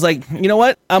 and I was like, you know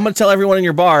what? I'm gonna tell everyone in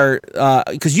your bar,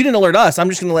 because you didn't alert us. I'm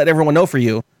just gonna let everyone know for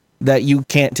you that you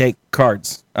can't take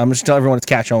cards. I'm just gonna tell everyone it's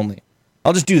cash only.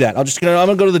 I'll just do that. I'm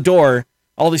gonna go to the door,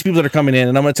 all these people that are coming in,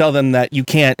 and I'm gonna tell them that you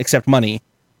can't accept money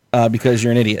because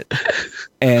you're an idiot.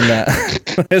 And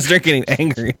they're getting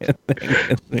angry.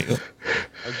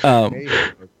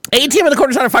 ATM in the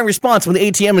corner is not a fine response when the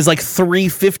ATM is like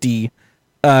 $3.50.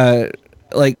 I'm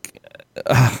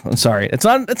sorry. It's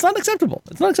not acceptable.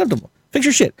 It's not acceptable. Fix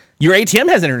your shit. Your ATM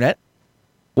has internet.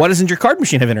 Why doesn't your card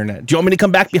machine have internet? Do you want me to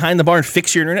come back behind the bar and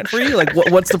fix your internet for you? Like,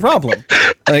 what's the problem?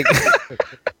 Like,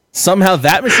 somehow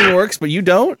that machine works, but you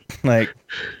don't? Like,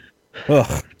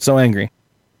 ugh, so angry.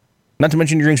 Not to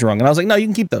mention your drinks are wrong. And I was like, no, you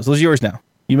can keep those. Those are yours now.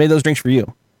 You made those drinks for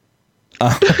you.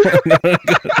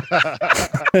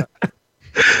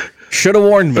 Should have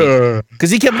warned me,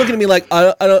 because he kept looking at me like,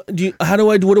 what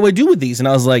do I do with these? And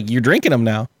I was like, you're drinking them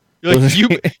now. You're like,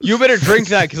 you better drink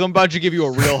that, because I'm about to give you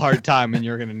a real hard time, and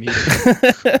you're gonna need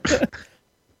it.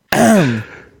 And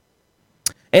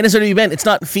it's an event. It's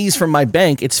not fees from my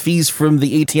bank. It's fees from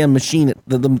the ATM machine.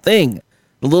 The thing,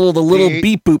 the little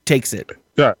beep boop takes it.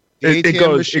 Yeah. The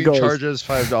ATM machine charges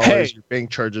 $5. Hey. Your bank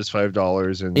charges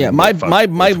 $5, and yeah, my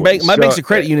bank's a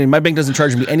credit union. My bank doesn't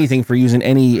charge me anything for using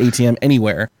any ATM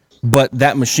anywhere, but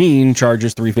that machine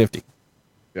charges $3.50.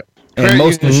 Yeah, and credit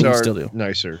most machines still do.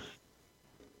 Nicer.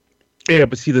 Yeah,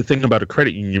 but see, the thing about a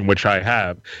credit union, which I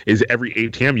have, is every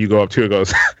ATM you go up to, it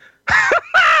goes,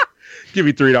 give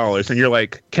me $3. And you're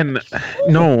like,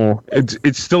 no,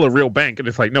 it's still a real bank. And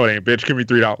it's like, no, it ain't, bitch. Give me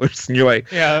 $3. And you're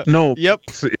like, Yeah. no, Yep.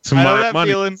 it's I know my that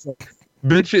money. feeling. It's like,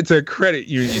 bitch, it's a credit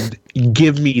union.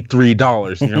 Give me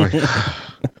 $3. And you're like,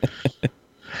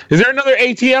 is there another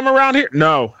ATM around here?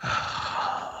 No.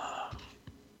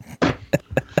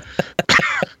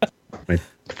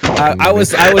 I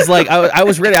was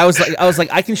ready. I was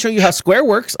like, I can show you how Square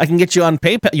works. I can get you on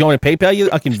PayPal. You want to PayPal you?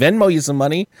 I can Venmo you some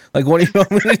money. Like, what do you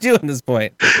want me to do at this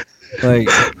point? Like,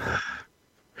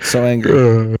 so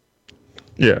angry.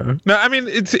 Yeah. No, I mean,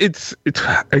 it's.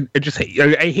 I just hate.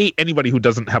 I hate anybody who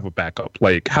doesn't have a backup.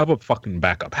 Like, have a fucking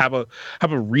backup. Have a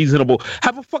reasonable.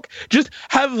 Just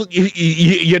have.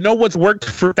 You know what's worked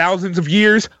for thousands of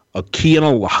years? A key and a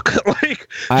lock.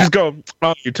 Just go.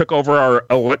 Oh, you took over our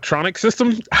electronic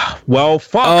system. Well,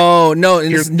 fuck. Oh no,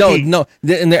 no.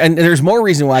 And there's more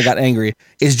reason why I got angry.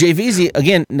 Is JVZ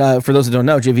again? For those who don't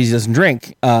know, JVZ doesn't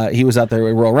drink. He was out there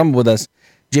at Royal Rumble with us.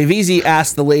 JVZ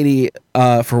asked the lady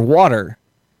for water.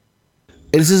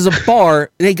 This is a bar.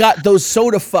 They got those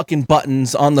soda fucking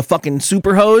buttons on the fucking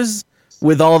super hose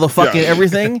with all the fucking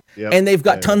everything. Yep. And they've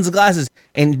got tons of glasses.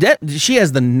 And she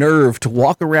has the nerve to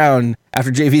walk around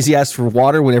after JVZ asks for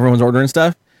water when everyone's ordering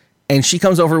stuff. And she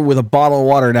comes over with a bottle of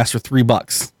water and asks for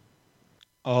 $3.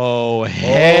 Oh,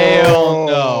 hell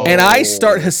no. And I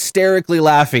start hysterically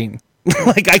laughing.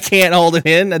 Like I can't hold it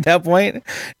in at that point,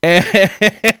 because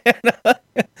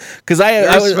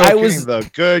I was the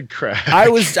good crap. I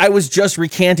was just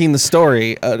recanting the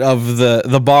story of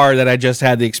the bar that I just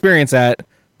had the experience at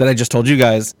that I just told you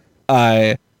guys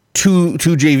to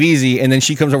JVZ, and then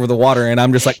she comes over the water, and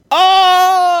I'm just like,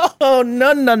 oh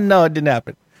no, it didn't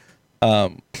happen.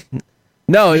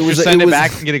 No, it was. Send it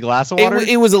back and get a glass of water.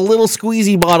 It was a little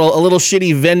squeezy bottle, a little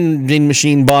shitty vending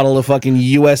machine bottle of fucking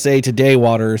USA Today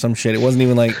water or some shit. It wasn't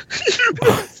even like.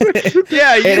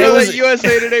 Yeah, that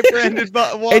USA Today branded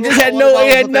water. It just had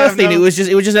it had nothing. It was just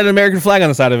had an American flag on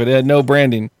the side of it. It had no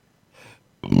branding.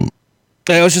 And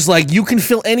I was just like, you can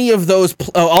fill any of those.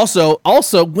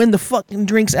 Also, when the fucking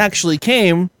drinks actually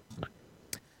came.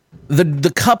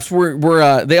 The cups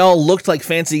were they all looked like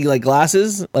fancy like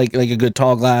glasses, like a good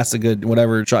tall glass, a good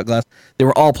whatever shot glass. They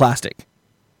were all plastic,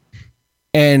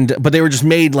 but they were just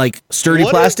made like sturdy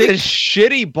plastic. What a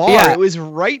shitty bar! Yeah. It was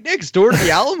right next door to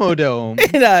the Alamo Dome.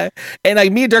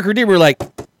 and me and Dark Redeemer were like,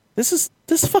 this is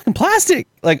fucking plastic.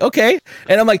 Like, okay,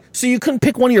 and I'm like, so you couldn't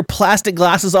pick one of your plastic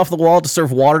glasses off the wall to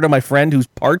serve water to my friend who's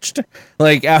parched,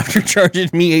 like after charging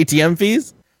me ATM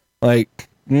fees, like.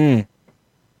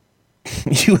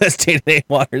 U.S. Today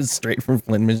water is straight from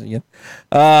Flint, Michigan.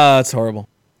 It's horrible.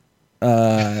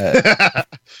 If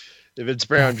it's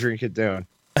brown, drink it down.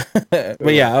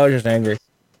 But yeah, I was just angry.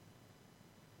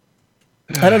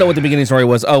 I don't know what the beginning story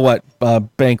was. Oh, what?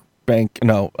 Hackers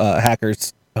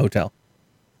Hotel.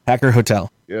 Hacker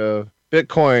Hotel. Yeah.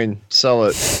 Bitcoin, sell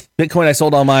it. Bitcoin, I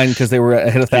sold all mine because they were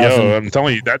ahead of 1,000. Yo, I'm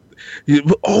telling you that.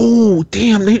 Oh,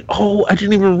 damn! I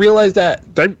didn't even realize that.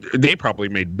 They probably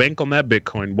made bank on that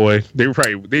Bitcoin, boy. They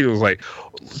was like,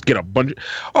 let's get a bunch.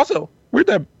 Also, where'd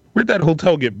that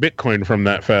hotel get Bitcoin from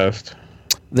that fast?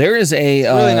 There is a. It's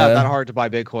really not that hard to buy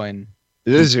Bitcoin.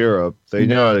 It is Europe. They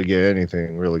know how to get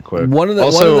anything really quick. One of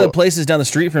the places down the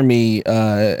street from me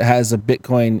has a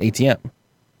Bitcoin ATM.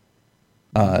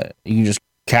 You can just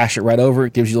cash it right over.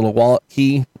 It gives you a little wallet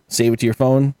key. Save it to your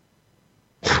phone.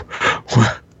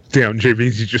 Damn,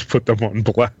 JVs, you just put them on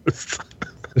blast.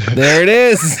 There it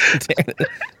is.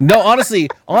 No, honestly,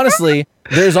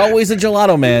 there's always a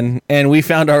gelato man, and we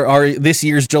found our this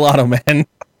year's gelato man.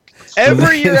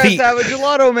 Every year has to have a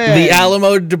gelato man. The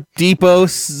Alamo Depot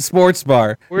Sports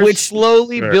Bar. We're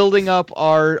slowly building up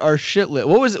our shit list.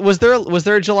 Was there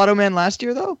a gelato man last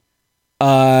year though?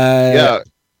 Yeah.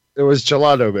 It was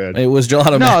Gelato Man. It was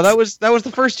Gelato Man. No, that was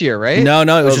the first year, right? No,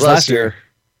 it was just last year.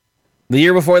 The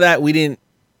year before that, we didn't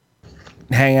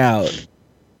hang out.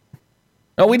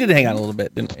 Oh, we did hang out a little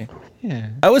bit, didn't we? Yeah.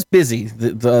 I was busy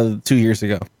the 2 years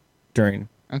ago during.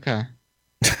 Okay.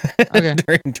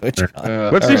 During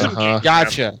TwitchCon. Let's do some.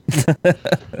 Gotcha.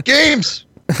 Games.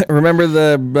 Remember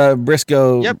the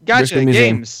Briscoe? Yep, gotcha. Briscoe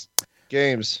Museum.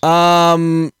 Games.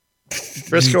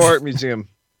 Briscoe Art Museum.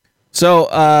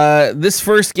 So, this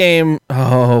first game,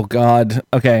 oh god.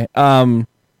 Okay. It's not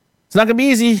gonna be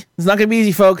easy. It's not gonna be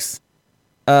easy, folks.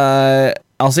 I'll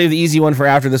save the easy one for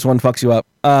after this one fucks you up.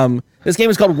 This game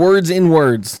is called Words in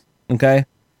Words. Okay.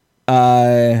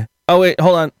 Oh wait,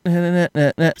 hold on.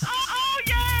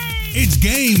 It's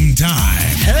game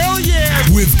time. Hell yeah!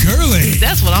 With Curly.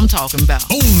 That's what I'm talking about.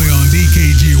 Only on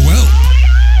DKGOL.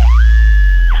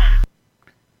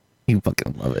 You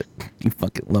fucking love it. You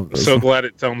fucking love it. So glad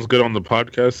it sounds good on the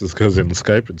podcast. Is because in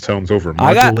Skype it sounds over.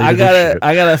 I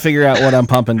gotta figure out what I'm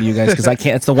pumping to you guys because I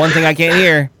can't. It's the one thing I can't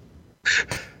hear.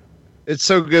 It's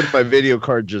so good. My video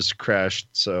card just crashed.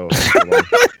 So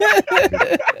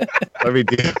let me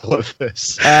deal with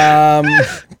this. I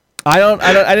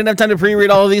didn't have time to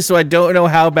pre-read all of these, so I don't know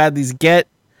how bad these get.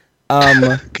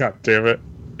 God damn it.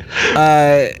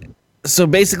 So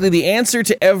basically, the answer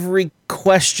to every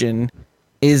question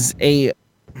is a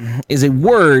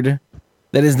word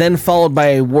that is then followed by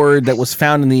a word that was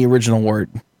found in the original word.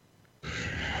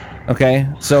 Okay,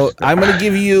 so I'm gonna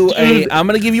give you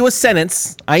a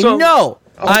sentence. I know,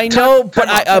 but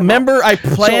I remember I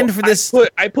planned for this.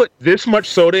 I put this much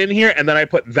soda in here, and then I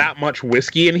put that much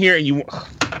whiskey in here, and you.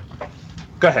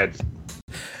 Go ahead.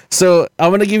 So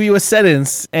I'm going to give you a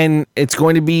sentence, and it's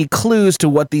going to be clues to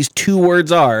what these two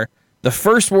words are. The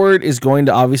first word is going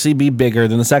to obviously be bigger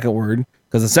than the second word,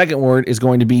 because the second word is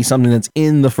going to be something that's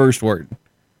in the first word.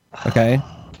 Okay?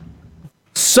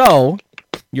 So,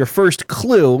 your first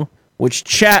clue, which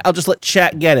chat, I'll just let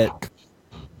chat get it.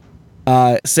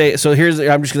 I'm just going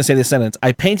to say this sentence.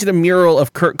 I painted a mural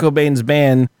of Kurt Cobain's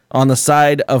band on the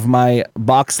side of my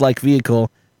box-like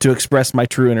vehicle to express my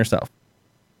true inner self.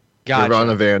 Gotcha.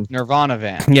 Nirvana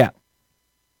van. Yeah.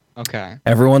 Okay.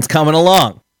 Everyone's coming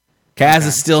along. Kaz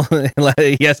is still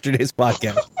yesterday's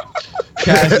podcast.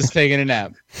 Kaz is taking a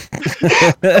nap.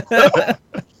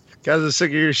 Kaz is sick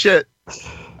of your shit.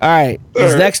 All right.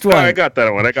 This next one. I got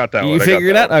that one. You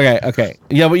figured it out? Okay.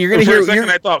 Yeah, but you're going to hear... For a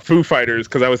second, I thought Foo Fighters,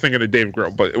 because I was thinking of Dave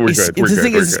Grohl, but we're good. The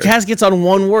thing is, Kaz gets on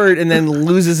one word and then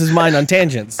loses his mind on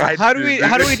tangents. How do we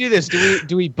do this?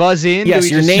 Do we buzz in? Yes,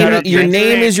 your name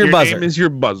is your buzzer. Your name is your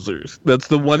buzzers. That's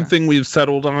the one thing we've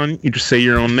settled on. You just say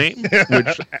your own name.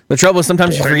 Which the trouble is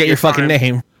sometimes you forget your fucking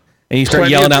name and you start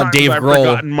yelling out Dave Grohl. I've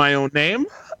forgotten my own name.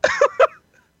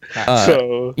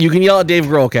 So you can yell at Dave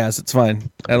Grohl, Cass. It's fine.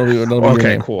 That'll be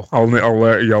okay. Cool. I'll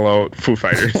yell out Foo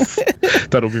Fighters.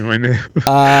 That'll be my name.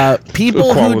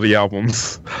 Quality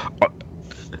albums.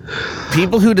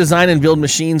 People who design and build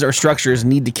machines or structures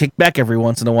need to kick back every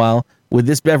once in a while with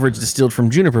this beverage distilled from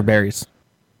juniper berries.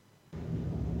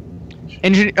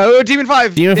 Demon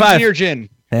 5. Engineer Gin.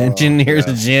 Engineer's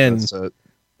Gin. That's it.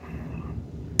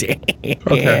 Damn.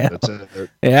 Okay. That's it.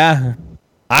 Yeah.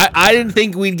 I didn't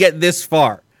think we'd get this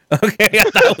far. Okay, I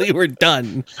thought we were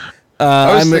done.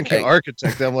 I was thinking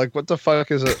architect. I'm like, what the fuck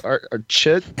is it?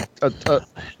 Chit?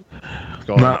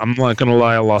 I'm not gonna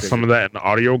lie. I lost some of that in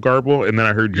audio garble, and then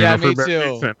I heard Juniper. Yeah, me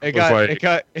too. It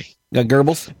got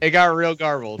garbles. It got real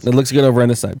garbled. It looks good over on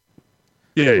this side.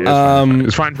 Yeah.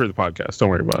 It's fine for the podcast. Don't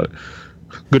worry about it.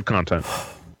 Good content.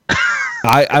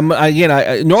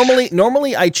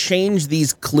 Normally I change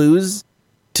these clues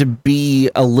to be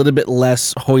a little bit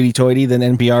less hoity-toity than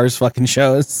NPR's fucking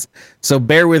shows. So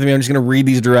bear with me. I'm just going to read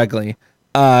these directly.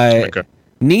 Okay.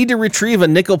 Need to retrieve a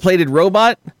nickel-plated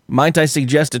robot? Might I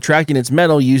suggest attracting its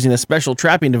metal using a special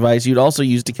trapping device you'd also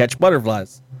use to catch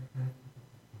butterflies?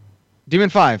 Demon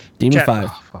 5. Demon 5.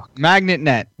 Oh, Magnet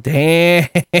Net. Damn,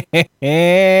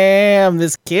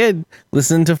 this kid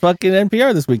listened to fucking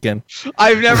NPR this weekend.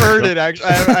 I've never heard it, actually.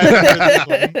 I haven't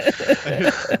heard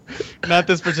this one. Not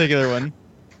this particular one.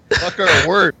 Fuck our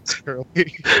words, Curly.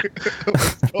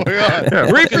 What's going on?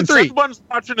 Yeah, Ray for 3. Someone's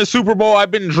watching the Super Bowl.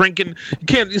 I've been drinking. You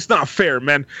can't. It's not fair,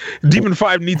 man. Demon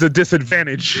 5 needs a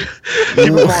disadvantage. Give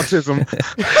him autism.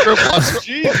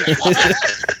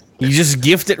 You just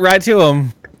gift it right to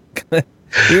him.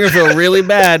 You're gonna feel really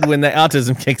bad when the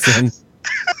autism kicks in.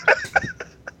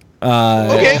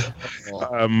 Okay.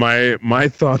 My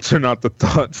thoughts are not the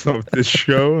thoughts of this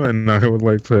show, and I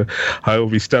will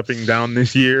be stepping down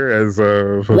this year as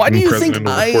a president of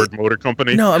the Ford Motor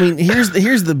Company. No, I mean here's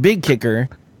the big kicker.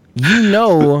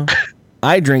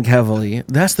 I drink heavily.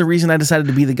 That's the reason I decided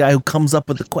to be the guy who comes up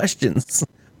with the questions.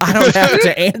 I don't have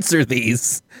to answer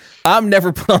these. I'm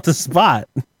never put on the spot.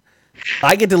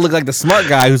 I get to look like the smart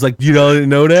guy who's like, you don't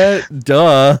know that?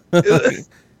 Duh.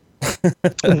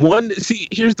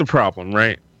 Here's the problem,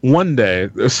 right? One day,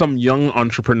 some young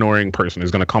entrepreneuring person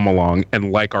is going to come along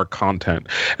and like our content,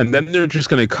 and then they're just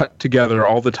going to cut together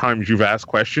all the times you've asked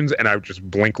questions, and I've just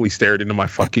blankly stared into my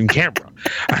fucking camera,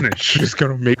 and it's just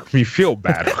going to make me feel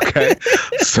bad, okay?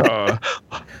 So,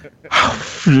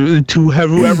 to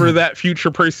whoever that future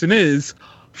person is,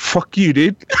 fuck you,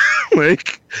 dude.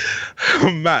 Like,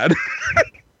 I'm mad.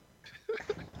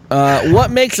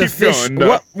 What makes a fish?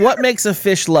 What makes a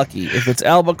fish lucky? If it's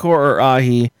albacore or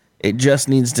ahi, it just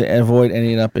needs to avoid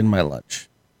ending up in my lunch.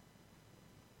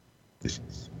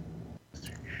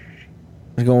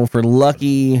 I'm going for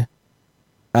lucky,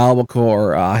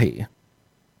 albacore or ahi.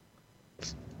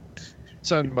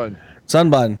 Sunbun.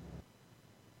 Sunbun.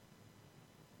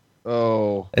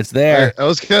 Oh, it's there. I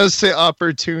was gonna say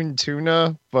opportune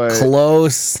tuna, but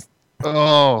close.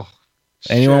 Oh,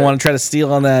 anyone shit. want to try to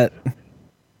steal on that?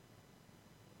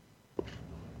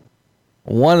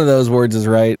 One of those words is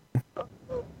right.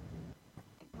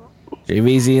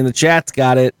 JVZ in the chat's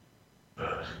got it.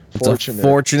 It's a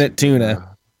fortunate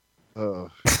tuna. Oh.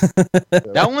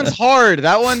 That one's hard.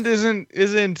 That one isn't.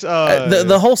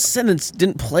 The whole sentence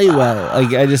didn't play well.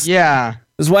 Like I just This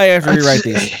is why I have to rewrite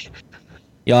these.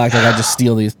 Y'all act like I just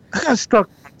steal these. I got stuck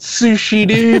on sushi,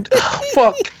 dude.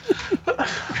 Fuck.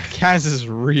 Kaz is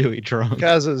really drunk.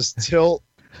 Kaz is tilt.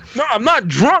 No, I'm not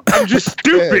drunk. I'm just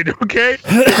stupid. Okay.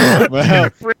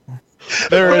 Well,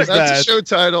 there is That's that. a show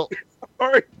title.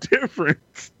 Alright,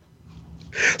 difference.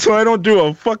 So I don't do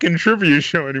a fucking trivia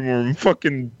show anymore. I'm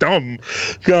fucking dumb.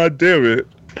 God damn it.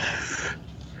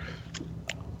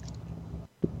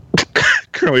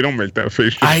 Curly, don't make that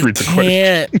face. Just I read the question.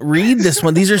 can't read this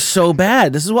one. These are so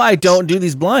bad. This is why I don't do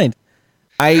these blind.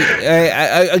 I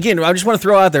again, I just want to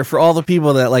throw out there for all the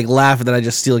people that like laugh that I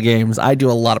just steal games. I do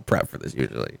a lot of prep for this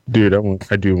usually. Dude,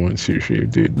 I do want sushi,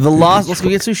 dude. The lost. Let's go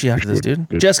get sushi after this, dude.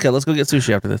 Jessica, let's go get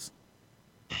sushi after this.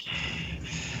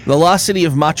 The lost city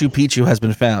of Machu Picchu has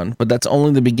been found, but that's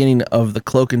only the beginning of the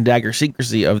cloak and dagger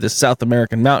secrecy of this South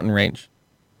American mountain range.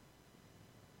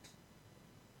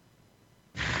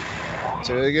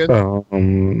 Say it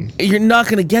again. You're not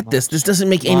going to get this. This doesn't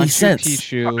make any sense.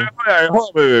 Picchu.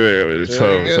 Wait.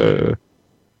 So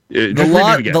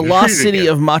the lost city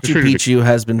of Machu Picchu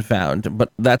has been found,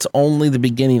 but that's only the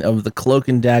beginning of the cloak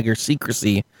and dagger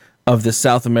secrecy of the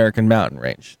South American mountain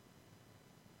range.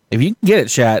 If you can get it,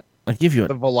 chat, I'll give you it.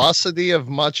 The velocity of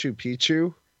Machu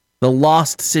Picchu. The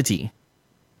lost city.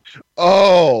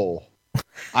 Oh.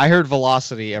 I heard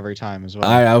velocity every time as well.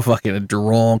 I'm fucking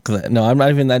drunk. No, I'm not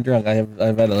even that drunk. I've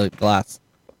had a glass.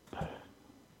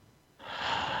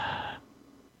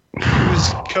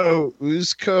 Uzco.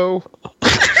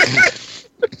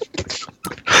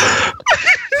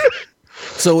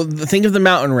 So think of the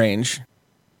mountain range.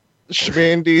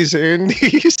 Schmandy's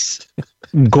Andes.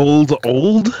 Gold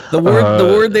old. The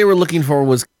word they were looking for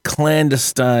was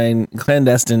clandestine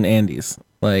Andes.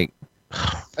 Like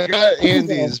I got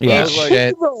Andes, but I was like,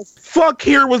 shit. Fuck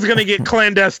here was gonna get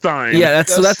clandestine. Yeah,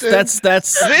 that's This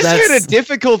hit a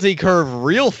difficulty curve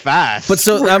real fast. But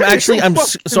so I'm scrolling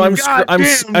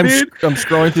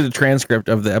through the transcript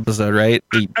of the episode, right?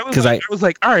 Because I was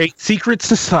like, all right, secret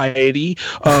society,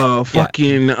 I'm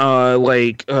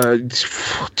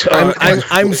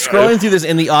scrolling through this,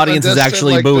 and the audience is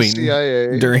actually like booing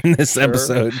during this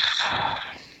episode.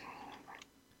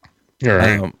 All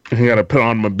right, I gotta put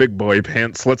on my big boy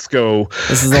pants. Let's go.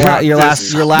 This is your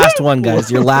last one, guys.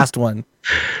 Your last one.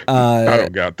 I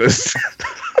don't got this.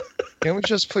 Can't we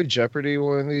just play Jeopardy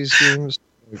one of these games?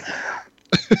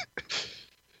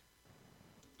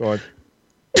 Go on.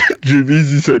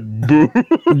 JVZ said boo.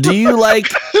 Do you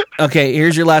like... Okay,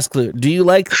 here's your last clue. Do you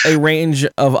like a range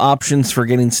of options for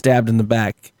getting stabbed in the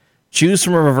back? Choose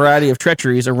from a variety of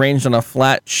treacheries arranged on a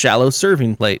flat, shallow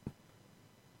serving plate.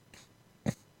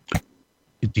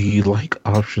 Do you like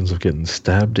options of getting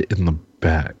stabbed in the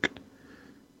back?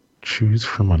 Choose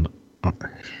from an...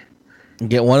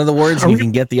 Get one of the words and you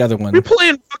can get the other one. We're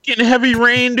playing fucking Heavy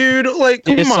Rain, dude. Like,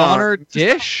 come Dishonor on.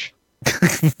 dish?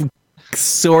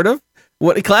 Sort of.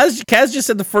 What Kaz just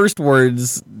said the first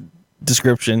words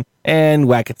description, and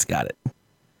Wackett's got it.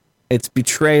 It's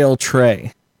betrayal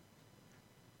tray.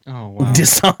 Oh wow.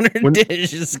 Dishonored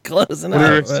dish is close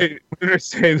enough.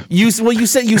 You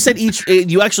said each.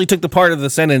 You actually took the part of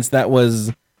the sentence that was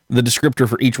the descriptor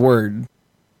for each word.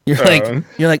 You're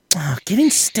like getting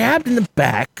stabbed in the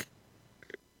back.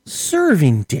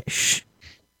 Serving dish.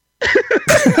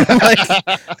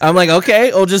 I'm like,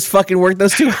 okay, we'll just fucking work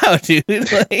those two out, dude.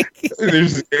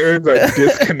 There's a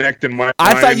disconnect in my mind.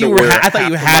 I thought you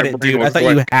had it, dude. I thought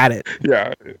you had it.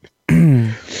 Yeah.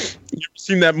 You ever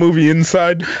seen that movie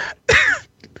Inside?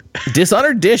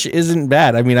 Dishonored dish isn't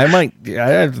bad. I mean, I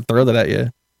have to throw that at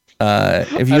you.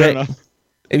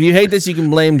 If you hate this, you can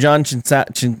blame John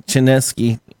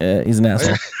Chinesky. He's an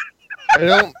asshole. I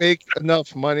don't make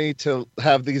enough money to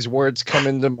have these words come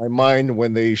into my mind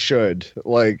when they should,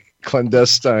 like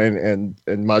clandestine and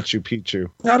Machu Picchu.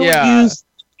 How do I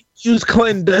use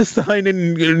clandestine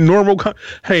in normal?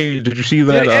 Hey, did you see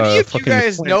that? Did any of you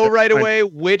guys know right away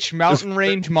which mountain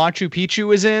range Machu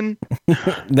Picchu is in?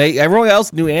 Everyone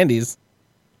else knew Andes.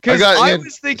 Because I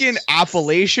was thinking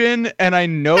Appalachian, and I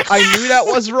knew that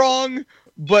was wrong.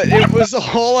 But it was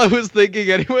all I was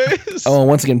thinking anyways. Oh,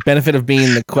 once again, benefit of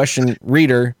being the question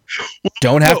reader.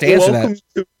 Don't have to answer that.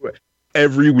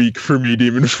 every week for me,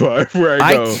 Demon 5, where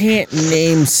I go. I can't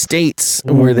name states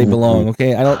where they belong,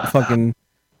 okay? I don't fucking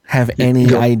have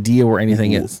any idea where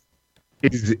anything is.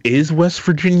 Is West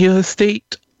Virginia a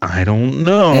state? I don't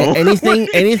know.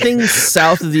 Anything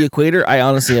south of the equator, I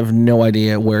honestly have no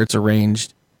idea where it's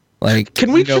arranged. Like,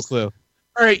 can we no clue.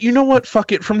 All right, you know what?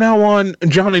 Fuck it. From now on,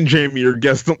 John and Jamie are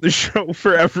guests on the show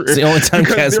forever. It's the only time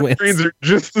Kaz wins. Brains are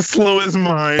just as slow as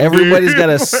mine. Everybody's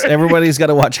got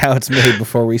to watch how it's made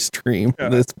before we stream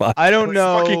this podcast. I don't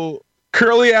know.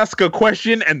 Curly ask a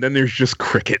question, and then there's just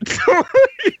crickets.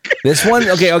 This one,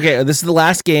 okay. This is the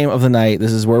last game of the night.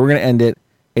 This is where we're gonna end it.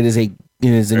 It is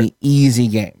an easy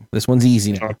game. This one's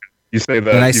easy now. Okay. You say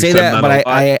that, and I say that,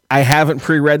 but I haven't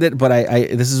pre-read it. But I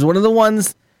this is one of the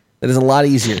ones that is a lot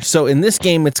easier. So in this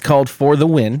game, it's called For the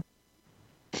Win.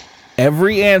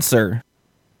 Every answer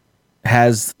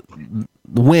has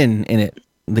win in it.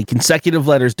 The consecutive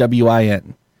letters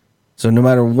WIN. So no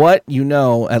matter what, you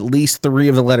know at least 3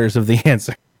 of the letters of the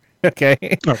answer. Okay.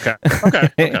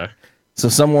 Okay. So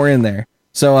somewhere in there.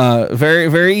 So very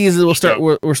very easy. We'll start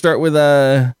with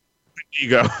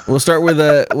ego. We'll start with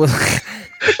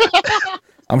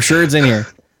I'm sure it's in here.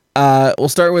 We'll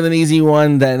start with an easy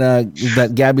one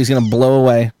that Gabby's gonna blow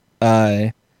away.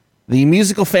 The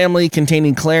musical family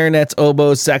containing clarinets,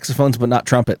 oboes, saxophones, but not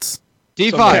trumpets.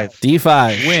 D5.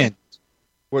 D5. Wind.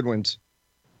 Woodwinds.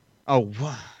 Oh,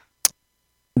 wow.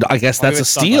 I guess that's a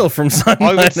steal from Sunbun.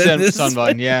 I'll give it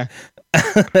Sunbun, yeah.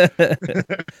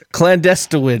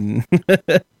 Clandestine.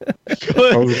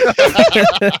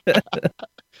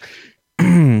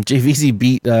 JVZ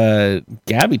beat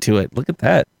Gabby to it. Look at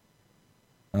that.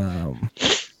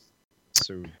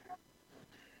 So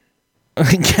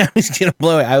Gabby's gonna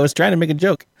blow it. I was trying to make a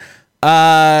joke.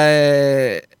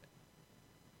 Here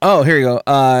you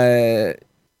go.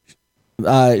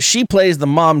 She plays the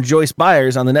mom Joyce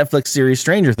Byers on the Netflix series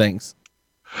Stranger Things.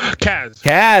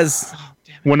 Kaz.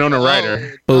 Winona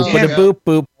Ryder. Boop, boop,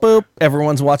 boop, boop.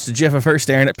 Everyone's watched the gif of her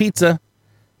staring at pizza.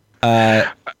 No,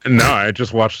 I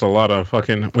just watched a lot of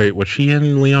fucking. Wait, was she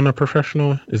in Leona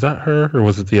Professional? Is that her, or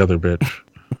was it the other bitch?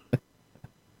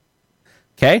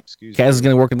 Okay, Kaz is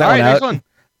gonna work that one out.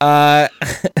 Next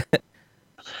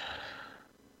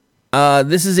one.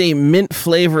 This is a mint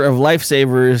flavor of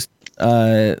Lifesavers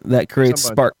that creates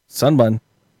spark. Sunbun.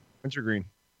 Wintergreen.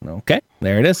 Okay,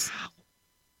 there it is.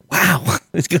 Wow,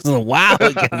 this goes to the wow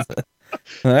again.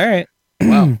 All right.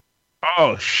 Wow.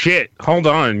 Oh shit! Hold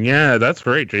on. Yeah, that's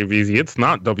right, JVZ. It's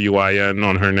not WIN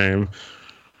on her name.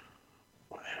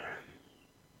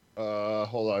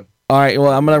 Hold on. All right.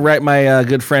 Well, I'm gonna write my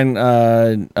good friend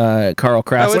Carl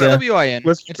Kraska. No, it's WIN.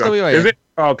 It's WIN. Is it?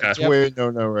 Oh, okay. Yep.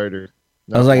 Winona Ryder.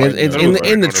 I was like, it's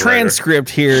in the transcript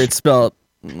here. It's spelled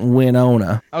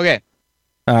Winona. Okay.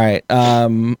 All right.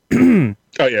 Oh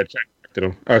yeah, checked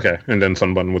him. Okay, and then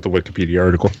Sunbun with the Wikipedia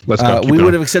article. Let's go. We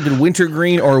would have accepted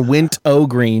Wintergreen or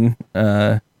Wint-O-Green.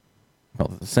 Both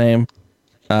the same.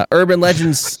 Urban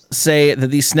legends say that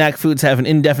these snack foods have an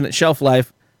indefinite shelf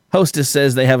life. Hostess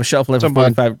says they have a shelf life of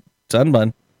 45.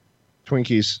 Sunbun.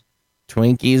 Twinkies.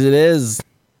 Twinkies it is.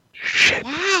 Shit.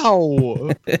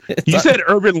 Wow. You said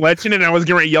urban legend, and I was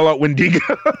going to yell out Wendigo.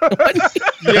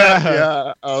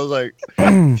 Yeah. I was like,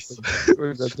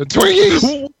 the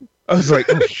Twinkies. I was like,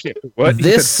 oh shit! What?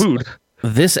 This food.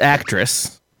 This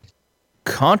actress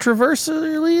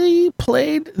controversially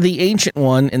played the Ancient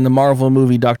One in the Marvel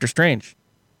movie Doctor Strange.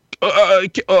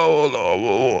 Name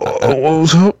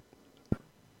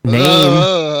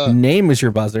is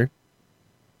your buzzer,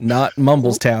 not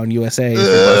Mumblestown, USA. Is your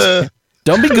buzzer.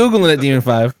 Don't be googling it, Demon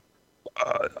 5.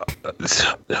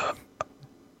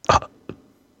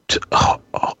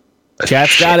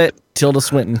 Chat's got it. Tilda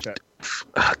Swinton.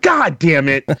 God damn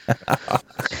it! I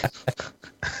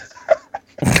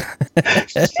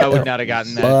would not have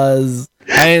gotten that. Buzz.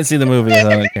 I didn't see the movie.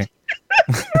 So okay.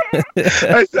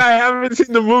 I haven't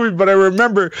seen the movie, but I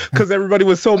remember because everybody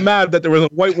was so mad that there was a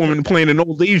white woman playing an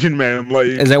old Asian man. Like,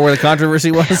 is that where the controversy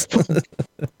was?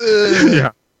 Yeah.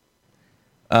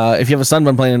 If you have a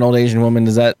Sunbun playing an old Asian woman,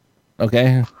 is that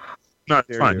okay? No,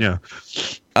 it's fine. Yeah.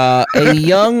 A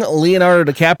young Leonardo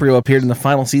DiCaprio appeared in the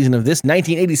final season of this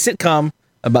 1980s sitcom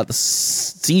about the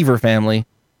Seaver family.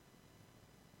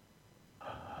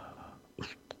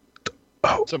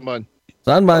 Sunbun.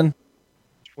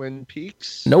 Twin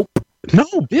Peaks? Nope. No,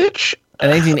 bitch. A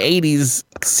 1980s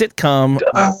sitcom.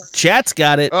 Chat's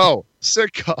got it. Oh,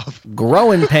 sitcom.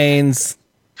 Growing Pains.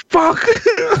 Fuck.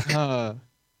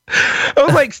 I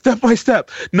was like, step by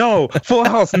step. No, Full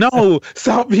House. No,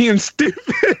 stop being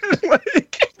stupid.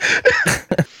 Like,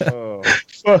 Oh,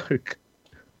 fuck.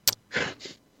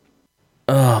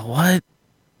 Oh, what?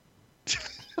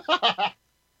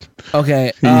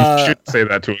 Okay. You should say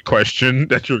that to a question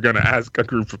that you're going to ask a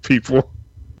group of people.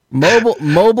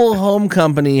 Mobile home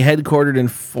company headquartered in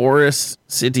Forest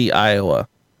City, Iowa.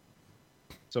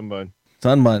 Sunbun.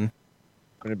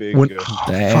 Gonna be good.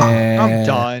 I'm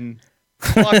done.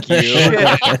 Fuck you.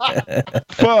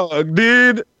 Fuck,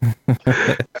 dude.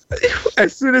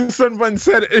 As soon as Sunbun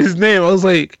said his name, I was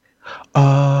like,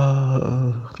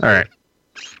 all right.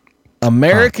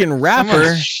 American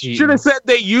rapper. Should have said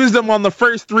they used them on the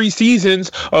first 3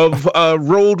 seasons of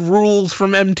Road Rules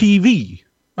from MTV.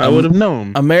 I would have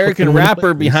known. American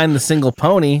rapper behind the single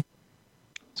Pony.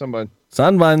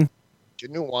 Sunbun.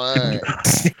 Genuine.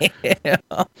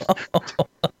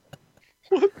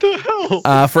 What the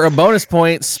hell? For a bonus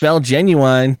point, spell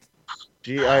genuine.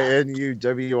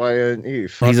 Ginuwine.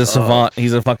 He's a savant.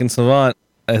 He's a fucking savant.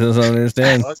 I don't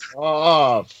understand. Fuck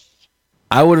off.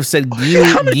 I would have said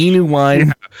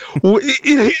genuine. Well,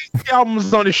 the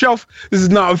album's on the shelf. This is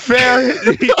not fair.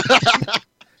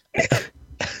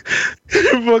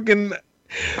 Fucking.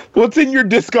 What's in your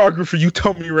discography? You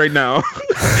tell me right now.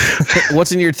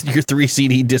 What's in your 3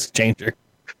 CD disc changer?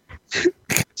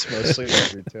 It's mostly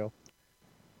retail.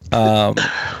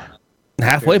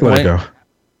 Halfway point. Go.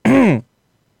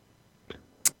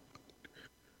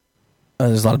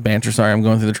 There's a lot of banter. Sorry, I'm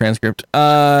going through the transcript.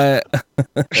 Wow,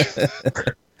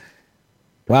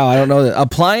 I don't know that.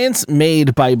 Appliance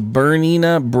made by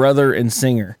Bernina Brother and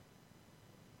Singer.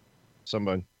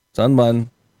 Sunbun.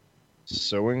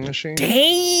 Sewing machine?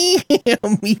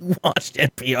 Damn, we watched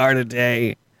NPR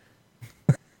today.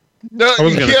 No,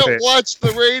 you can't watch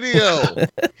the radio.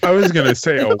 I was going to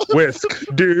say a whisk,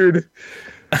 dude.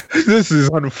 This is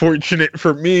unfortunate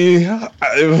for me.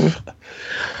 Is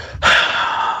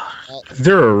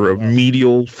there a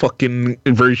remedial fucking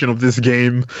version of this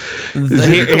game?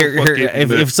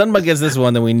 If Sunbug gets this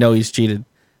one, then we know he's cheated.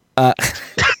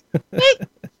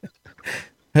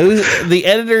 Who's the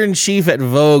editor-in-chief at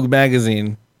Vogue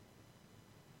magazine?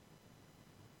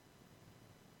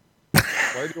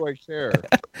 Why do I care?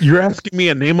 You're asking me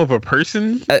a name of a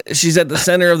person? She's at the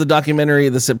center of the documentary,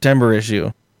 the September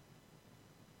issue.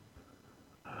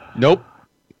 Nope.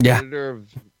 Yeah. Editor of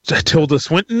Tilda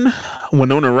Swinton,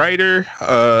 Winona Ryder,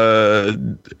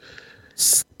 Edwin.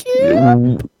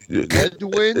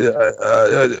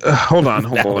 Hold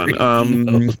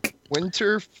on.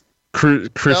 Winter.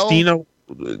 Christina.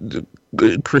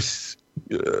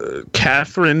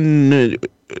 Catherine.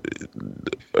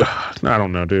 I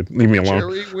don't know, dude. Leave me alone.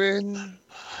 Jerry Wynn.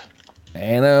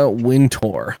 Anna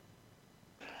Wintour.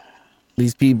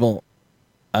 These people,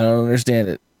 I don't understand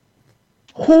it.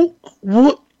 Who?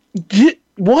 What?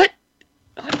 What?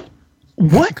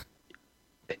 What?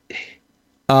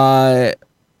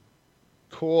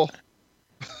 Cool.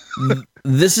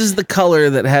 This is the color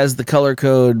that has the color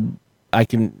code. I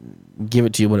can give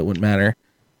it to you, but it wouldn't matter.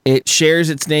 It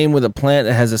shares its name with a plant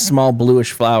that has a small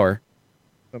bluish flower.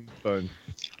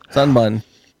 Sunbun.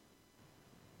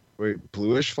 Wait,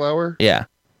 bluish flower? Yeah.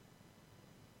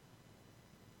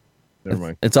 Never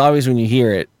mind. It's obvious when you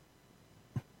hear it.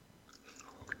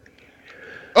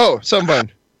 Oh,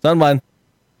 Sunbun. Don't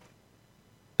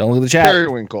look at the chat.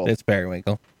 Periwinkle. It's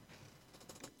periwinkle.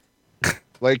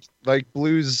 Like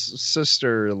Blue's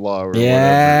sister-in-law or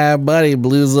yeah, whatever. buddy.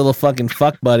 Blue's little fucking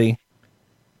fuck buddy.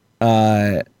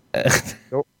 Don't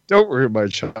ruin my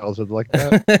childhood like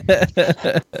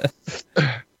that.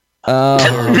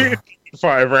 If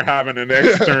I ever having an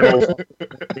external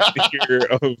here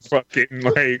of fucking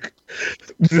like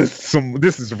this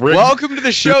is rigged. Welcome to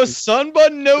the show.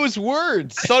 Sunbun Knows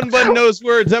Words. Sunbun Knows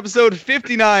Words, episode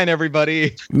 59.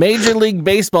 Everybody. Major League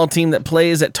Baseball team that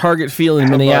plays at Target Field in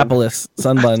Minneapolis.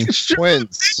 Sunbun.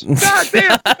 Twins.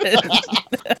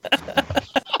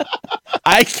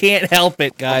 I can't help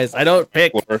it, guys. I don't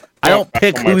pick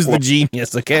who's the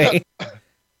genius. Okay.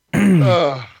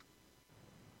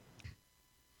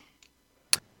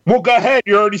 Well, go ahead.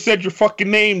 You already said your fucking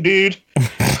name, dude.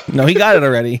 No, he got it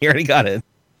already. He already got it.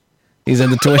 He's in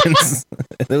the Twins.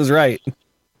 It was right.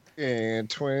 And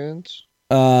Twins.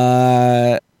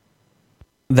 That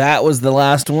was the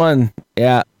last one.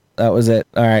 Yeah, that was it.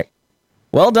 All right.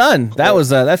 Well done. That was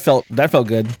that felt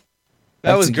good.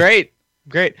 That was great.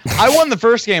 Great. I won the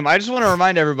first game. I just want to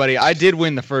remind everybody I did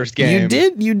win the first game.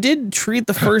 You did treat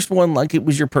the first one like it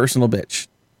was your personal bitch.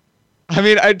 I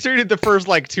mean, I treated the first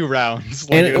 2 rounds.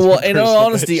 And in all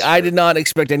honesty, I did not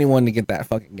expect anyone to get that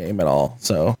fucking game at all.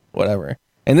 So whatever.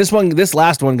 And this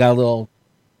last one got a little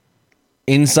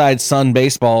inside Sun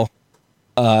baseball.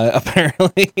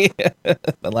 Apparently,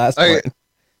 the last one.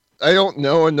 don't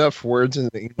know enough words in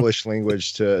the English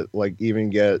language to like even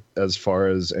get as far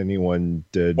as anyone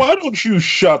did. Why don't you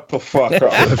shut the fuck up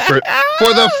for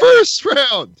the first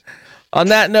round? On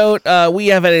that note, we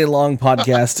have had a long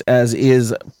podcast, as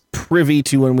is privy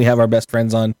to when we have our best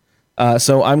friends on.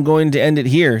 So I'm going to end it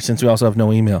here since we also have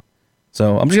no email.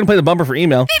 So I'm just going to play the bumper for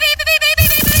email.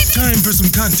 Time for some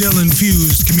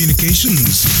cocktail-infused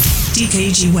communications.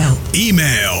 DKG Well.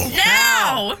 Email.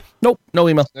 Now! Nope, no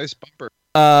email. Nice bumper.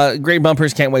 Great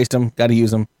bumpers, can't waste them. Got to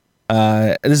use them.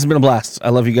 This has been a blast. I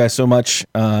love you guys so much.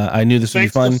 I knew this would be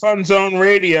fun. Thanks to Fun Zone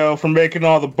Radio for making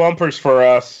all the bumpers for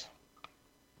us.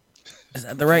 Is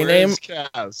that the right name?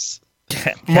 Kaz?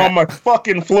 I'm on my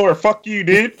fucking floor. Fuck you,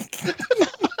 dude.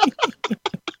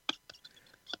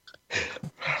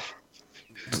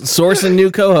 Sourcing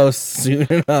new co-hosts soon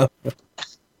enough.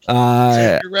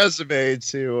 Send your resume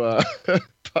to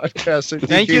podcasting.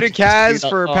 Thank you to Kaz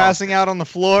for passing out on the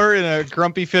floor in a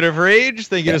grumpy fit of rage.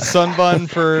 Thank you to Sunbun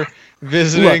for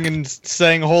visiting and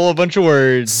saying a whole bunch of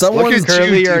words. Someone's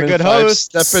Curly, you're a good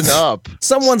host. Stepping up.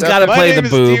 Someone's got to play the My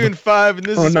name boob. is Steven 5, and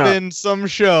this has been Some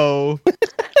Show.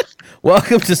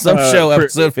 Welcome to Some Show,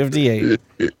 episode 58.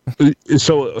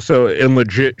 So in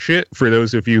legit shit, for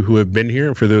those of you who have been here,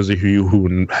 and for those of you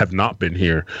who have not been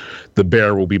here, the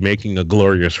bear will be making a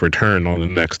glorious return on the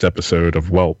next episode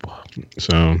of Whelp.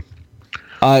 So,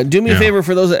 do me a favor,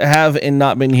 for those that have and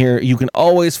not been here, you can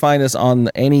always find us on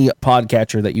any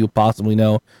podcatcher that you possibly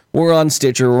know. We're on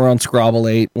Stitcher, we're on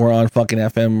Scrabble8, we're on fucking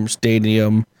FM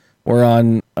Stadium, we're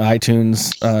on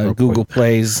iTunes, Google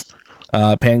Plays.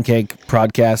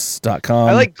 PancakeProdcasts.com.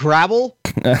 I like Grabble.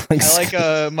 I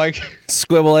like Mike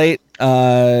Squibble8.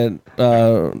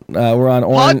 We're on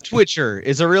Pod Twitcher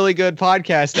is a really good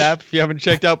podcast app. If you haven't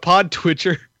checked out Pod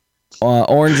Twitcher,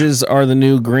 Oranges Are the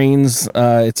New Greens.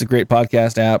 It's a great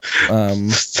podcast app.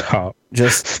 Stop.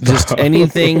 Just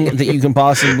anything that you can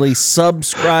possibly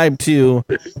subscribe to,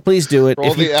 please do it.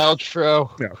 Roll the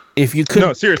outro. No. If you could,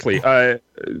 no, seriously,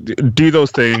 do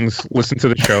those things. Listen to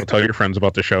the show. Tell your friends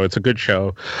about the show. It's a good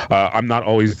show. I'm not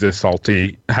always this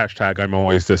salty. Hashtag I'm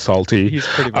always this salty. He's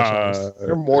pretty much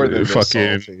You're more than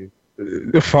fucking salty.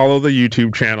 Follow the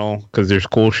YouTube channel because there's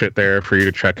cool shit there for you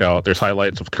to check out. There's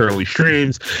highlights of Curly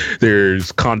streams.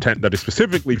 There's content that is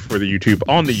specifically for the YouTube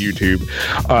on the YouTube.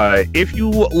 If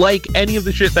you like any of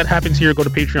the shit that happens here, go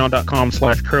to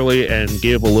patreon.com/Curly and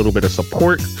give a little bit of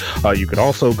support. You could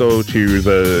also go to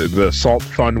the Salt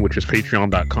Fund, which is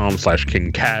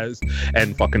patreon.com/King Kaz,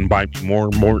 and fucking buy me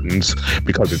more Mortons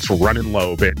because it's running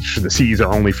low, bitch. The seas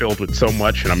are only filled with so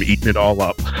much and I'm eating it all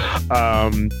up.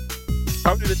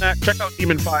 Other than that, check out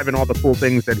Demon 5 and all the cool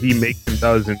things that he makes and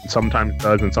does and sometimes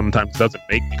doesn't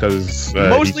make because...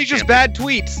 mostly just bad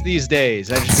tweets these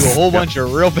days. I just do a whole bunch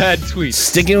of real bad tweets.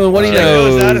 Sticking with what he Check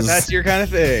knows. those out if that's your kind of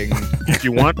thing. If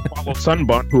you want to follow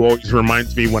Sunbun, who always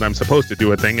reminds me when I'm supposed to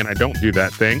do a thing and I don't do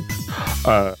that thing,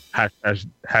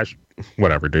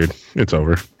 whatever, dude. It's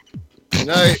over. Good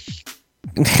night.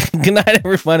 Good night,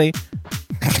 everybody.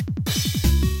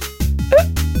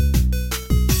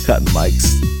 Cutting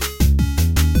mics.